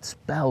weird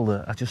spell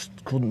that I just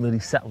couldn't really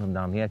settle them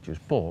down the edges,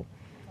 but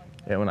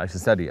it went nice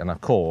and steady, and I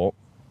caught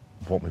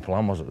what my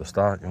plan was at the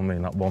start. You know what I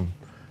mean? That one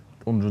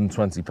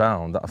 120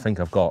 pound, I think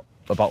I've got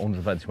about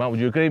 120 pound. Would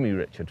you agree with me,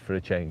 Richard, for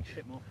a change? A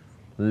bit more.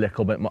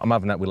 Little bit more. I'm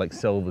having that with like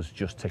silvers,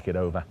 just tick it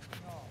over.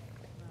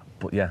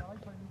 But yeah,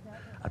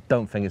 I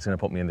don't think it's going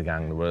to put me in the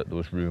gang. There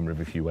was rumour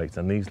of a few weights,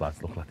 and these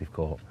lads look like they've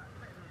caught.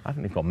 I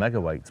think they've got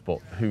mega weights, but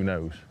who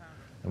knows?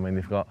 I mean,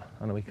 they've got,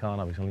 I know he can't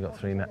have, he's only got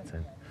 3 nets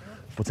in.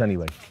 But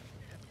anyway,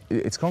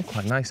 it's gone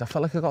quite nice. I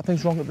felt like I got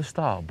things wrong at the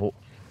start, but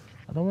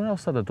I don't know what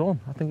else I'd have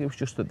done. I think it was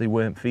just that they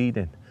weren't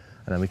feeding.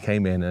 And then we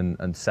came in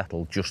and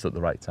settled just at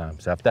the right time.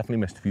 So I've definitely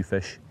missed a few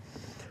fish.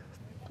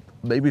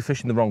 Maybe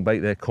fishing the wrong bait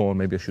there, corn.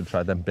 Maybe I should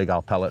try them big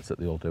Al pellets that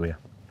they all do here.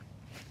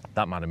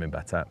 That might have been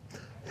better.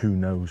 Who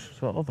knows?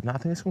 So other than that, I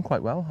think it's gone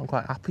quite well. I'm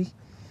quite happy.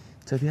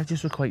 So the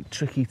edges were quite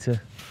tricky to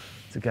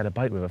get a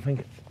bite with. I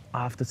think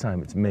half the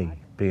time it's me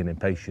being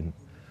impatient.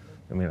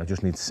 I mean, I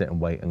just need to sit and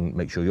wait and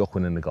make sure you're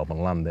hooking in the gob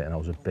and land it. And I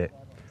was a bit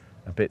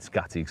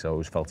scatty, so I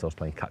always felt I was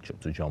playing catch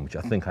up to John, which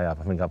I think I have.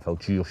 I think I felt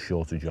just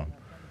short of John.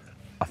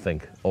 I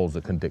think all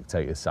that can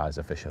dictate is size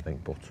of fish, I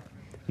think, but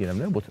you never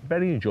know. But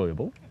very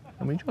enjoyable,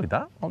 and we enjoyed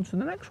that. On to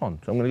the next one.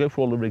 So I'm going to go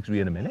for all the rigs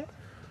in a minute,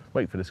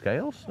 wait for the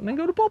scales, and then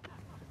go to Bob.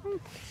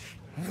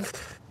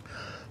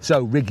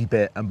 So riggy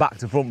bit and back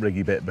to front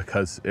riggy bit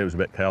because it was a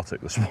bit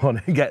chaotic this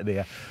morning getting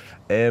here.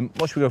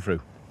 What should we go through?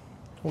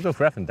 We'll go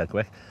for effing dead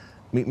quick.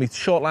 Me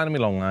short line and me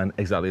long line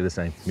exactly the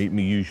same.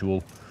 Me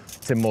usual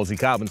Tim Morsey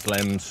carbon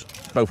slims,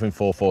 both in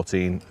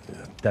 414,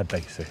 dead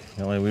basic.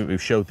 You know,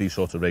 we've showed these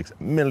sorts of rigs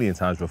a million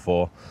times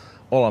before,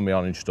 all on my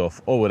orange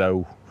stuff, all with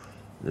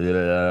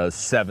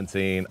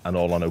 017 and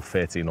all on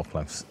 013 up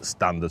lengths,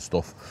 standard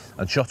stuff.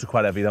 And shots are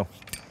quite heavy though.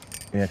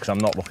 Yeah, because I'm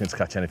not looking to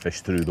catch any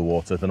fish through the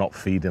water. They're not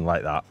feeding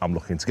like that. I'm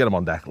looking to get them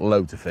on deck,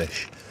 loads of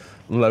fish,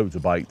 loads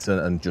of bites,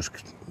 and just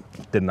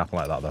didn't happen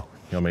like that though.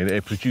 You know what I mean?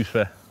 It produced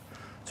for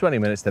 20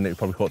 minutes, then it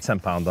probably caught 10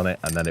 pound on it,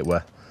 and then it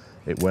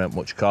weren't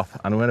much cop.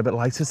 And we went a bit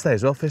lighter today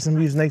as well. First time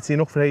using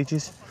 18 up for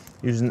ages.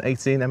 Using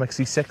 18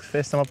 MXC6,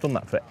 first time I've done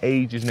that for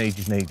ages and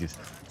ages and ages.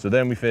 So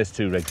they're my first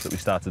 2 rigs that we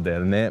started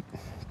there and there.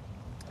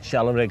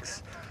 Shallow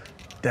rigs,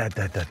 dead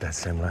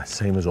similar,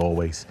 same as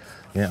always.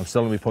 Yeah, I'm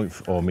still on my point,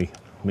 or me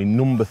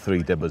number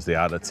 3 dibbers they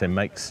are that Tim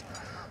makes.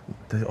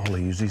 They're all I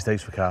use these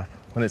days for carp.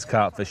 When it's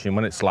carp fishing,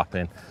 when it's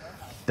slapping,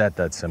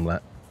 dead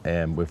similar.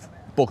 With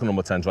bucket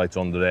number 10s right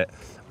under it.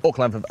 Hook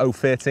length of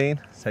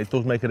 013, so it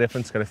does make a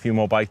difference, get a few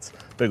more bites.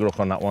 Bigger hook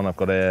on that one, I've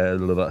got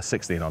a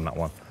 16 on that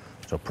one.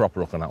 So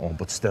proper hook on that one,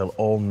 but still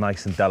all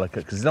nice and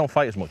delicate, because they don't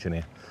fight as much in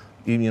here.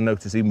 Even you'll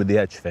notice, even with the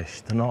edge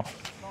fish, they're not,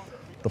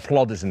 the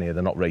plodders in here,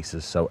 they're not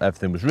racers, so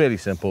everything was really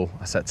simple.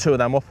 I set 2 of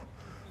them up,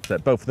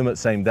 set both of them at the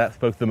same depth,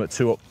 both of them at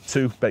 2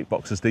 bait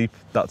boxes deep.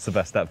 That's the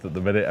best depth at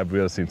the minute,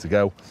 everybody else seemed to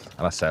go.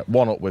 And I set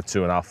one up with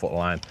 2.5 foot of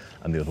line,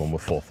 and the other one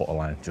with 4 foot of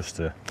line, just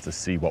to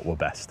see what were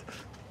best.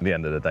 At the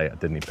end of the day, I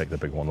didn't even pick the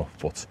big one up,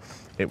 but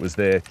it was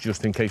there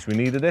just in case we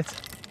needed it.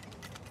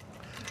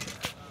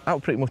 That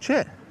was pretty much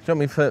it. Do you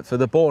know what I mean? For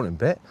the boring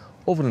bit,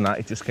 other than that,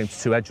 it just came to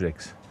 2 edge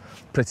rigs.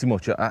 Pretty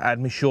much, I had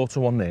my shorter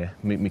one there,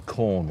 my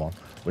corn one,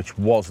 which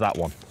was that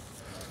one.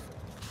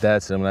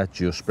 Dead similar,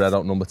 just spread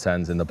out number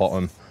 10s in the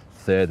bottom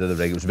third of the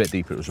rig. It was a bit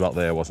deeper, it was about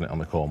there, wasn't it, on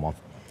my corn one.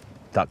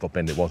 That got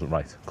binned, it wasn't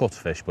right. Cut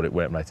fish, but it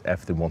weren't right.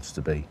 Everything wants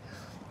to be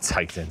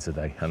tight in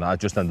today, and I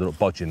just ended up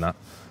bodging that.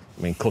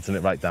 I mean, cutting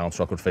it right down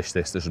so I could fish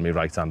this. This is my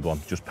right hand one,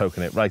 just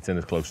poking it right in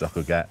as close as I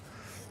could get.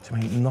 So, I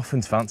mean,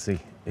 nothing's fancy.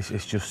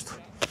 It's just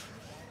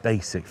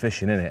basic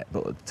fishing, innit?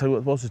 But I'll tell you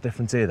what was the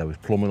difference here though, is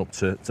plumbing up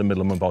to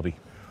middle of my body.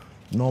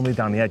 Normally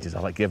down the edges, I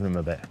like giving them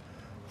a bit.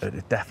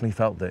 It definitely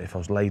felt that if I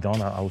was laid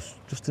on, I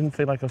just didn't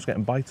feel like I was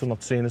getting bites or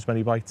not seeing as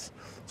many bites.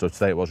 So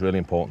today it was really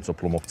important to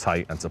pull them up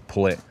tight and to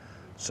pull it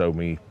so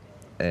me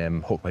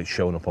hook bait's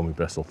showing up on my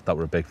bristle. That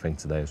were a big thing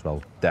today as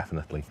well,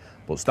 definitely.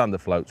 But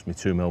standard floats, my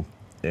 2mm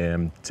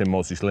Tim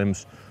Multi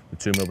Slims with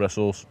 2mm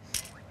bristles,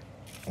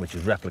 which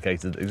is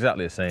replicated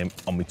exactly the same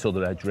on my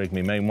t'other edge rig,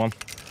 my main one,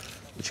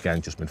 which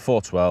again just been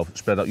 412.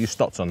 Spread out your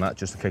stops on that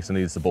just in case I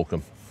needed to bulk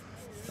them.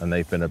 And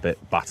they've been a bit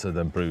battered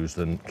and bruised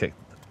and kicked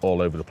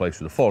all over the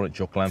place with a 4-inch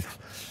hook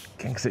length.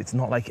 Again, because it's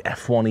not like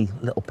F1-y,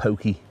 little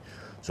pokey.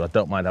 So I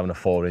don't mind having a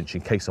 4-inch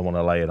in case I want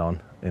to lay it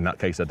on. In that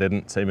case I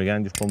didn't. Same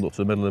again, just plumbed up to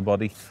the middle of the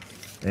body.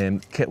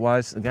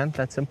 Kit-wise, again,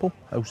 dead simple.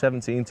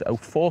 017 to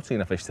 014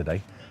 I fished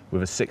today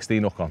with a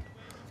 16 hook on.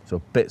 So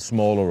a bit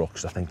smaller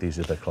hooks. I think these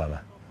are a bit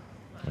clever.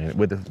 I mean,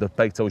 with the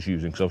bait I was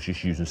using, because I was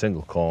just using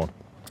single corn,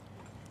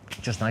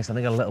 just nice. I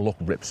think a little hook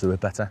rips through it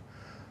better.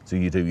 So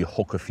you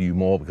hook a few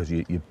more because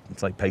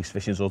it's like pace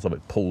fishing sort of,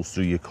 it pulls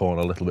through your corn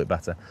a little bit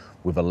better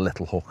with a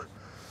little hook.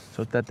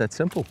 So dead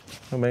simple.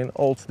 I mean,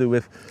 all to do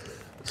with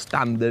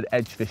standard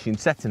edge fishing,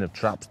 setting of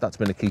traps. That's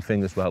been a key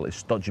thing as well, is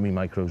stodging me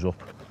micros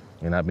up.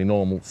 You know, I have my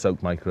normal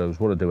soaked micros,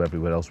 what I do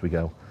everywhere else we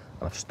go,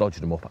 and I've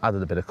stodged them up,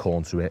 added a bit of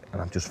corn to it,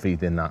 and I'm just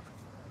feeding that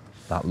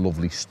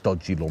lovely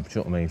stodgy lump, do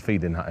you know what I mean?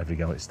 Feeding that every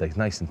go, it stays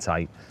nice and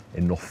tight,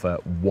 enough for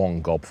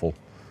one gobful.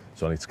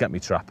 So I need to get my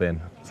trap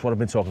in. That's what I've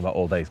been talking about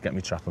all day, is get my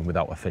trap in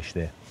without a fish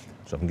there.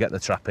 So I can get the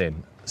trap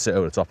in, sit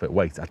over the top of it,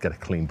 wait, I'd get a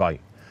clean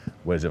bite.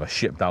 Whereas if I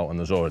shipped out and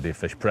there's already a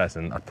fish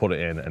present, I'd put it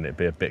in and it'd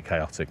be a bit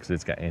chaotic because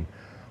it's getting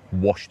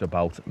washed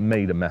about,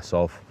 made a mess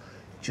of.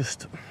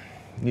 Just,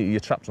 your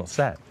trap's not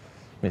set.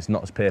 I mean, it's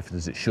not as perfect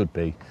as it should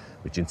be,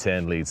 which in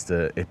turn leads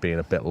to it being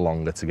a bit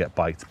longer to get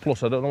bites.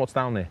 Plus, I don't know what's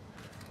down there.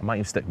 I might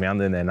even stick my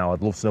hand in there now.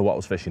 I'd love to know what I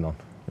was fishing on.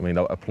 I mean,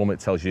 a plummet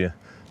tells you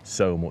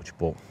so much,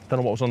 but don't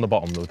know what was on the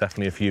bottom. There were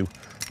definitely a few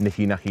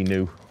nicky-nacky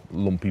new,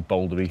 lumpy,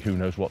 bouldery, who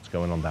knows what's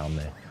going on down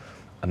there.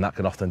 And that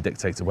can often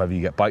dictate to whether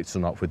you get bites or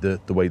not with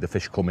the way the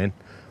fish come in,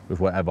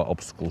 with whatever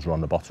obstacles are on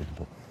the bottom.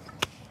 But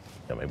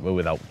I mean,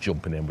 without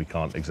jumping in, we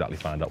can't exactly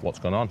find out what's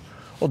going on.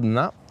 Other than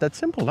that, dead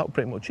simple. That was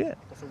pretty much it.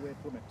 What's a weird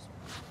plummets?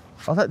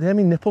 Oh, they're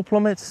my nipple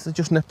plummets. They're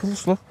just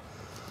nipples, look.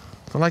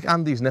 They're like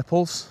Andy's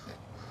nipples.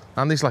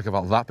 Andy's like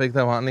about that big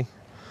though, aren't he?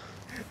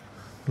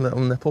 Little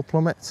nipple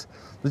plummets.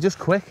 They're just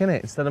quick,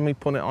 innit? Instead of me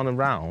putting it on and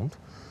round,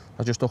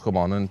 I just hook them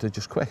on and they're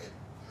just quick.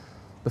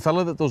 The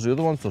fella that does the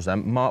other ones does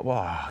them. Mark,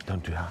 oh,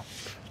 don't do that.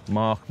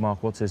 Mark,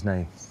 what's his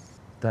name?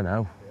 Don't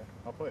know. Yeah,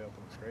 I'll put it up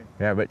on the screen.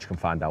 Yeah, Rich can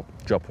find out.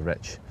 Job for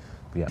Rich.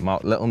 But yeah,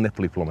 Mark, little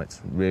nipply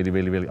plummets. Really,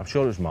 really, really. I'm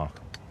sure it was Mark.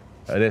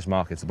 It is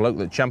Mark. It's the bloke,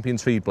 the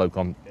Champions Feed bloke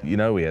on, yeah. You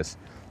know he is.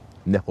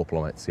 Nipple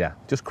plummets, yeah.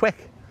 Just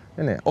quick,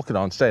 innit? Hook it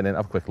on, straight in,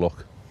 have a quick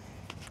look.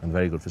 And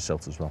very good for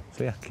silt as well.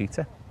 So yeah, key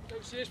tip.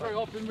 Don't see us very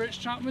often, Rich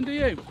Chapman, do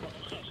you?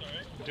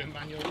 We're doing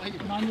manual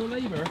labour. Manual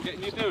labour?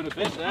 Getting you doing a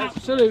bit there.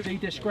 Absolutely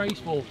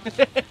disgraceful.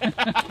 No,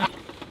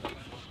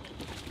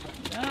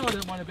 I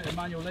don't mind a bit of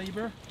manual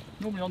labour.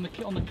 Normally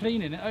on the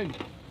cleaning at home.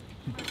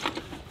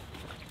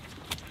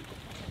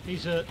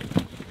 He's a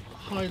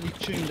highly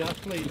tuned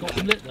athlete. Got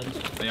some Woodlands.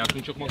 Yeah, I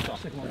can chuck them on top.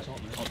 Stick them on top,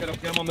 mate. I'll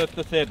get him on the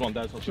third one,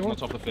 Des. I'll chuck Sure. him on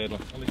top of the third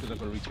one. Only because I've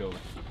got to reach over.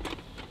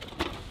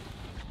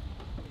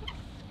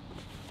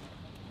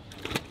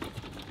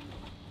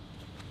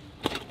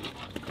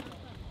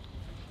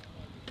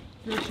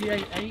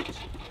 38.8.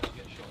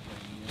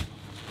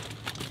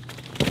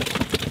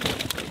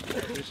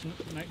 This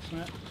next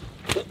net.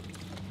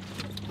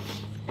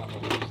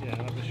 Yeah,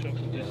 I'll have a shot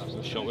with this. That's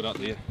the shot with that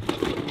there.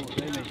 Oh,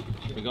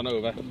 We've gone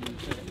over. I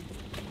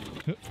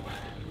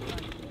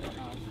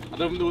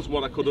don't think there was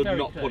one I could have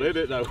not put in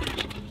it though.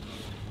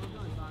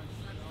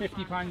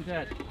 £50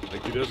 dead.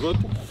 Thank you, Desmond.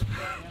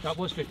 That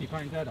was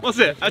 £50 dead. Was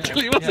it?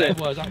 Actually, was Yeah, it? it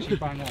was actually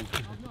bang on.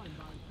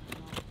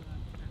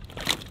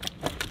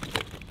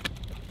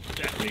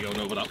 Definitely going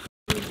over that.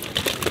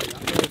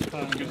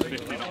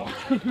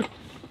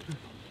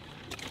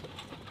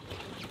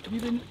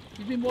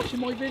 You've been watching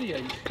my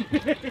videos?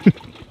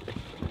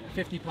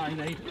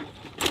 £50 aid.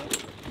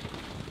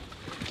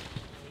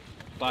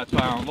 By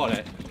 £1, wasn't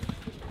it?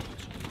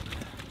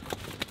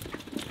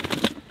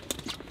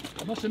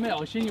 I must admit,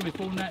 I seen you with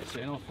 4 nets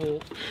in, I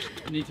thought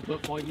you need to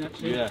put 5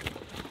 nets in. Yeah.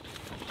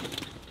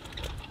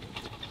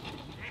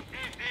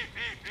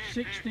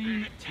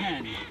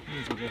 16.10.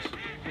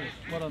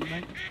 Well done,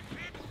 mate.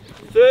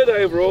 Third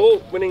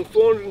overall, winning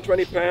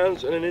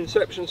 £420 and an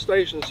Inception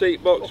Station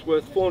seat box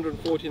worth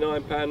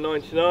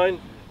 £449.99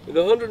 with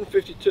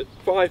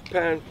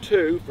 £155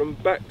 two from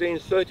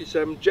Backdean's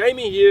 37,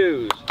 Jamie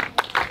Hughes. Do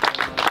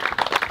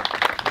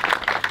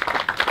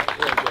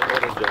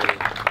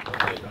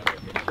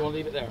you want to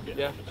leave it there?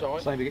 Yeah, it's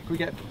alright. Same, can we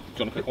get? Do you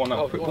want to pick one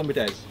now? Quick one with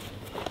Des. Let's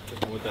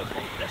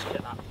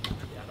get that.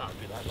 Yeah, that would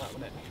be like that,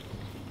 wouldn't it?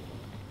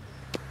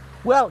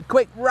 Well,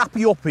 quick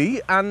wrappy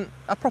uppy, and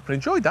I properly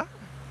enjoyed that.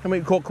 I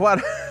mean, caught quite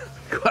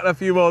a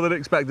few more than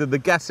expected. The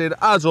guessing,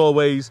 as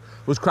always,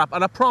 was crap.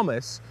 And I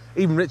promise,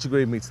 even Rich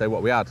agreed with me today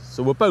what we had.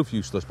 So we're both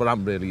useless, but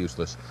I'm really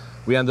useless.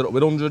 We ended up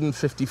with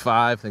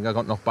 155. I think I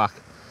got knocked back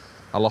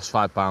I lost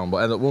 £5, but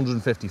I ended up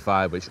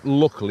 155, which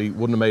luckily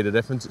wouldn't have made a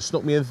difference. It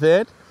snuck me in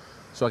third,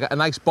 so I got a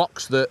nice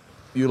box that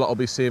you lot will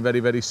be seeing very,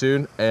 very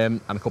soon,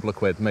 and a couple of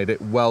quid. Made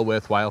it well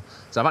worthwhile.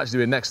 So I've actually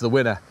been next to the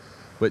winner,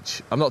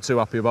 which I'm not too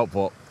happy about,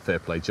 but fair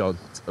play, John.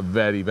 It's a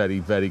very, very,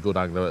 very good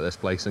angler at this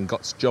place and got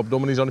his job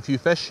done when he's on a few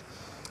fish.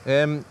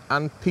 And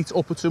Pete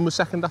Upperton was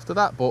second after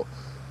that, but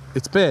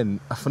it's been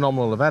a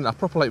phenomenal event. I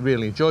properly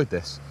really enjoyed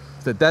this.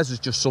 The Des has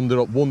just summed it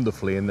up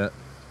wonderfully in that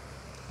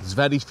there's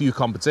very few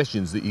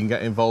competitions that you can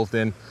get involved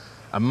in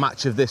a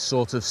match of this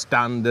sort of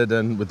standard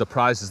and with the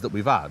prizes that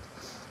we've had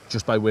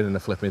just by winning a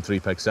flipping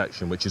 3-peg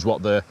section, which is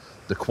what the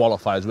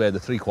qualifiers were. The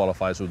 3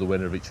 qualifiers were the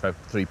winner of each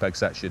 3-peg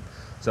section.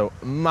 So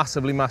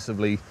massively,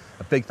 massively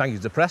a big thank you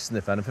to Preston,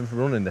 if anything, for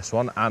running this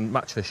one and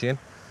match fishing,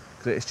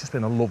 because it's just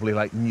been a lovely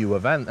like new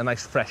event, a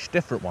nice fresh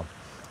different one.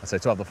 I say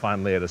to have the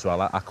final layer as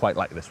well. I quite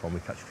like this one.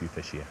 We catch a few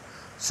fish here.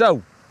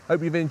 So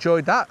hope you've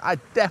enjoyed that. I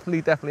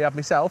definitely have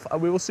myself,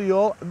 and we will see you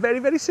all very,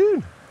 very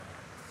soon.